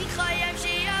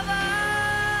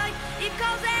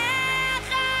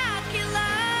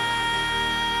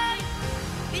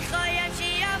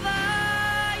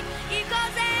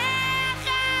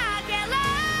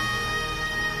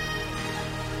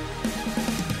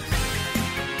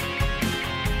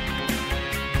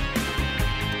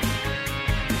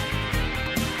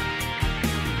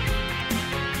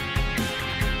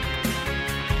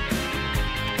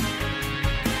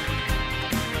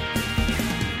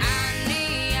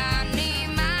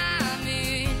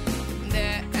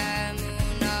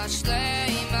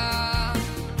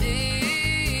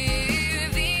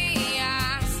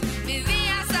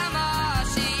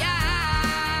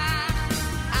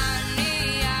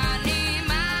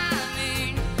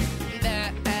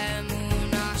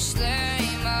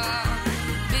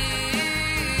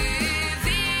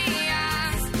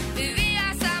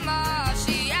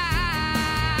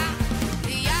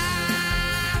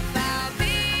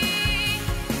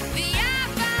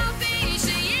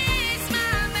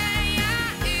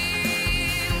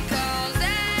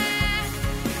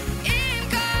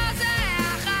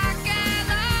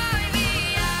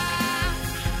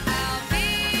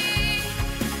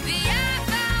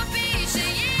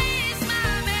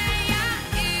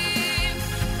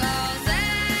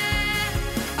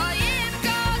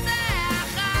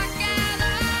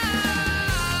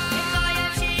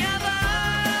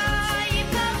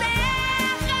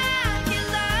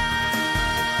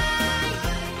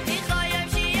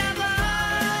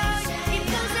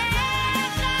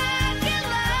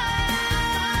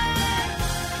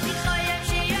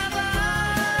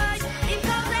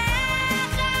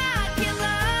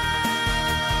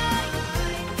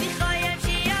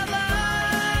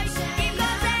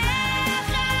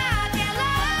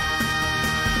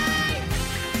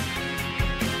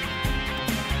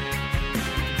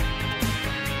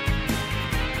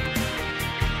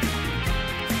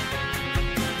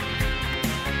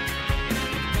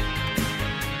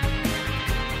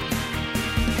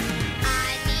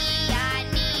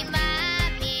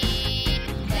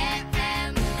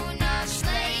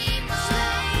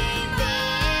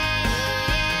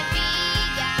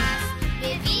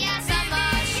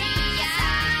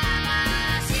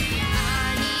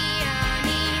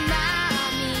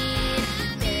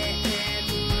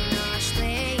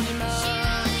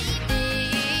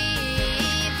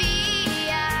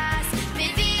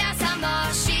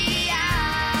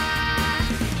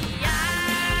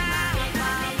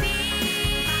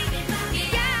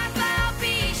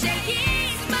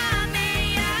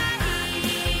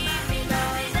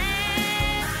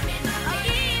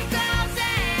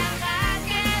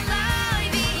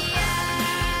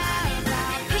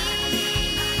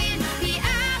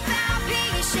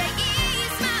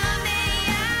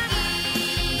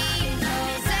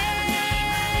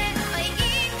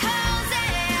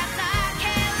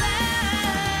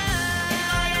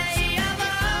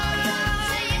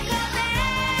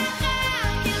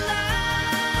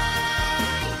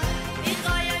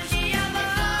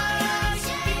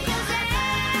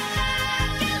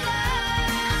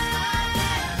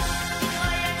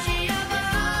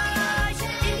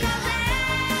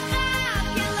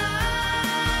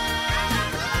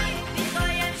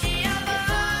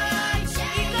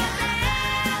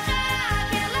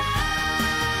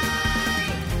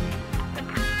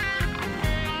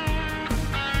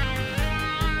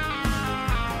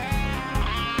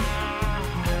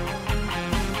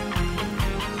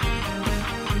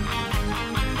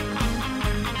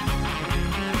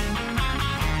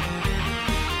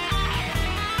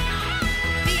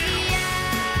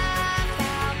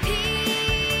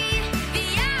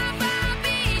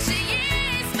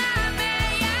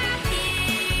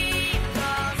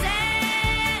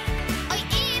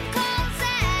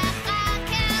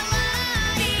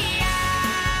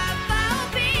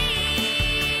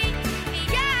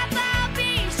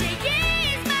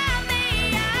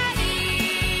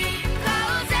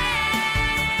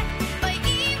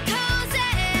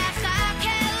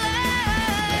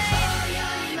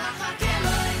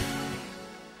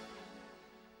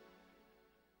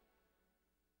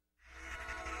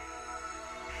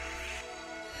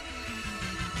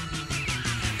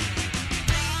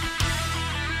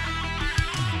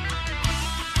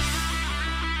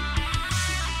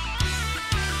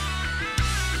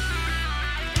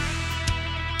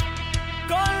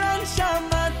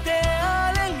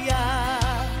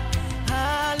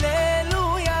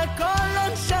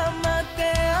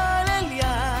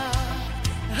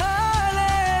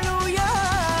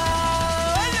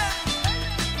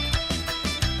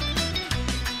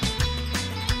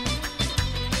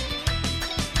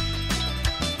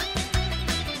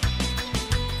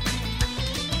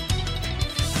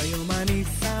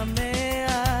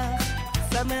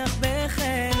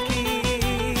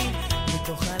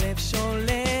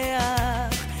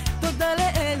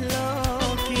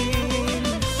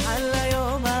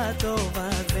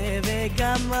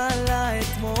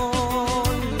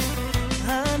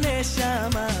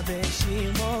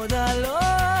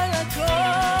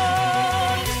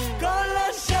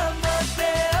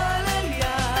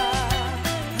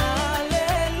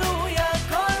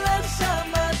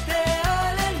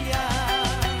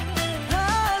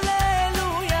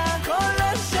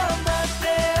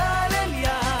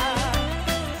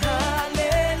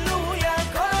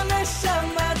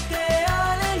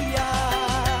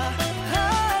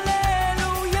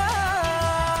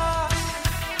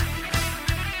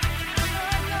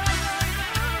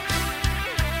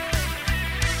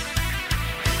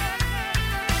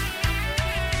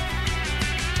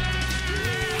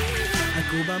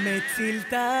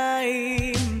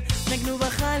 מצילתיים, נגנו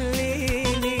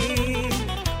בחלילים,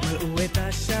 מלאו את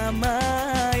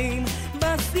השמיים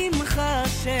בשמחה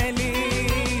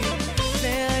שלי.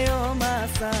 זה היום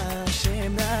עשה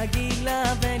השם, נגילה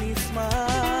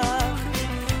ונשמח,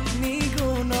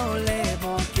 ניגון עולה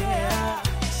בוקע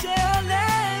שעולה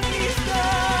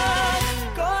משתח,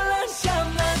 כל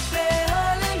השמה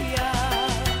תהלליה,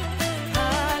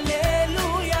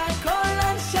 הללויה, כל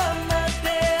השמה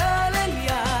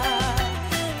תהלליה,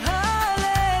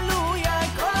 הללויה,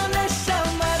 כל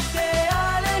השמה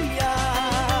תהלליה,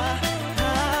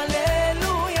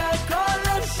 הללויה, כל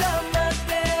השמה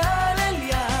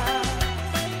תהלליה,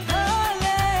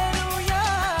 הללויה.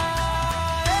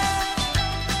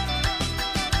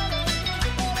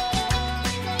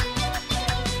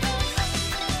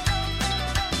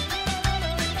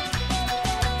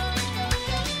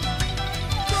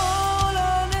 כל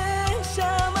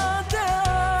הנשמה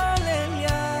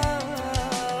תהלליה,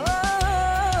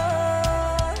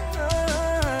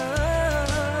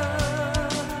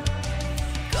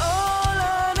 כל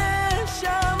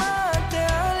הנשמה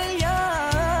תהלליה,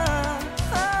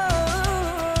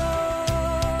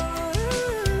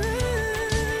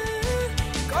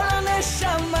 כל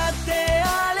הנשמה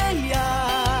תהלליה,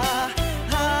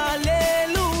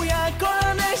 הללויה, כל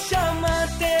הנשמה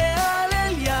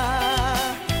תהלליה,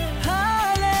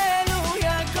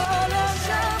 הללויה, כל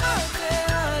הנשמה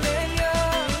תהלליה,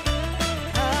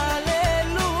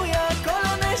 הללויה, כל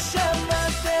הנשמה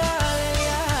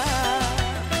תהלליה,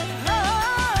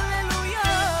 הללויה.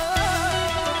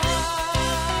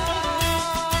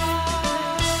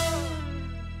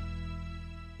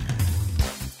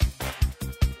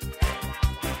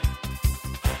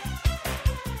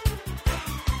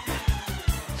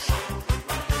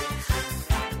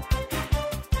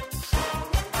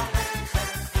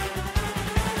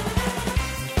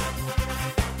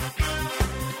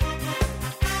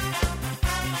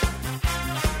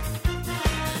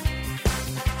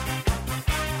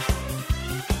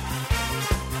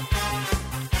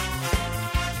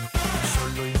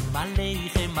 Shalom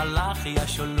aleichem, malachi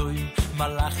shalom,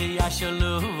 malachi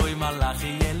shalom,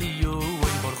 malachi Eliyahu,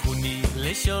 borchuni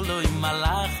leshalom,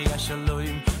 malachi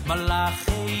shalom,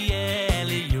 malachi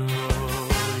Eliyahu.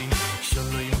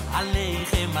 Shalom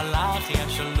aleichem, malachi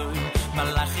shalom,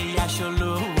 malachi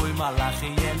shalom, malachi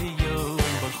Eliyahu,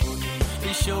 borchuni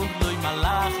leshalom,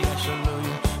 malachi shalom,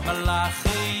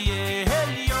 malachi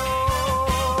Eliyahu.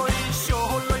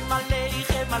 Shalom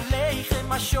aleichem, aleichem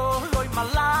shalom,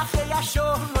 malachi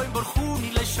shalom, borchuni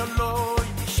leshalom.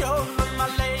 Shalom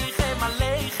aleichem,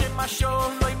 aleichem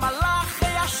shalom, malachi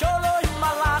shalom,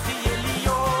 malachi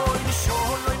Eliyahu.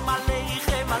 Shalom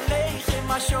aleichem, aleichem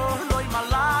shalom,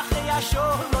 malachi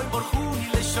shalom, borchuni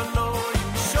leshalom.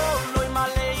 Shalom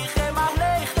aleichem,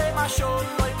 aleichem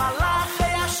shalom, malachi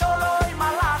shalom,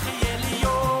 malachi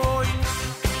Eliyahu.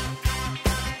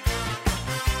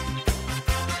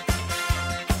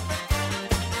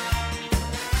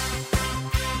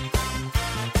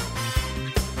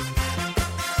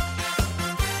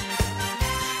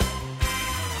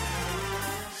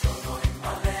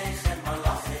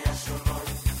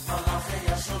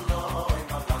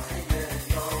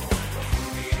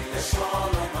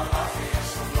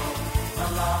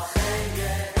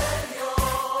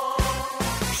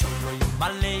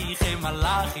 Aleichem,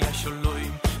 malachi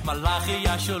shalom, malachi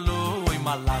shalom,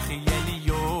 malachi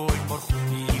Eliyahu,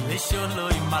 borchuni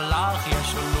leshalom, malachi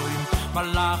shalom,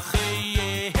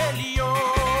 Malachi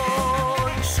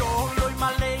Elyon Sholoi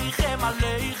Maleichem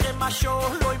Aleichem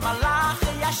Sholoi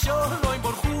Malachi Sholoi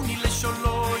Borchuni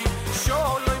LeSholoi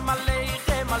Sholoi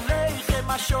Maleichem Aleichem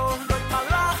Sholoi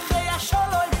Malachi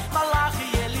Sholoi Malachi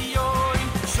Elyon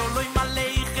Sholoi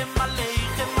Maleichem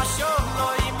Aleichem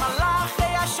Sholoi Malachi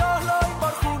Sholoi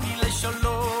Borchuni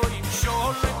LeSholoi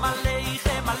Sholoi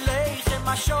Maleichem Aleichem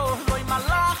Sholoi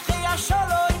Malachi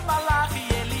Sholoi Malachi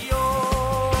Elyon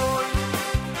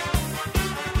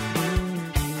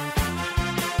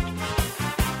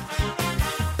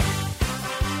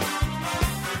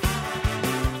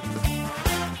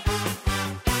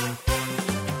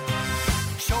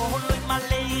Sholoi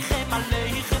Maleichem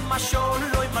Aleichem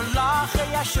Sholoi Malachi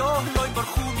Sholoi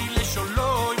Borchuni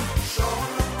LeSholoi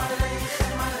Sholoi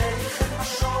Maleichem Aleichem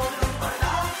Sholoi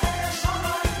Malachi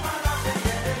Sholoi Malachi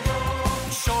Elyon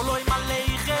Sholoi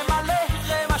Maleichem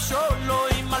Aleichem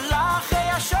Sholoi Malachi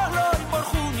Sholoi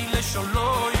Borchuni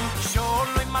LeSholoi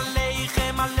Sholoi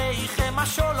Maleichem Aleichem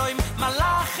Sholoi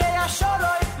Malachi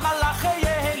Sholoi Malachi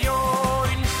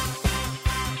Elyon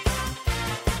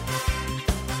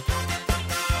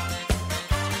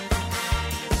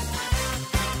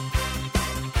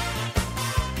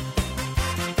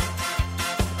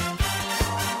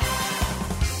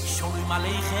Sholoi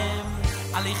Aleichem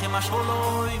Aleichem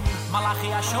Sholoi Malachi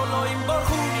Sholoi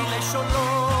Borchuni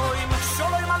LeSholoi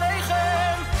Sholoi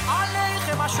Aleichem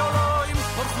Aleichem Sholoi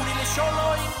Borchuni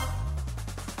LeSholoi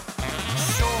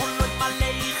Sholoi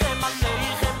Aleichem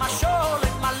Aleichem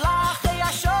Sholoi Malachi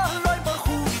Sholoi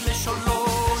Borchuni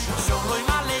LeSholoi Sholoi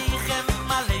Aleichem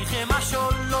Aleichem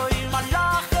Sholoi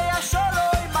Malachi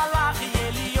Sholoi Malachi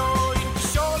Elyon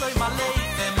Sholoi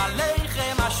Aleichem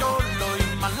Aleichem Sholoi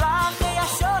Malachi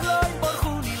Sholoi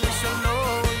Borchuni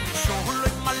LeSholoi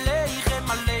Sholoi Aleichem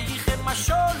Aleichem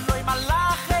Sholoi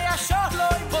Malachi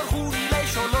Sholoi Borchuni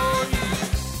LeSholoi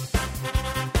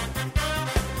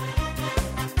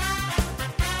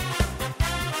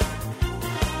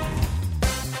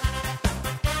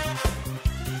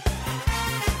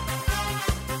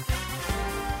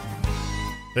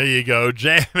There you go.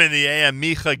 Jam in the AM.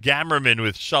 Micha Gamerman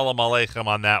with Shalom Aleichem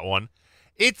on that one.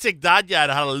 Itzik Dadyad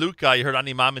Hallelujah. You heard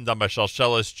Ani Mamindam by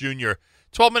Shalshelis Jr.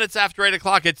 12 minutes after 8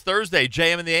 o'clock. It's Thursday.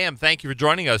 JM in the AM. Thank you for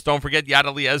joining us. Don't forget Yad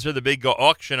Eliezer, the big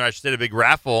auction, or I should say the big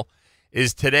raffle,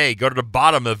 is today. Go to the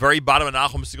bottom, the very bottom of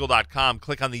NachumSegal.com.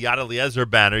 Click on the Yad Eliezer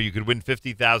banner. You could win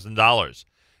 $50,000.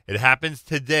 It happens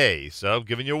today. So I'm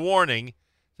giving you a warning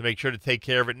to make sure to take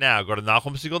care of it now. Go to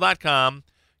NachumSegal.com.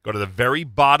 Go to the very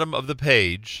bottom of the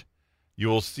page. You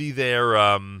will see there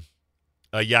Yad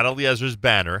Eliezer's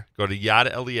banner. Go to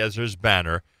Yad Eliezer's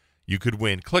banner. You could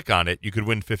win. Click on it. You could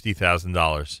win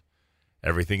 $50,000.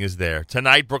 Everything is there.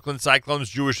 Tonight, Brooklyn Cyclones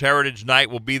Jewish Heritage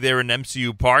Night will be there in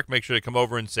MCU Park. Make sure to come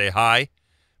over and say hi.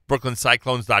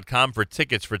 BrooklynCyclones.com for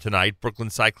tickets for tonight.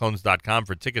 BrooklynCyclones.com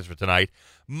for tickets for tonight.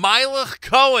 Milach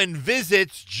Cohen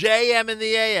visits JM in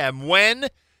the AM. When?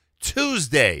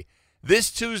 Tuesday.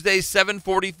 This Tuesday,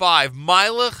 7:45,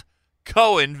 Milach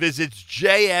Cohen visits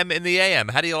JM in the AM.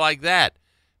 How do you like that?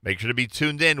 Make sure to be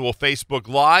tuned in. We'll Facebook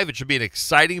Live. It should be an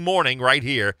exciting morning right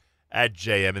here at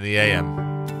JM in the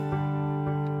AM.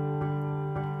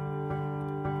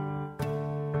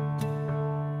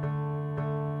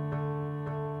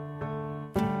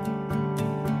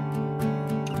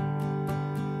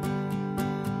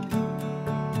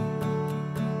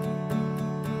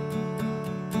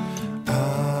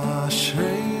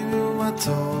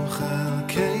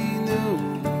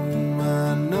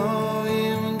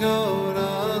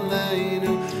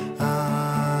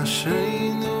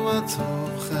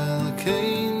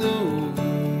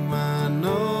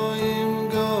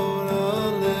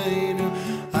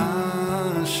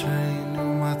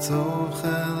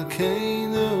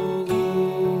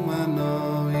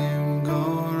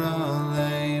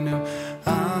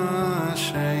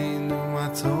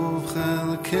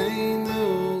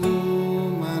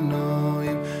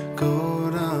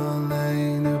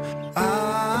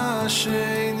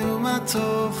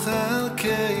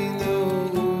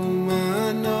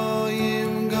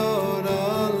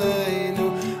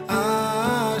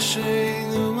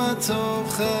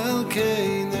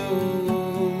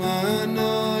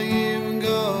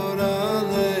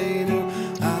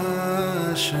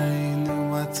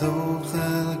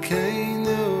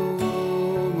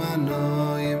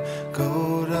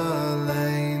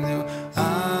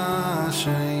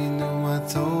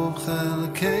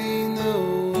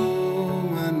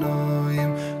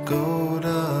 Go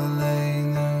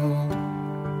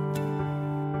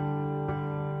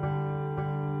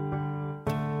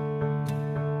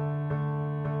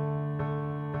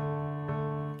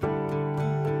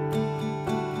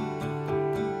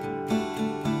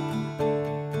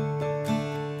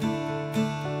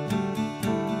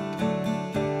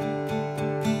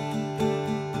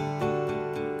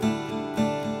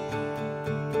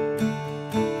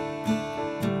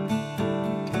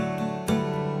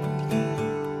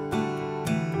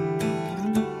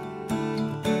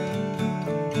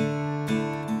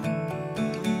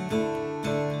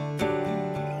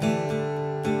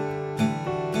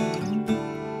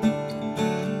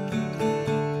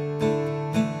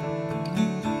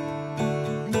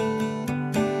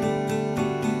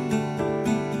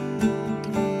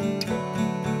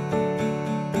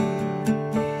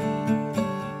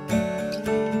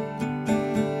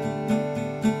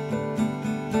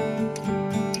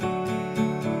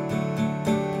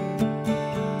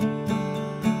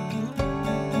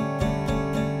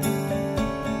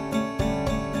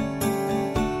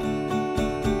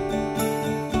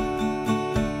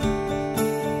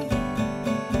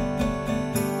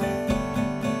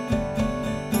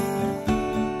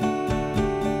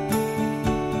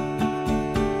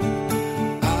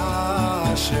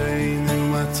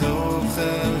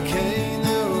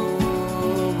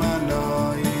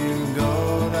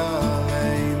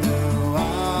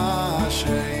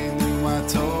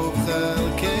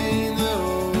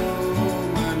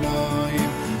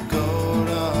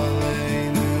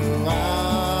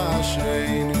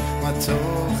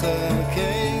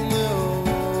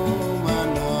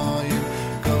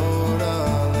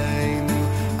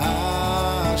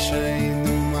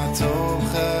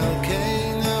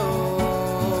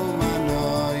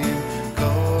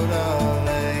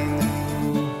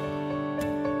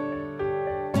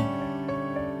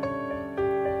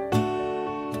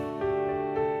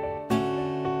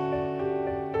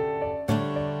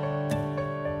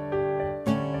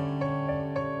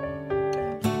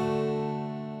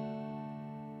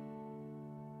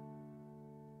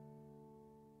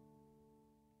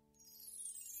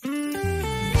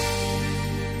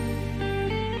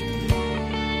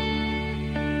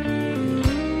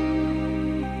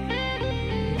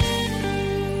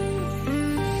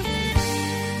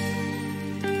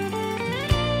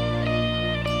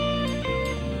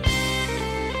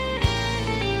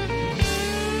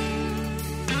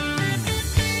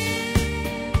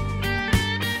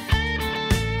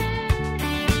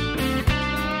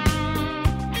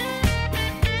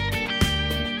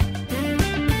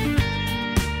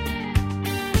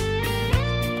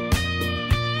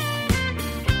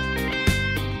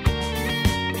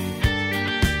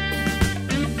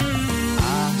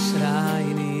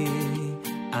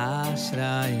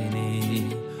אשרייני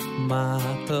מה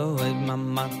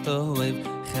טוב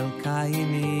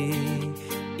חלקייני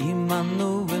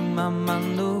אימנו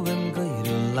וממנו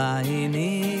ומגוירולייני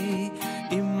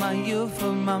אימא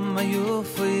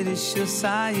יופו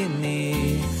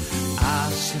ירשוסייני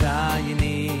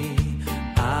אשרייני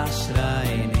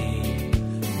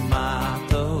מה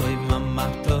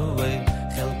טוב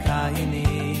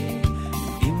חלקייני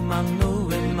אימנו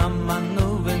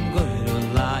וממנו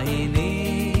ומגוירולייני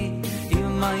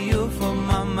אימא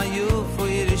יופו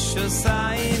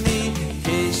ירשוסייני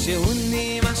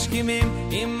כשאוני משכימים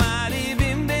עם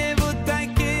מעריבים בבותי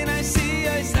כן אשי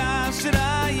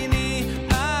אשרייני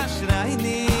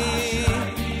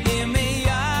אם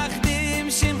יחדים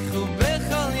שמחו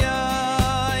בכל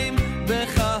יום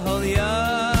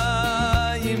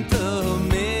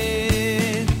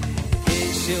תומד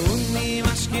כשאוני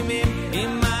משכימים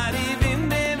עם מעריבים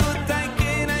בבותי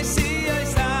כן אשי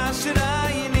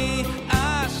אשרייני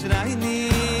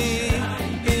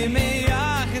אם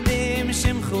יחדים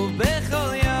שמחו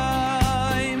בכל יום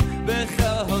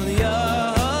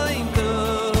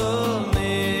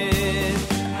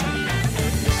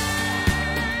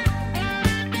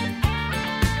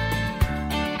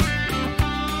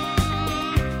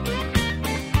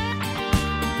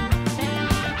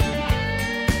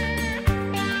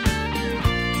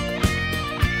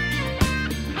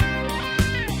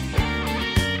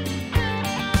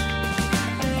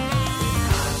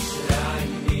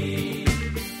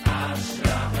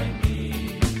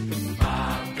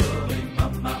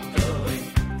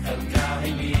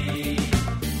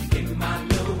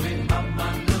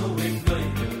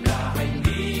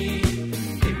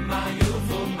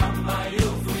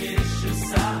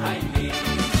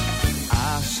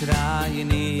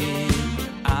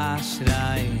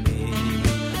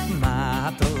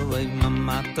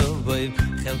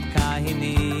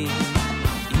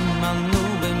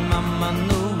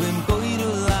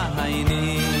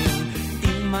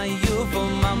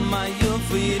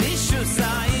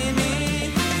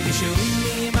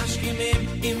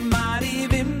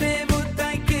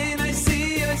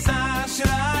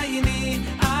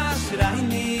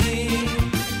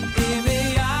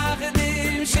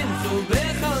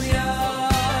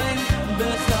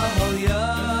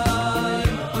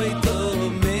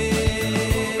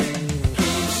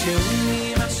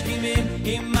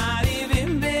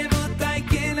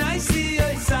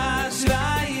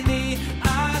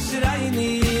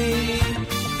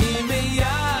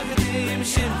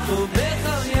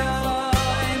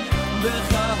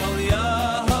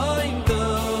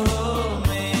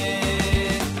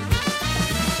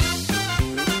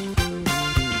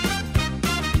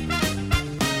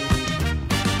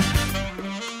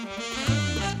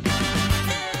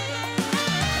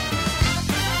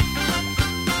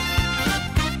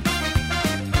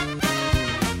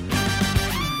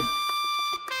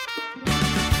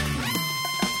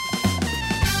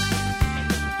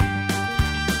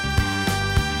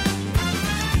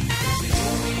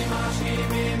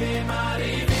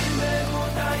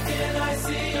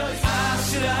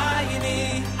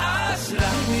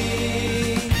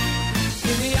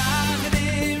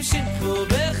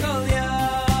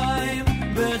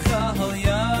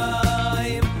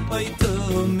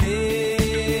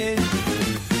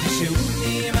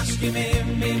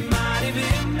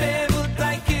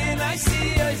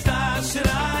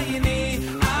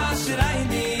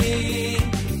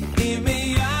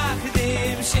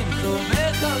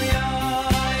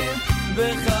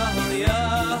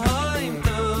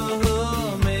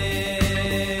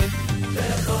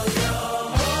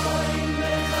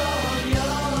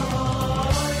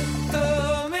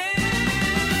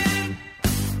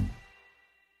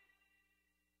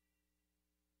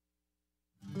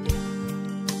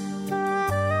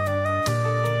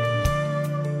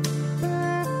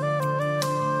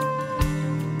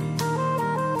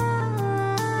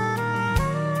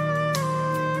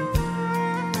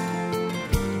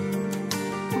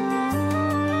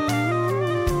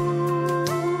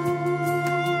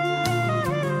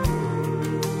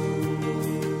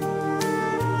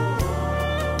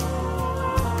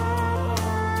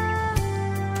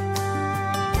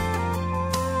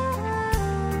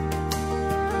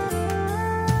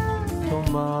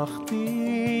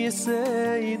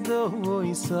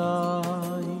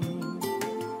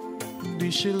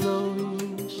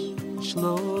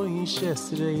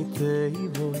Esrei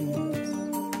teivos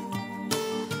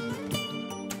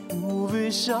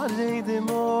Uvisharei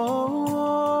demois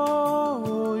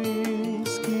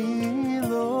Ki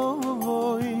lo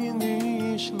voi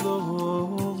nish lo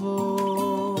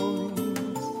vois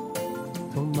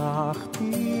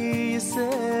Tomachti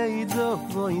sei do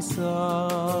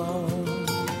voisai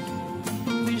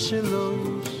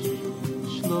שלוש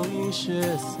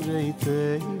עשרה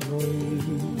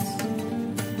תיבות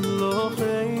לא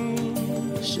חיים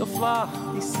שפך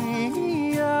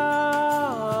יסיח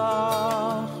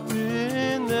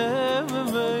בנמי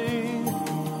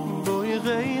בוי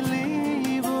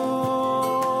ליבו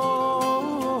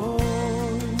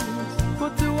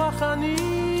בטוח אני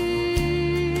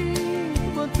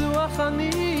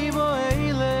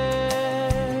בואלה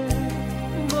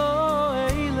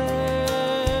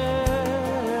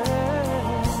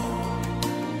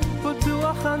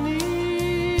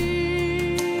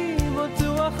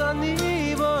בטוח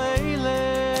אני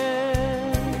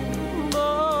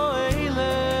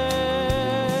בואלה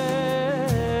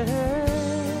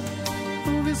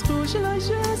ובזכות שלי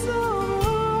שסובוי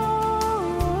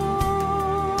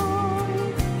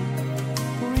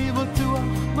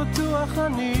בטוח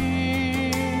אני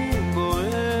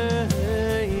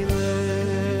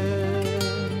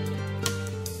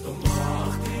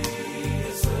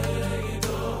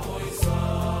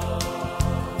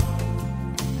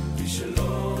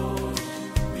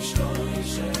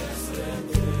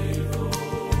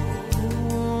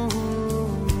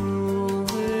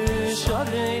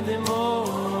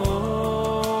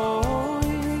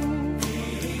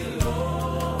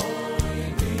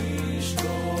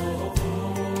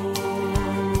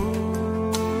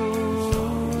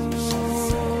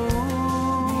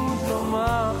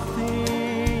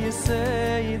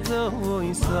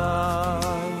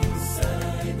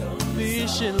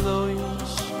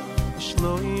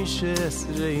שלוש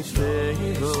עשרה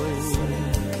תיבות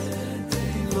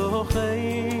לא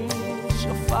חיים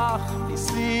שפך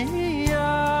יסיח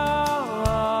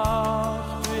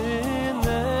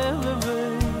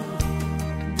בנמי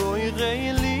בוי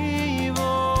ליבו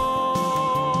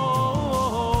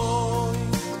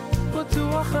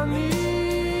בטוח אני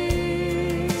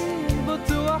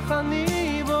בואלה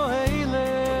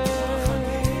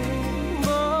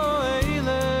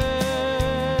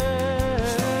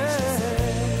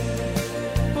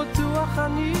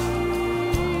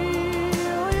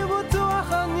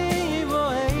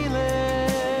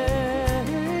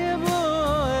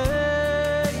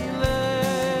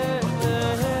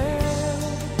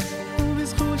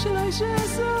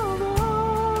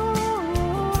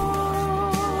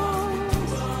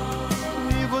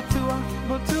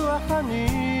בטוח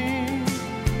אני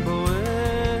בואלה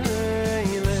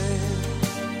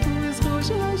בזכות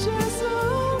שלי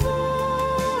שסובוי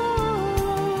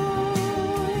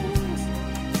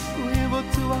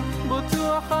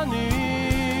בטוח אני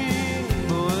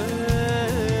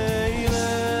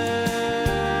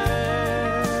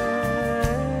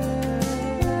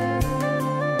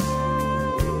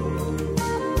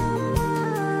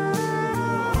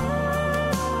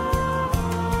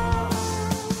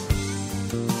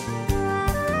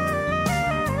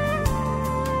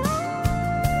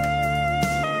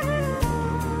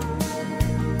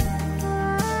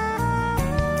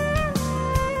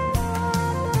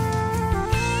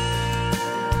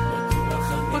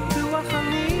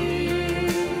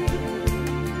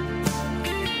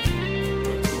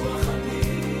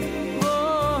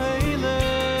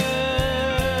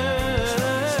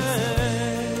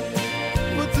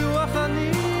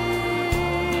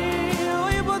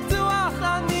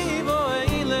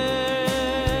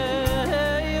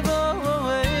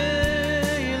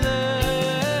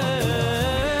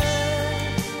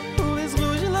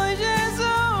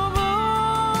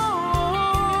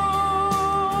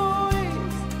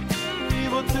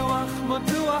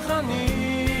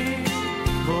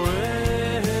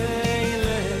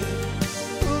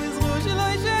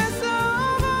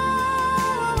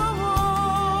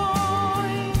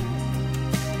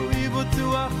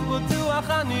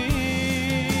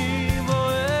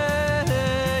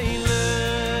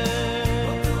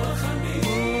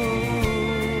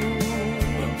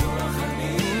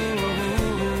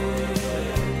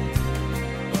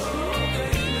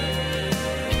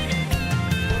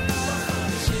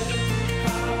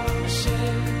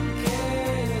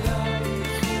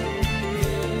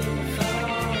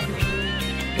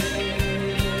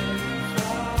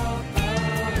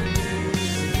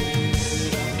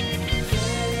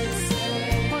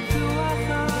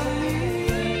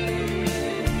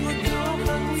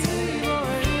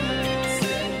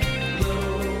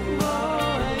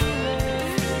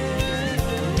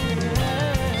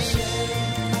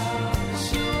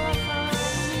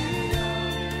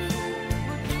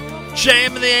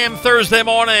JM in the AM Thursday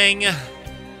morning.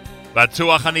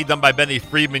 Batuach Ani done by Benny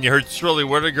Friedman. You heard Shirley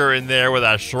Whittaker in there with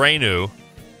Ashrenu.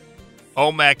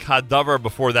 Omek Hadavar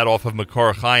before that off of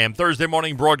Makor Chaim. Thursday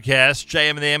morning broadcast.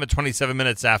 JM in the AM at 27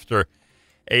 minutes after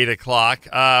 8 o'clock.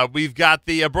 We've got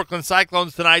the Brooklyn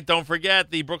Cyclones tonight. Don't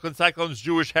forget the Brooklyn Cyclones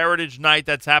Jewish Heritage Night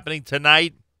that's happening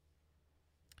tonight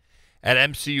at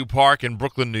MCU Park in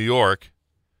Brooklyn, New York.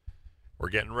 We're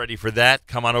getting ready for that.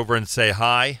 Come on over and say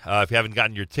hi. If you haven't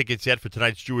gotten your tickets yet for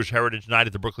tonight's Jewish Heritage Night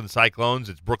at the Brooklyn Cyclones,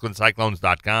 it's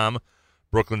brooklyncyclones.com,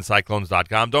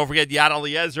 brooklyncyclones.com. Don't forget, Yad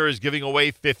Eliezer is giving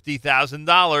away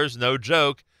 $50,000. No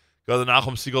joke. Go to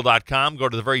NachumSegal.com, go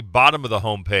to the very bottom of the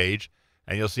homepage,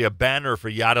 and you'll see a banner for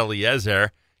Yad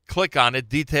Eliezer. Click on it.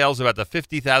 Details about the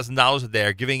 $50,000 that they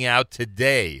are giving out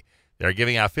today. They're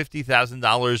giving out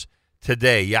 $50,000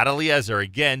 today. Yad Eliezer,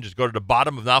 again, just go to the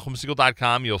bottom of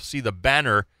NachumSegal.com. You'll see the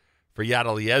banner for Yad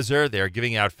Eliezer. They are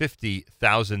giving out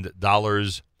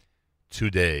 $50,000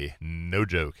 today. No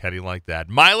joke. How do you like that?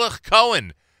 Milach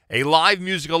Cohen, a live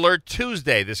music alert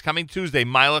Tuesday. This coming Tuesday,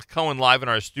 Milach Cohen live in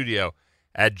our studio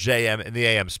at JM in the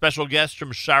AM. Special guests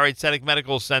from Shaare Zedek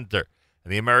Medical Center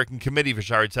and the American Committee for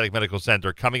Shaare Zedek Medical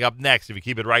Center coming up next if you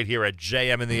keep it right here at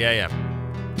JM in the AM.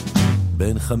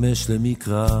 בין 5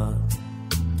 למקרא,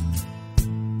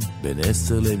 בין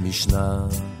 10 למשנה,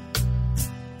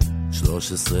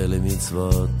 13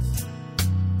 למצוות,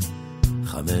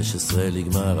 15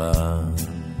 לגמרא,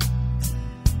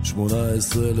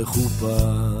 18 לחופה,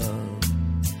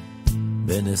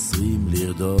 בין 20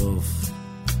 לרדוף,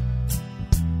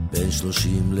 בין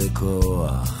 30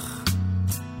 לכוח,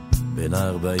 בין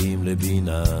 40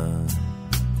 לבינה,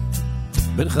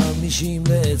 בין 50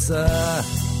 לעצה,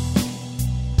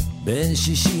 בין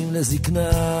 60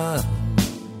 לזקנה,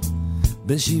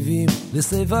 בין 70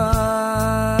 לשיבה,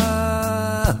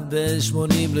 בין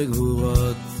 80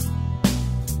 לגבורות,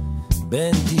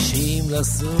 בין 90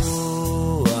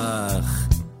 לסוח,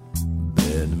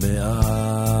 בין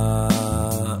 100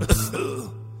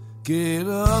 כי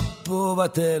לא פה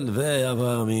בטל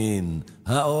ועבר מן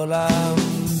העולם.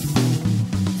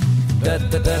 דה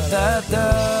דה דה דה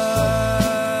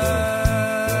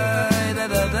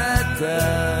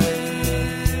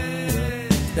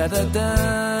דה דה דה דה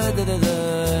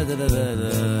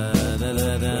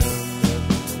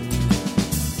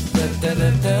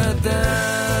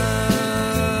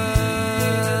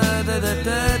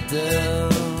דה דה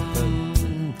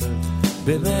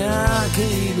במאה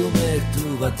כאילו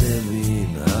מתו בטל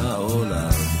מן העולם.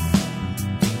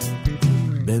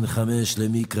 בין 5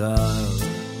 למקרא,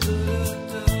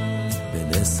 בין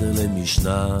 10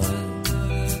 למשנה,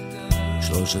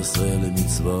 13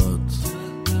 למצוות,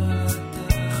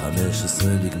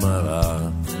 15 לגמרא,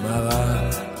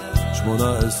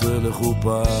 18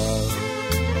 לחופה,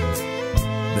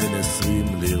 בין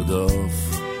 20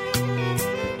 לרדוף,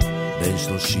 בין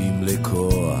 30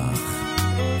 לכוח,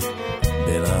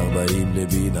 בין 40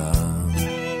 לבינה,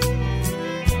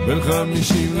 בין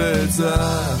 50 לעצה,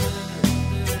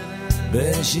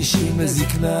 בין 60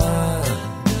 לזקנה,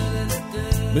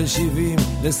 בין 70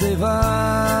 לשיבה,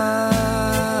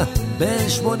 בין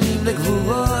 80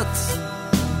 לגבורות,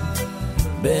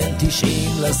 בין 90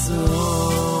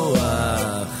 לסוח,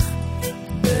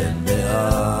 בין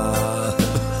 100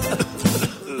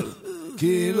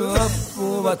 כאילו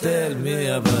הוא בטל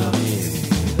מעבר מן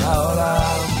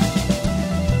העולם.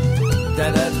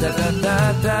 דה דה דה דה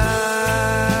דה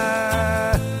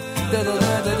דה דה דה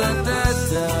דה דה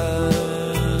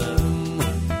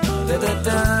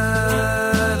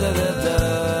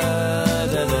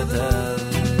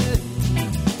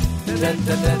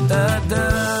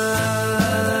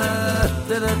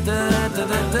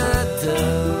דה דה דה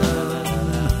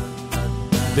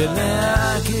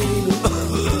במאה כאילו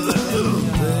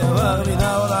ועבר מן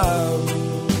העולם.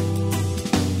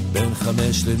 בין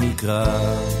 5 למקרא,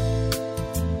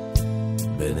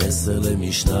 בין 10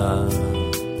 למשנה,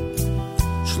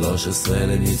 13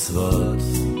 למצוות,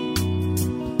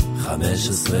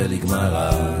 15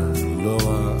 לגמרא, לא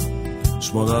רע,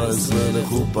 18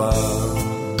 לחופה,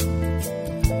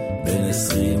 בין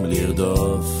 20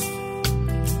 לרדוף,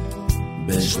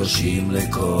 בין 30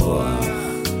 לכוח,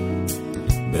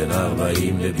 בין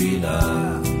 40 לבינה,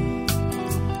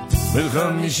 בין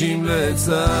 50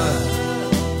 לעצה,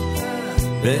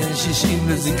 בין 60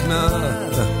 לזקנה,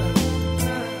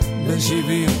 בין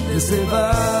 70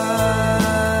 לשיבה,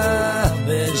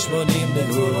 בין 80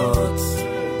 לגבורות,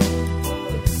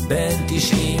 בין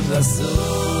 90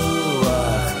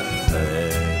 לסוח,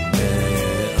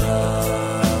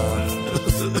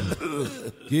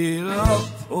 כי לא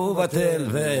הוא בטל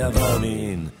ועבר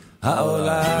מן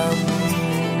העולם.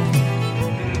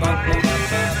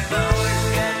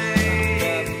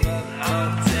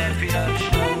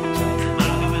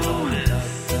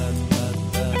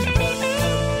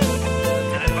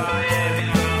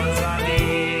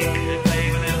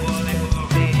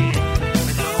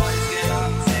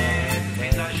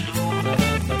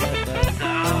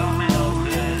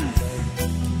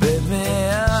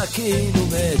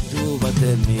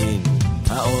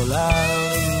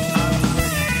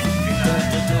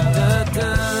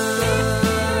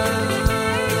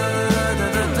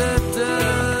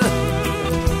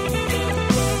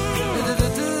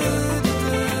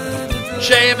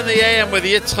 JM in the AM with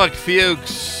Yitzchak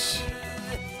Fuchs.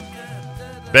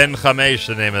 Ben Chamesh,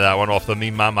 the name of that one, off the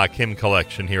Mi Mama Kim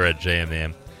collection here at JM in the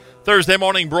AM. Thursday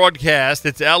morning broadcast.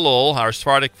 It's Elul. Our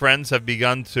Sephardic friends have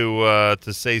begun to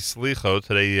say Slichot.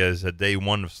 Today is day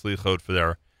one of Slichot for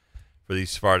the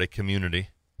Sephardic community.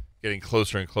 Getting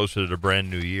closer and closer to the brand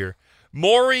new year.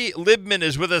 Morrie Libman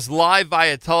is with us live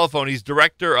via telephone. He's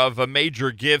director of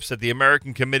major gifts at the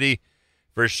American Committee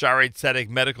for Shaare Zedek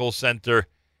Medical Center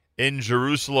in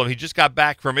Jerusalem. He just got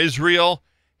back from Israel.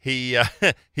 He had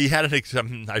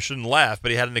I shouldn't laugh,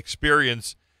 but he had an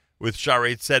experience with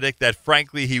Shaare Zedek that,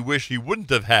 frankly, he wished he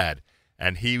wouldn't have had.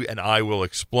 And he and I will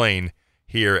explain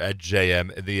here at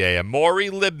JM in the AM. Morrie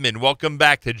Libman, welcome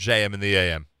back to JM in the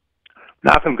AM.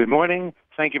 Nachum, good morning.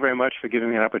 Thank you very much for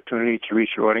giving me an opportunity to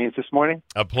reach your audience this morning.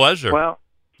 A pleasure. Well,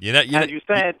 as you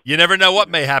said, you never know what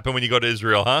may happen when you go to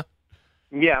Israel, huh?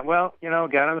 Yeah, well,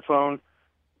 got on the phone,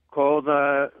 called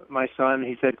my son.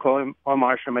 He said, call him or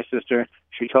Marsha, my sister.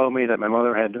 She told me that my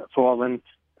mother had fallen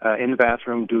in the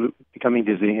bathroom becoming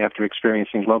dizzy after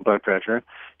experiencing low blood pressure.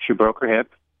 She broke her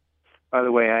hip. By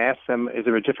the way, I asked them, is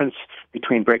there a difference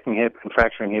between breaking hip and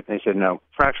fracturing hip? And they said, no.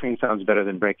 Fracturing sounds better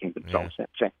than breaking, but it's all the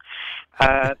same.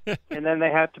 And then they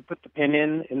had to put the pin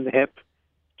in the hip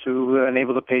to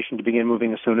enable the patient to begin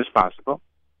moving as soon as possible.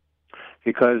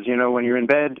 Because, when you're in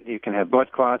bed, you can have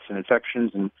blood clots and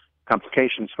infections and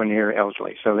complications when you're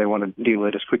elderly. So they want to deal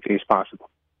with it as quickly as possible.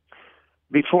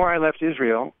 Before I left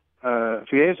Israel, a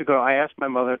few days ago, I asked my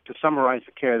mother to summarize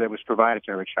the care that was provided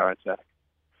to her at Shaare Zedek.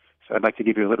 So I'd like to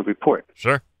give you a little report.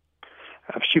 Sure.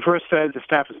 She first said the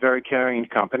staff is very caring and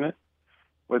competent.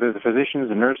 Whether the physicians,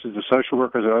 the nurses, the social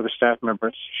workers, or other staff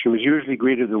members, she was usually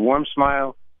greeted with a warm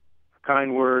smile, a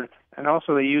kind word, and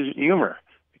also they used humor.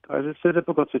 Because it's a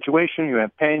difficult situation, you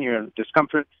have pain, you have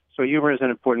discomfort, so humor is an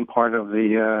important part of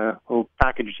the whole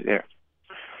package there.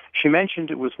 She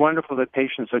mentioned it was wonderful that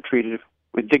patients are treated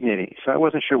with dignity, so I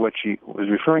wasn't sure what she was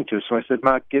referring to, so I said,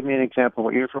 Ma, give me an example of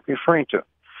what you're referring to.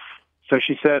 So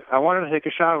she said, I wanted to take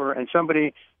a shower, and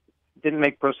somebody didn't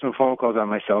make personal phone calls on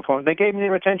my cell phone. They gave me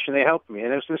their attention, they helped me,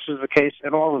 and this was the case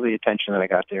at all of the attention that I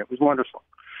got there. It was wonderful.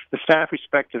 The staff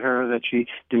respected her, that she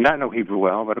did not know Hebrew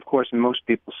well, but of course most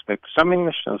people speak some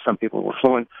English, so some people were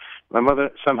fluent. My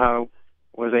mother somehow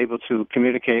was able to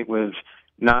communicate with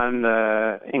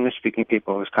non-English speaking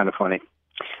people. It was kind of funny.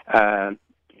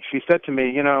 She said to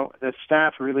me, the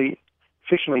staff really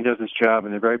efficiently does this job,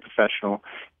 and they're very professional.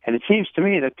 And it seems to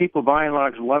me that people, by and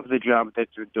large, love the job that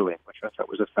they're doing, which I thought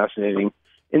was a fascinating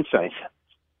insight.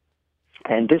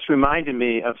 And this reminded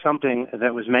me of something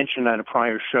that was mentioned on a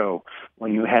prior show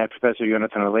when you had Professor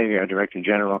Yonatan Halevi, our Director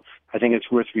General. I think it's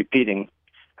worth repeating.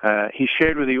 He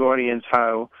shared with the audience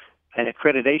how an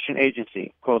accreditation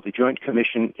agency called the Joint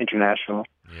Commission International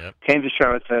came to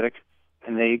Shaare Zedek,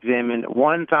 and they examined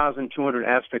 1,200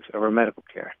 aspects of our medical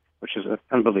care, which is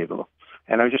unbelievable.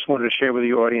 And I just wanted to share with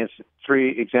the audience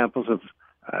 3 examples of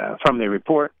from their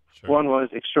report. Sure. One was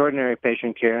extraordinary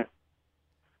patient care.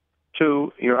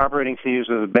 2, your operating theaters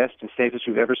are the best and safest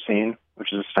we've ever seen,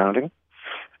 which is astounding.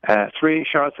 3,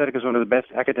 Shaare Zedek is one of the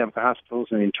best academic hospitals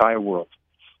in the entire world.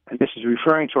 And this is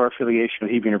referring to our affiliation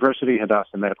with Hebrew University,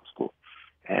 Hadassah Medical School.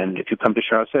 And if you come to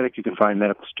Shaare Zedek, you can find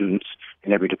medical students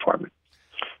in every department.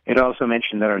 It also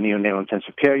mentioned that our neonatal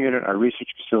intensive care unit, our research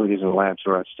facilities, and labs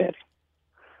are outstanding.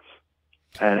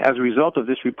 And as a result of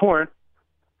this report,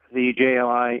 the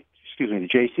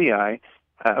JCI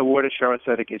awarded Shaare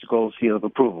Zedek its gold seal of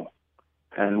approval.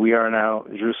 And we are now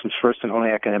Jerusalem's first and only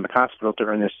academic hospital to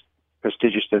earn this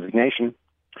prestigious designation.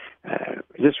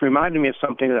 This reminded me of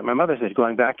something that my mother said,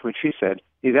 going back to what she said.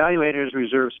 The evaluators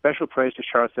reserve special praise to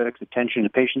Shaare Zedek's attention to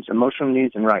patients' emotional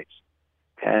needs and rights.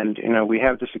 And, we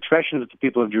have this expression that the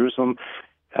people of Jerusalem,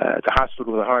 the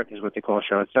hospital of the heart is what they call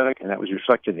Shaare Zedek, and that was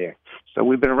reflected there. So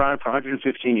we've been around for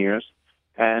 115 years,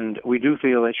 and we do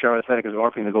feel that Shaare Zedek is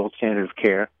offering the gold standard of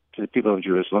care to the people of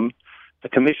Jerusalem. The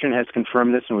commission has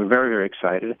confirmed this, and we're very, very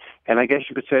excited. And I guess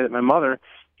you could say that my mother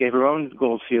gave her own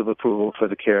gold seal of approval for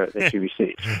the care that she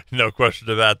received. No question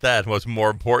about that. What's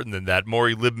more important than that?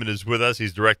 Morrie Libman is with us.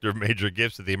 He's Director of Major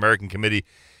Gifts at the American Committee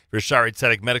for Shaare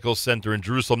Zedek Medical Center in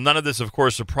Jerusalem. None of this, of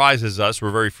course, surprises us.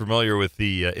 We're very familiar with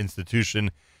the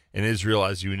institution in Israel,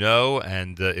 as you know,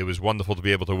 and it was wonderful to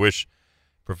be able to wish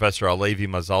Professor Halevi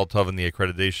Mazal Tov and the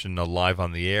accreditation live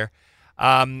on the air.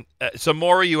 So,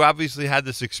 Morrie, you obviously had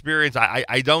this experience.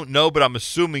 I don't know, but I'm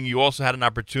assuming you also had an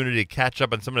opportunity to catch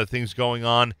up on some of the things going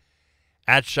on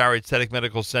at Shaare Zedek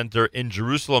Medical Center in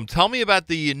Jerusalem. Tell me about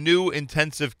the new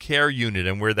intensive care unit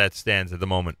and where that stands at the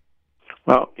moment.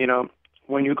 Well,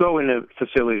 when you go in a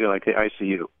facility like the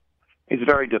ICU, It's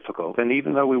very difficult. And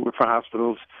even though we work for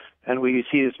hospitals and we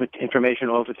see this information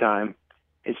all the time,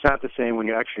 it's not the same when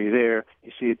you're actually there.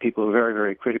 You see people who are very,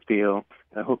 very critically ill,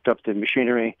 hooked up to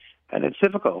machinery, and it's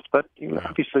difficult. But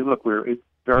obviously, look, we're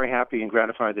very happy and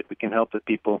gratified that we can help the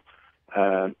people.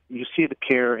 You see the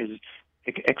care is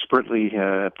expertly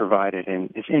provided, and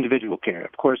it's individual care.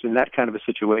 Of course, in that kind of a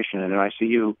situation in an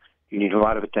ICU, you need a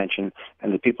lot of attention,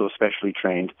 and the people are specially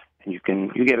trained, and you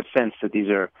get a sense that these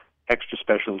are extra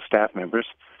special staff members,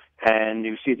 and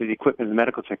you see that the equipment, the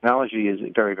medical technology is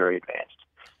very, very advanced.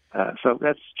 So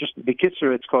that's just the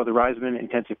Kitzer. It's called the Reisman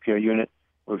Intensive Care Unit.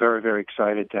 We're very, very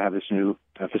excited to have this new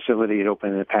facility. It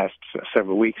opened in the past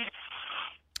several weeks.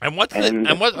 And what's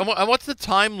the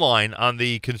timeline on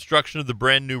the construction of the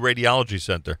brand new radiology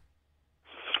center?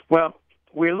 Well,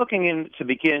 we're looking to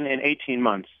begin in 18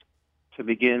 months to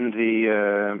begin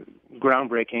the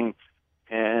groundbreaking.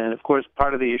 And, of course,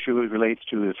 part of the issue relates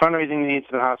to the fundraising needs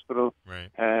of the hospital,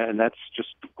 right. And that's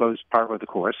just goes part of the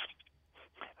course.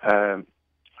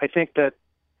 I think that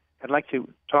I'd like to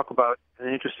talk about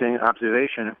an interesting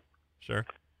observation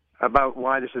about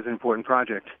why this is an important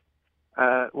project.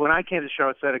 When I came to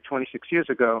Shaare Zedek 26 years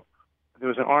ago, there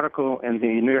was an article in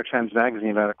the New York Times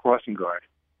Magazine about a crossing guard.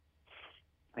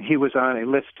 He was on a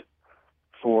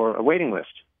waiting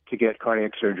list to get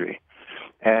cardiac surgery.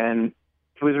 And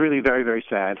it was really very, very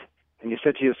sad. And you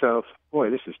said to yourself, boy,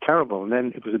 this is terrible. And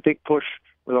then it was a big push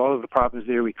with all of the problems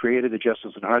there. We created the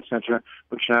Justice and Heart Center,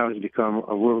 which now has become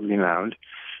a world renowned.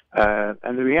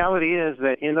 And the reality is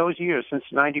that in those years, since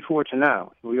 94 to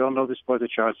now, we all know this both at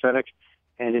Shaare Zedek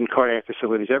and in cardiac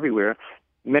facilities everywhere,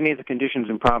 many of the conditions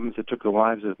and problems that took the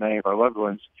lives of many of our loved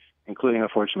ones, including,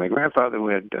 unfortunately, my grandfather who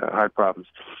had heart problems,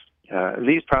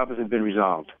 these problems have been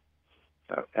resolved.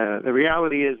 The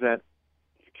reality is that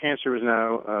cancer has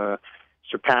now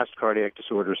surpassed cardiac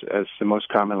disorders as the most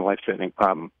common life-threatening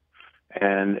problem.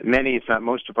 And many, if not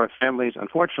most of our families,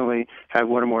 unfortunately, have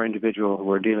one or more individuals who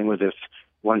are dealing with this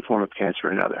one form of cancer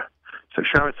or another. So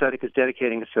Shaare Zedek is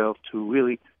dedicating itself to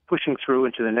really pushing through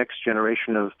into the next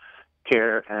generation of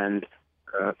care and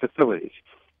facilities.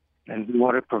 And we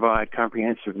want to provide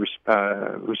comprehensive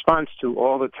response to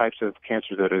all the types of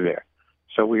cancers that are there.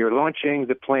 So we are launching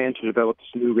the plan to develop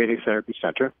this new radiotherapy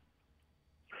center.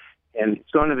 And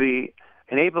it's going to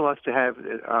enable us to have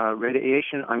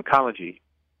radiation oncology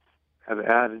have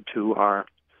added to our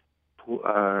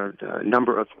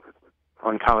number of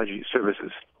oncology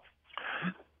services.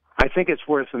 I think it's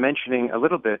worth mentioning a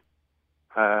little bit.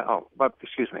 This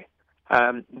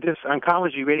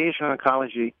radiation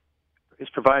oncology, is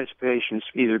provided to patients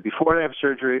either before they have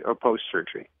surgery or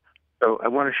post-surgery. So I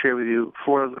want to share with you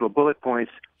 4 little bullet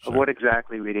points of what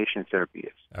exactly radiation therapy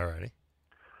is. All righty.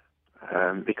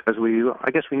 Because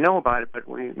I guess we know about it, but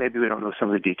maybe we don't know some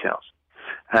of the details.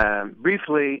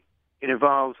 Briefly, it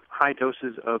involves high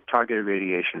doses of targeted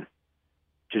radiation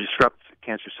to disrupt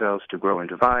cancer cells to grow and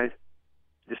divide.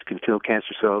 This can kill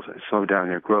cancer cells and slow down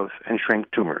their growth and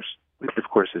shrink tumors, which, of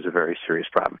course, is a very serious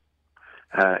problem.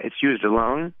 It's used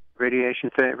alone,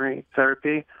 radiation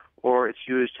therapy, or it's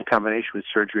used in combination with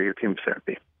surgery or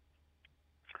chemotherapy.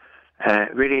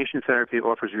 Radiation therapy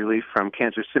offers relief from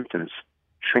cancer symptoms,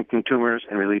 shrinking tumors,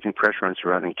 and relieving pressure on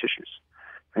surrounding tissues.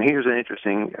 And here's an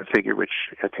interesting figure, which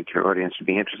I think your audience would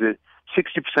be interested.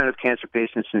 60% of cancer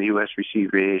patients in the U.S.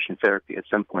 receive radiation therapy at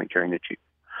some point during the treatment.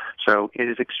 So it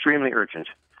is extremely urgent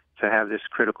to have this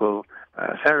critical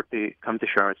therapy come to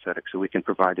Shaare Zedek so we can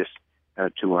provide this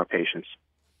to our patients.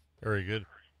 Very good.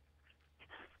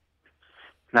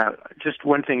 Now, just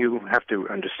one thing you have to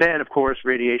understand, of course,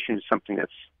 radiation is something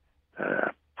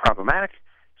that's problematic.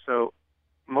 So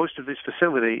most of this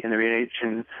facility in the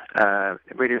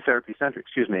radiotherapy center,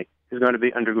 is going to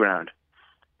be underground.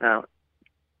 Now,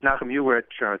 Nachum, you were at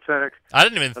Shaare Zedek. I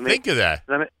didn't even think of that.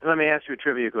 Let me ask you a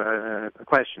trivia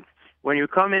question. When you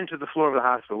come into the floor of the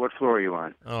hospital, what floor are you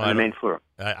on? On the main floor.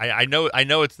 I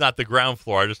know it's not the ground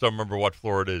floor. I just don't remember what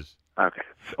floor it is. Okay,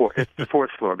 it's the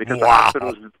 4th floor because the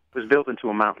hospital was built into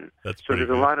a mountain. So there's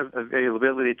a lot of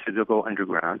availability to go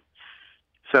underground.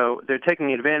 So they're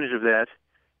taking advantage of that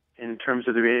in terms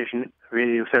of the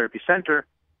radiotherapy center,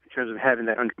 in terms of having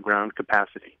that underground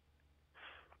capacity.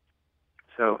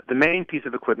 So the main piece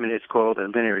of equipment is called a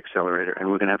linear accelerator, and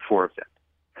we're going to have 4 of them.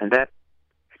 And that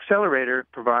accelerator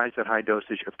provides that high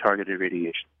dosage of targeted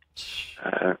radiation.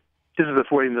 This is a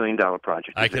 $40 million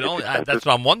project. That's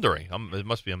what I'm wondering. It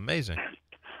must be amazing.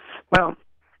 Well,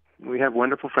 we have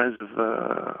wonderful friends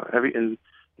in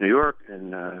New York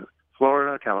and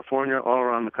Florida, California, all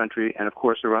around the country, and of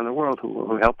course around the world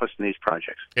who help us in these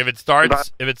projects. If it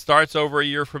starts over a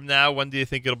year from now, when do you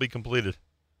think it'll be completed?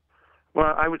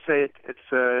 Well, I would say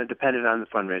it's dependent on the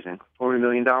fundraising. $40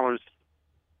 million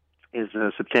is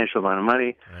a substantial amount of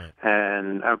money,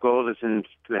 and our goal is to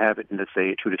have it in, let's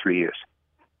say, 2 to 3 years.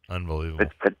 Unbelievable.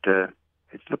 But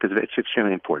it's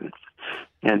extremely important.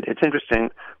 And it's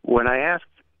interesting, when I asked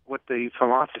what the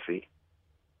philosophy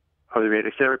of the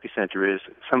Radiotherapy Center is,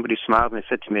 somebody smiled and they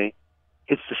said to me,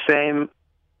 it's the same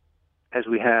as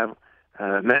we have.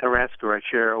 Meta Ratzker, our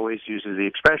chair, always uses the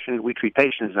expression, we treat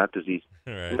patients, not disease.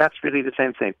 Right. And that's really the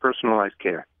same thing, personalized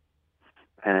care.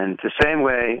 And the same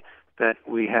way that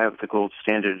we have the gold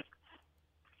standard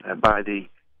by the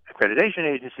accreditation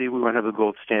agency, we want to have the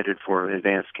gold standard for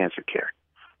advanced cancer care.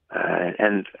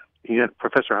 And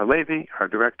Professor Halevi, our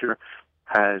director,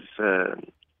 has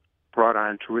brought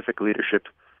on terrific leadership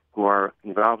who are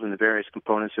involved in the various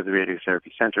components of the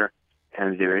Radiotherapy Center,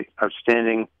 and they're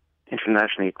outstanding,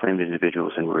 internationally acclaimed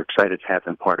individuals, and we're excited to have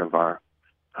them part of our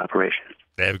operation.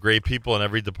 They have great people in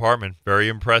every department. Very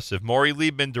impressive. Morrie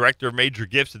Libman, Director of Major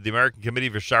Gifts at the American Committee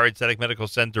for Shaare Zedek Medical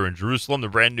Center in Jerusalem. The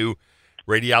brand new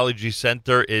radiology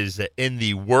center is in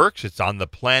the works. It's on the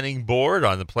planning board,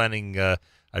 on the planning, I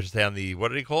should say on the,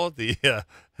 what do you call it? The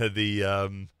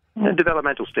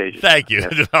developmental stage. Thank you. Yes.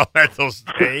 The developmental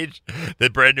stage. The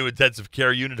brand new intensive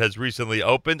care unit has recently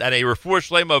opened. And a refuah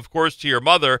shlema, of course, to your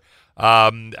mother.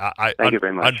 Thank you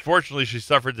very much. Unfortunately, she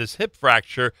suffered this hip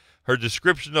fracture. Her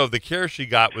description of the care she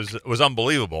got was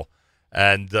unbelievable.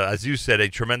 And as you said, a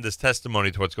tremendous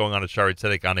testimony to what's going on at Shaare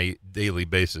Zedek on a daily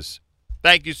basis.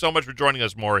 Thank you so much for joining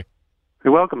us, Morrie.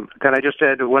 You're welcome. Can I just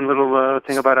add one little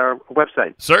thing about our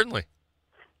website? Certainly.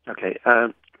 Okay.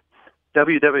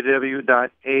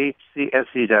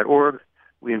 www.acsc.org.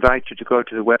 We invite you to go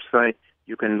to the website.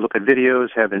 You can look at videos,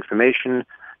 have information.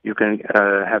 You can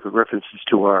have references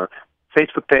to our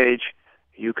Facebook page.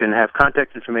 You can have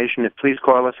contact information. Please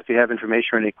call us if you have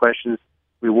information or any questions.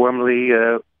 We warmly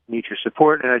need your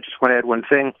support. And I just want to add one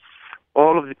thing.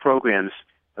 All of the programs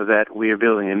that we are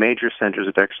building in major centers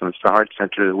of excellence, the Heart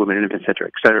Center, the Women and Infant Center,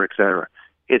 et cetera,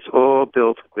 it's all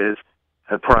built with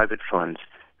private funds.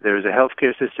 There's a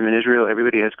healthcare system in Israel.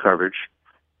 Everybody has coverage.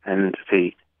 And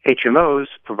the HMOs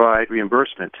provide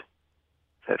reimbursement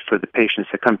for the patients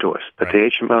that come to us. But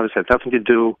the HMOs have nothing to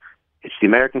do. It's the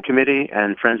American Committee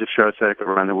and Friends of Shaare Zedek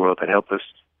around the world that help us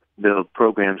build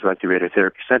programs like the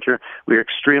Radiotherapy Center. We are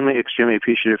extremely, extremely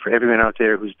appreciative for everyone out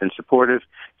there who's been supportive,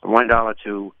 from $1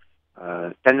 to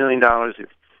 $10 million.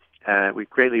 We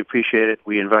greatly appreciate it.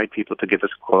 We invite people to give us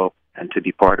a call and to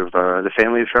be part of the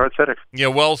family of Shaare Zedek. Yeah,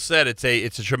 well said. It's a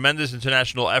tremendous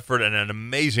international effort and an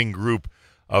amazing group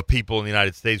of people in the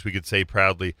United States, we could say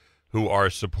proudly, who are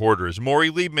supporters. Morrie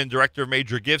Libman, Director of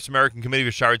Major Gifts, American Committee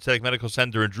for Shaare Zedek Medical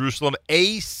Center in Jerusalem,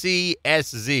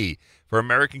 ACSZ, for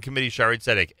American Committee Shaare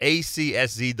Zedek,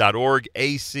 ACSZ.org,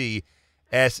 ACSZ.org.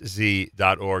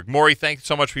 Morrie, thanks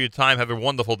so much for your time. Have a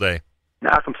wonderful day.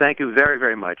 Malcolm, thank you very,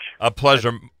 very much. A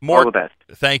pleasure. All the best.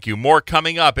 Thank you. More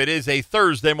coming up. It is a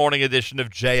Thursday morning edition of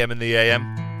JM in the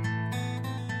AM.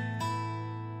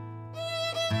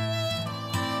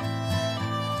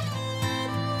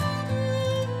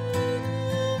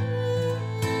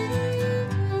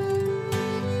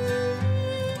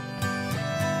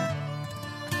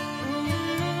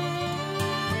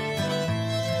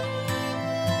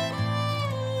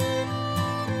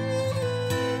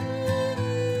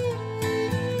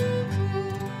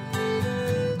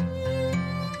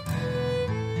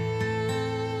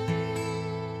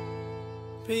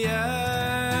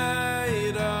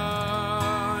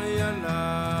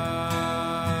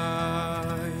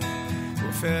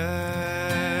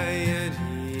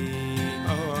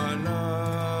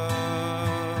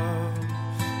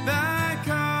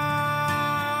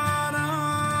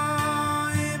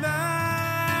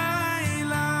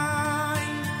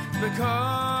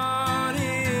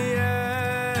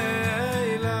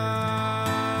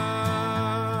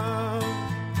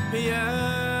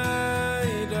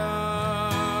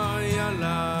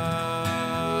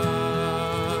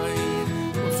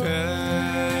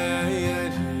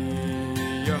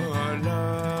 your love.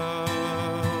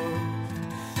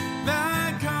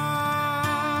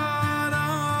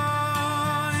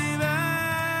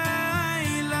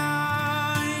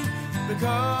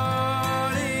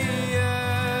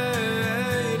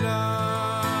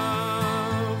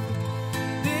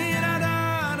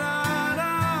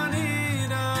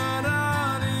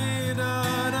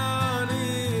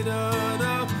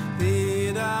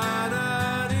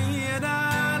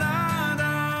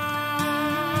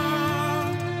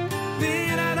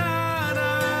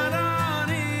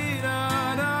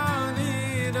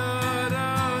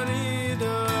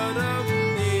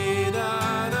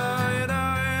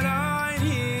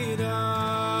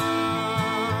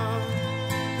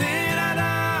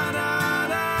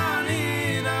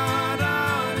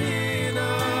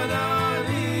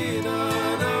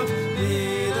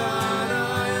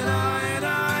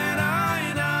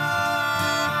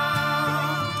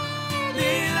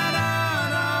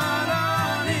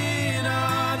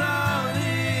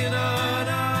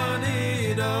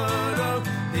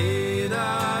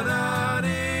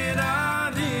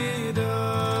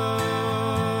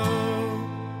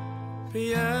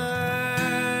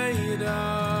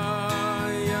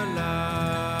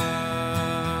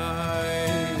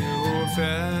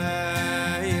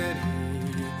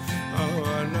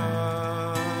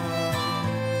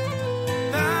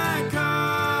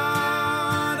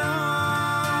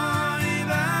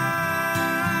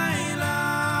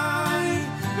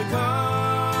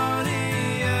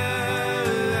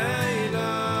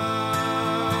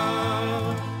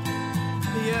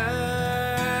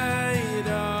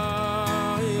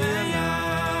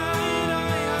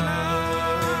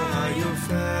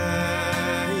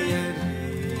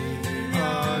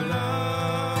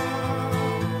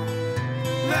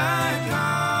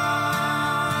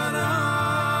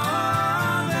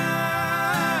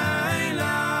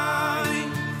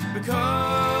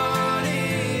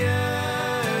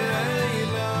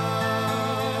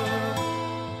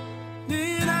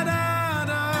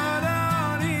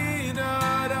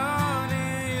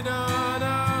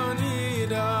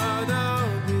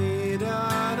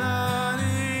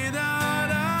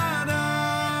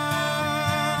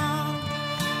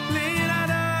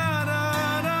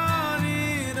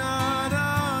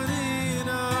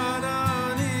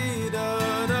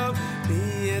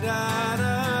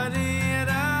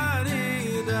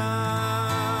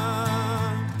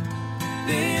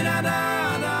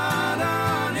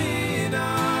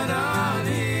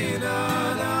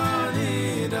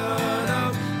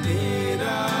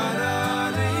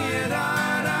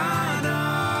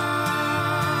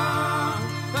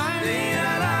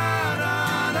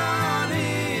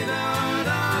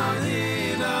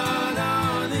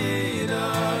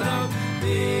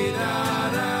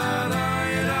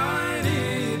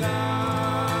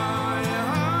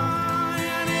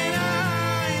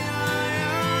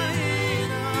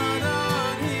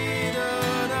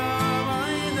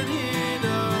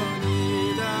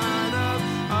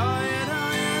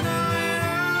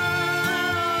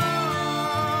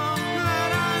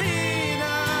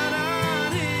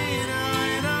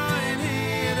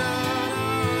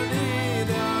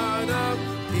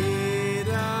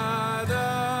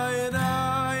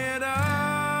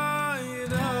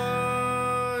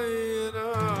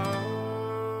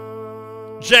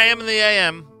 JM in the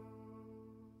AM.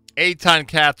 Eitan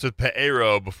Katz with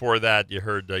Pe'ero. Before that, you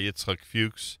heard Yitzchak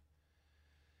Fuchs.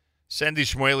 Sandy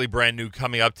Shmueli, brand new,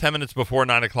 coming up 10 minutes before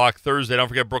 9 o'clock Thursday. Don't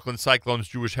forget, Brooklyn Cyclones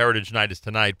Jewish Heritage Night is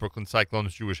tonight. Brooklyn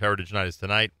Cyclones Jewish Heritage Night is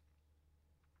tonight.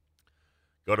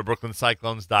 Go to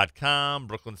brooklyncyclones.com,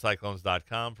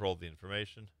 brooklyncyclones.com for all the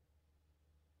information.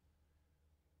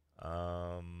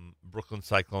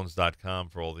 Brooklyncyclones.com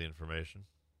for all the information.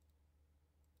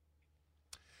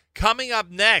 Coming up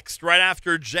next, right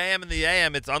after JM in the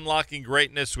AM, it's Unlocking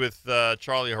Greatness with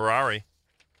Charlie Harari.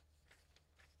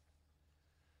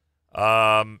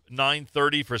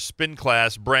 9:30 for Spin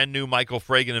Class. Brand new Michael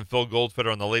Fragan and Phil Goldfeder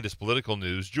on the latest political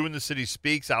news. Jew in the City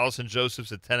Speaks. Allison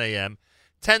Josephs at 10 a.m.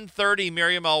 10:30,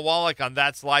 Miriam L. Wallach on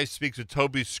That's Live speaks with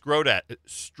Toby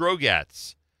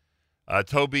Strogatz.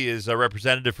 Toby is a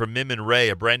representative for Mim & Ray,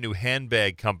 a brand new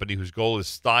handbag company whose goal is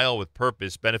style with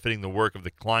purpose, benefiting the work of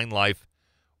the Klein Life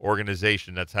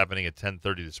organization. That's happening at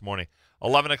 10:30 this morning.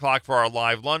 11 o'clock for our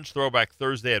live lunch. Throwback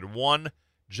Thursday at 1.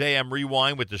 JM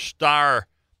Rewind with the Star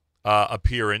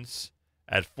appearance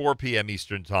at 4 p.m.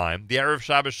 Eastern Time. The Erev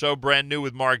Shabbos show, brand new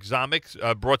with Mark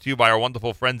Zamek, brought to you by our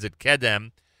wonderful friends at Kedem.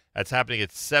 That's happening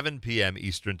at 7 p.m.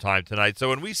 Eastern Time tonight. So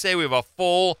when we say we have a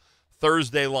full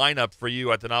Thursday lineup for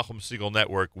you at the Nachum Segal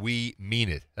Network, we mean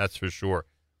it. That's for sure.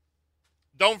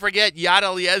 Don't forget, Yad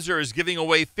Eliezer is giving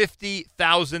away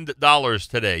 $50,000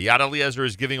 today. Yad Eliezer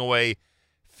is giving away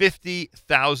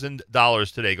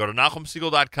 $50,000 today. Go to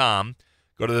NachumSegal.com.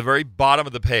 Go to the very bottom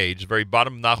of the page, very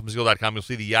bottom of NachumSegal.com. You'll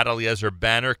see the Yad Eliezer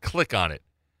banner. Click on it.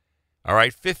 All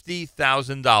right,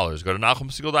 $50,000. Go to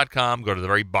NachumSegal.com. Go to the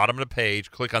very bottom of the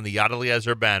page. Click on the Yad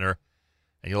Eliezer banner,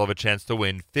 and you'll have a chance to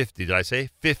win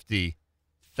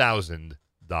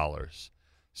 $50,000.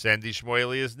 Sandy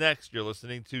Shmoyli is next. You're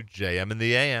listening to JM in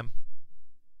the AM.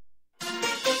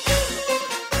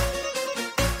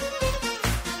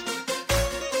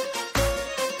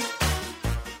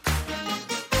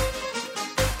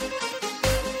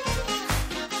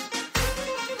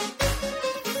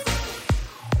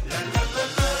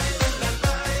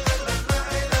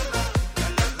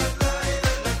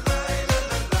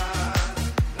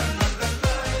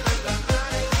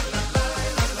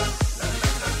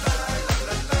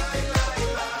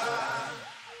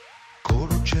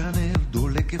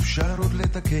 אפשר עוד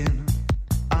לתקן,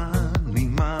 אני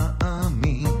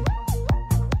מאמין.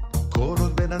 כל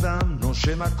עוד בן אדם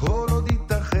נושם הכל עוד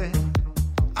ייתכן,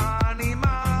 אני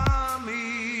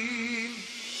מאמין.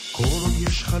 כל עוד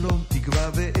יש חלום, תקווה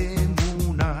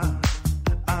ואמונה,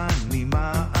 אני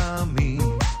מאמין.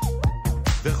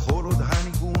 וכל עוד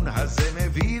הניגון הזה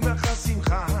מביא בך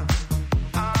שמחה,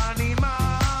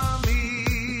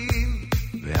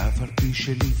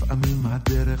 שלפעמים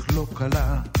הדרך לא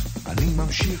קלה, אני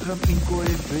ממשיך גם אם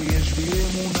כואב ויש בי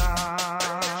אמונה.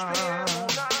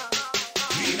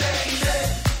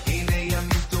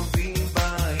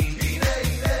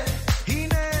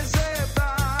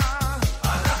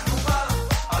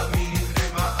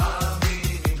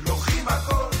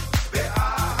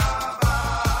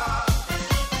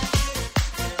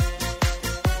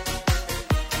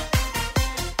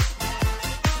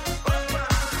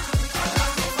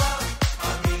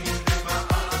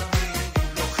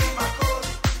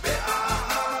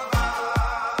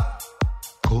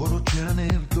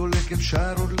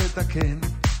 אפשר עוד לתקן,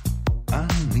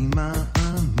 אני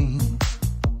מאמין.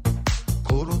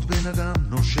 כל עוד בן אדם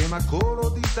נושם הכל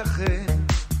עוד ייתכן,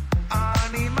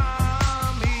 אני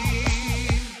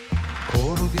מאמין.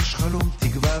 כל עוד יש חלום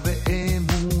תקווה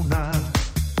ואמונה,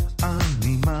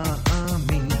 אני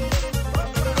מאמין.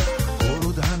 כל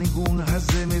עוד הניגון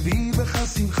הזה מביא בך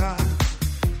שמחה,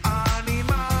 אני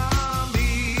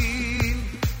מאמין.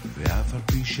 ואף על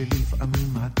פי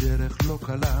שלפעמים הדרך לא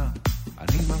קלה,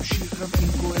 אני ממשיך גם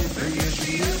אם כואב ויש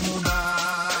לי אמונה.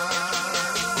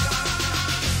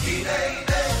 הנה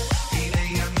הנה, הנה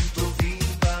ימים טובים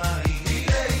באים.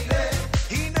 הנה הנה,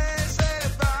 הנה זה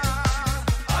בא.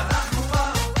 אנחנו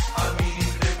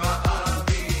מאמינים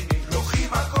למאמינים,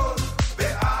 לוקחים הכל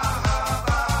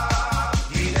באהבה.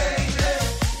 הנה הנה,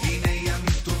 הנה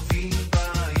ימים טובים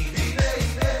באים. הנה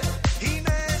הנה,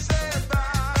 הנה זה בא.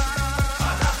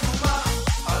 אנחנו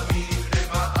מאמינים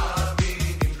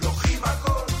למאמינים, לוקחים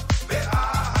הכל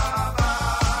באהבה.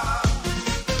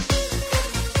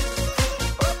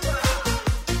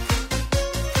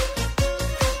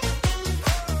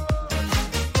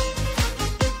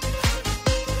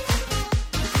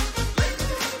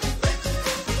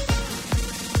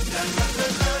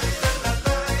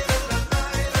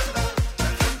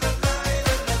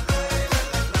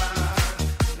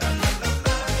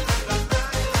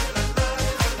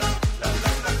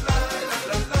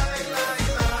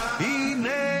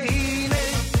 הנה הנה,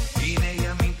 הנה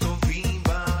ימים טובים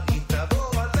באים,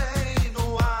 תבוא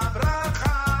עלינו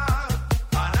הברכה.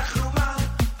 אנחנו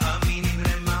מאמינים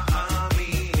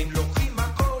למאמינים, לוקחים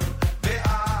הכל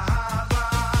באהבה.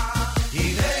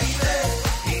 הנה הנה,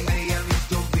 הנה ימים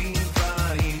טובים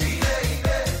באים. הנה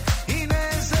הנה, הנה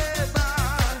זה בא.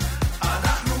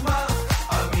 אנחנו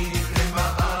מאמינים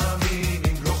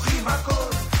למאמינים, לוקחים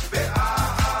הכל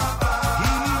באהבה.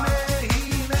 הנה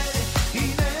הנה,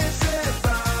 הנה זה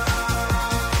בא.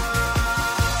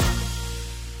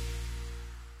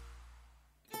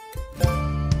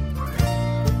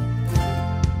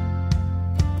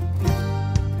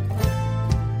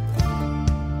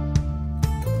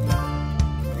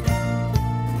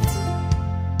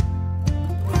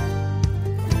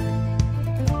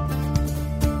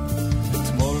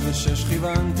 אתמול בשש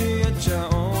כיוונתי את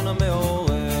שעון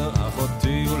המעורר,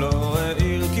 אחותי הוא לא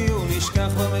העיר כי הוא נשכח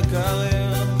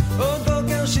במקרר. עוד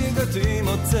בוקר שיגעתי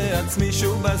מוצא עצמי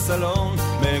שוב בסלון,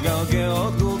 מגרגר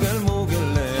עוד גוגל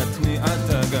מוגל להתניעת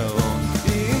הגרון.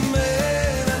 אם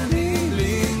אין אני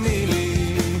לי מי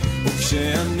לי,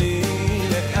 וכשאני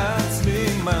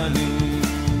לעצמי מה לי.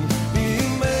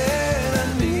 אם אין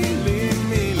אני לי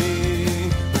מי לי,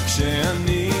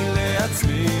 וכשאני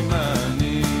לעצמי מה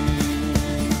לי.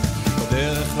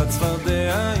 בדרך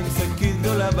לצפרדע עם שקית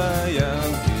גדולה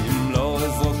ביד, אם לא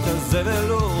אזרוק את הזבל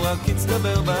הוא רק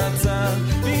יצטבר בצד.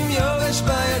 עם יורש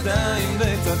בידיים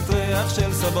וקצת ריח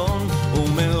של סבון,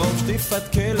 ומרוב שטיפת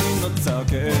כלים נוצר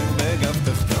כאב בגב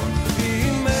תחתון.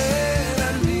 אם אין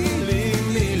אני לי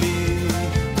מי לי,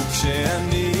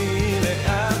 וכשאני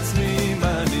לעצמי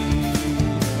מה לי.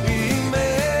 אם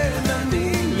אין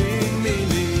אני לי מי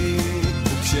לי,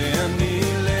 וכשאני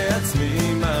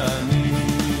לעצמי מה לי.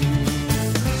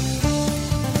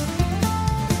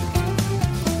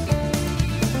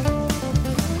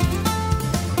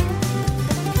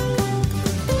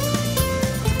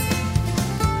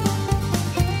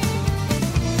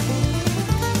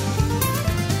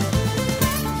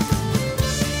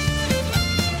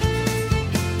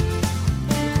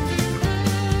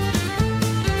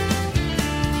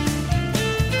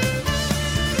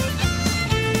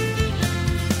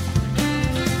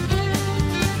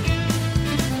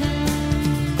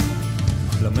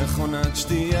 למכונת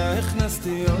שתייה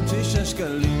הכנסתי עוד 6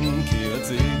 שקלים, כי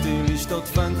רציתי לשתות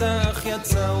פנטה אך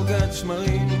יצא עוגת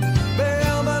שמרים.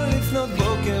 ב4 לפנות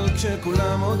בוקר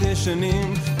כשכולם עוד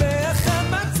ישנים, ב1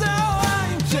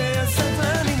 בצהריים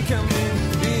כשהסטרנים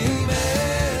קמים. אם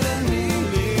אין אני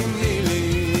לי מי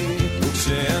לי,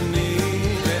 וכשאני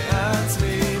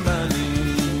לעצמי מה לי.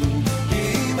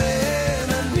 אם אין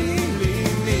אני לי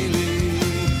מי לי,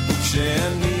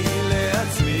 וכשאני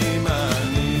לעצמי מה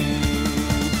לי.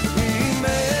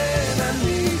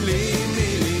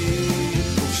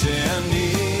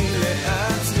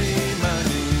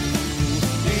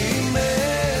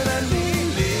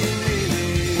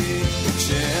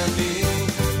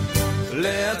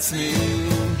 לעצמי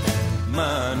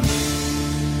מנוי.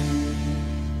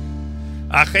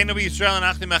 Achenu Yisrael and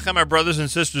Achim Achem, our brothers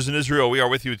and sisters in Israel, we are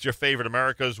with you. It's your favorite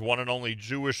America's one and only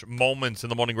Jewish Moments in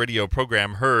the Morning radio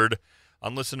program, heard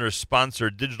on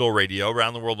listeners-sponsored digital radio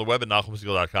around the world, the web at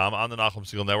NachumSegal.com, on the Nachum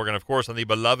Segal Network, and of course on the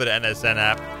beloved NSN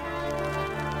app.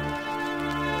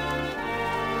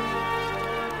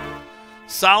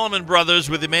 Solomon Brothers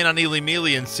with Imen Anili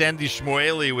Mili and Sandy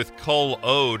Shmueli with Kol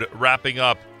Ode, wrapping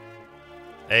up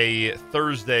a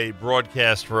Thursday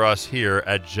broadcast for us here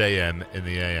at JM in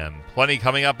the AM. Plenty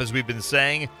coming up, as we've been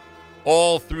saying,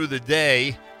 all through the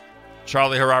day.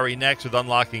 Charlie Harari next with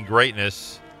Unlocking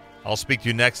Greatness. I'll speak to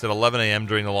you next at 11 a.m.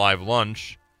 during the live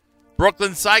lunch.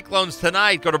 Brooklyn Cyclones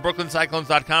tonight. Go to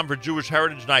brooklyncyclones.com for Jewish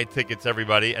Heritage Night tickets,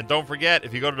 everybody. And don't forget,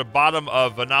 if you go to the bottom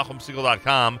of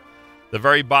NachumSegal.com, the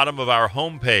very bottom of our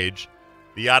homepage,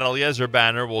 the Yad Eliezer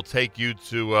banner will take you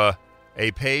to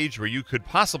a page where you could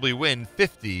possibly win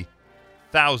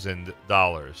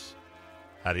 $50,000.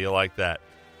 How do you like that?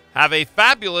 Have a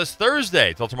fabulous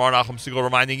Thursday. Till tomorrow, Nachum Segal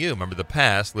reminding you, remember the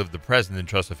past, live the present, and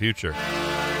trust the future.